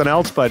do something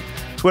else, but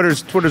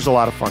Twitter's a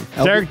lot of fun.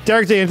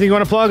 Derek, anything you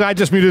want to plug? I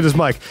just muted his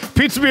mic.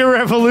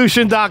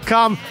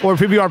 PizzaBeerRevolution.com or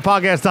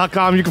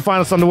PBRPodcast.com. You can find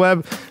us on the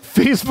web.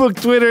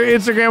 Facebook, Twitter,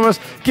 Instagram us.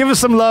 Give us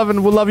some love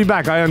and we'll love you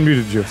back. I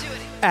unmuted you.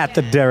 At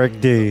the Derek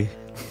D.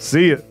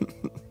 See ya.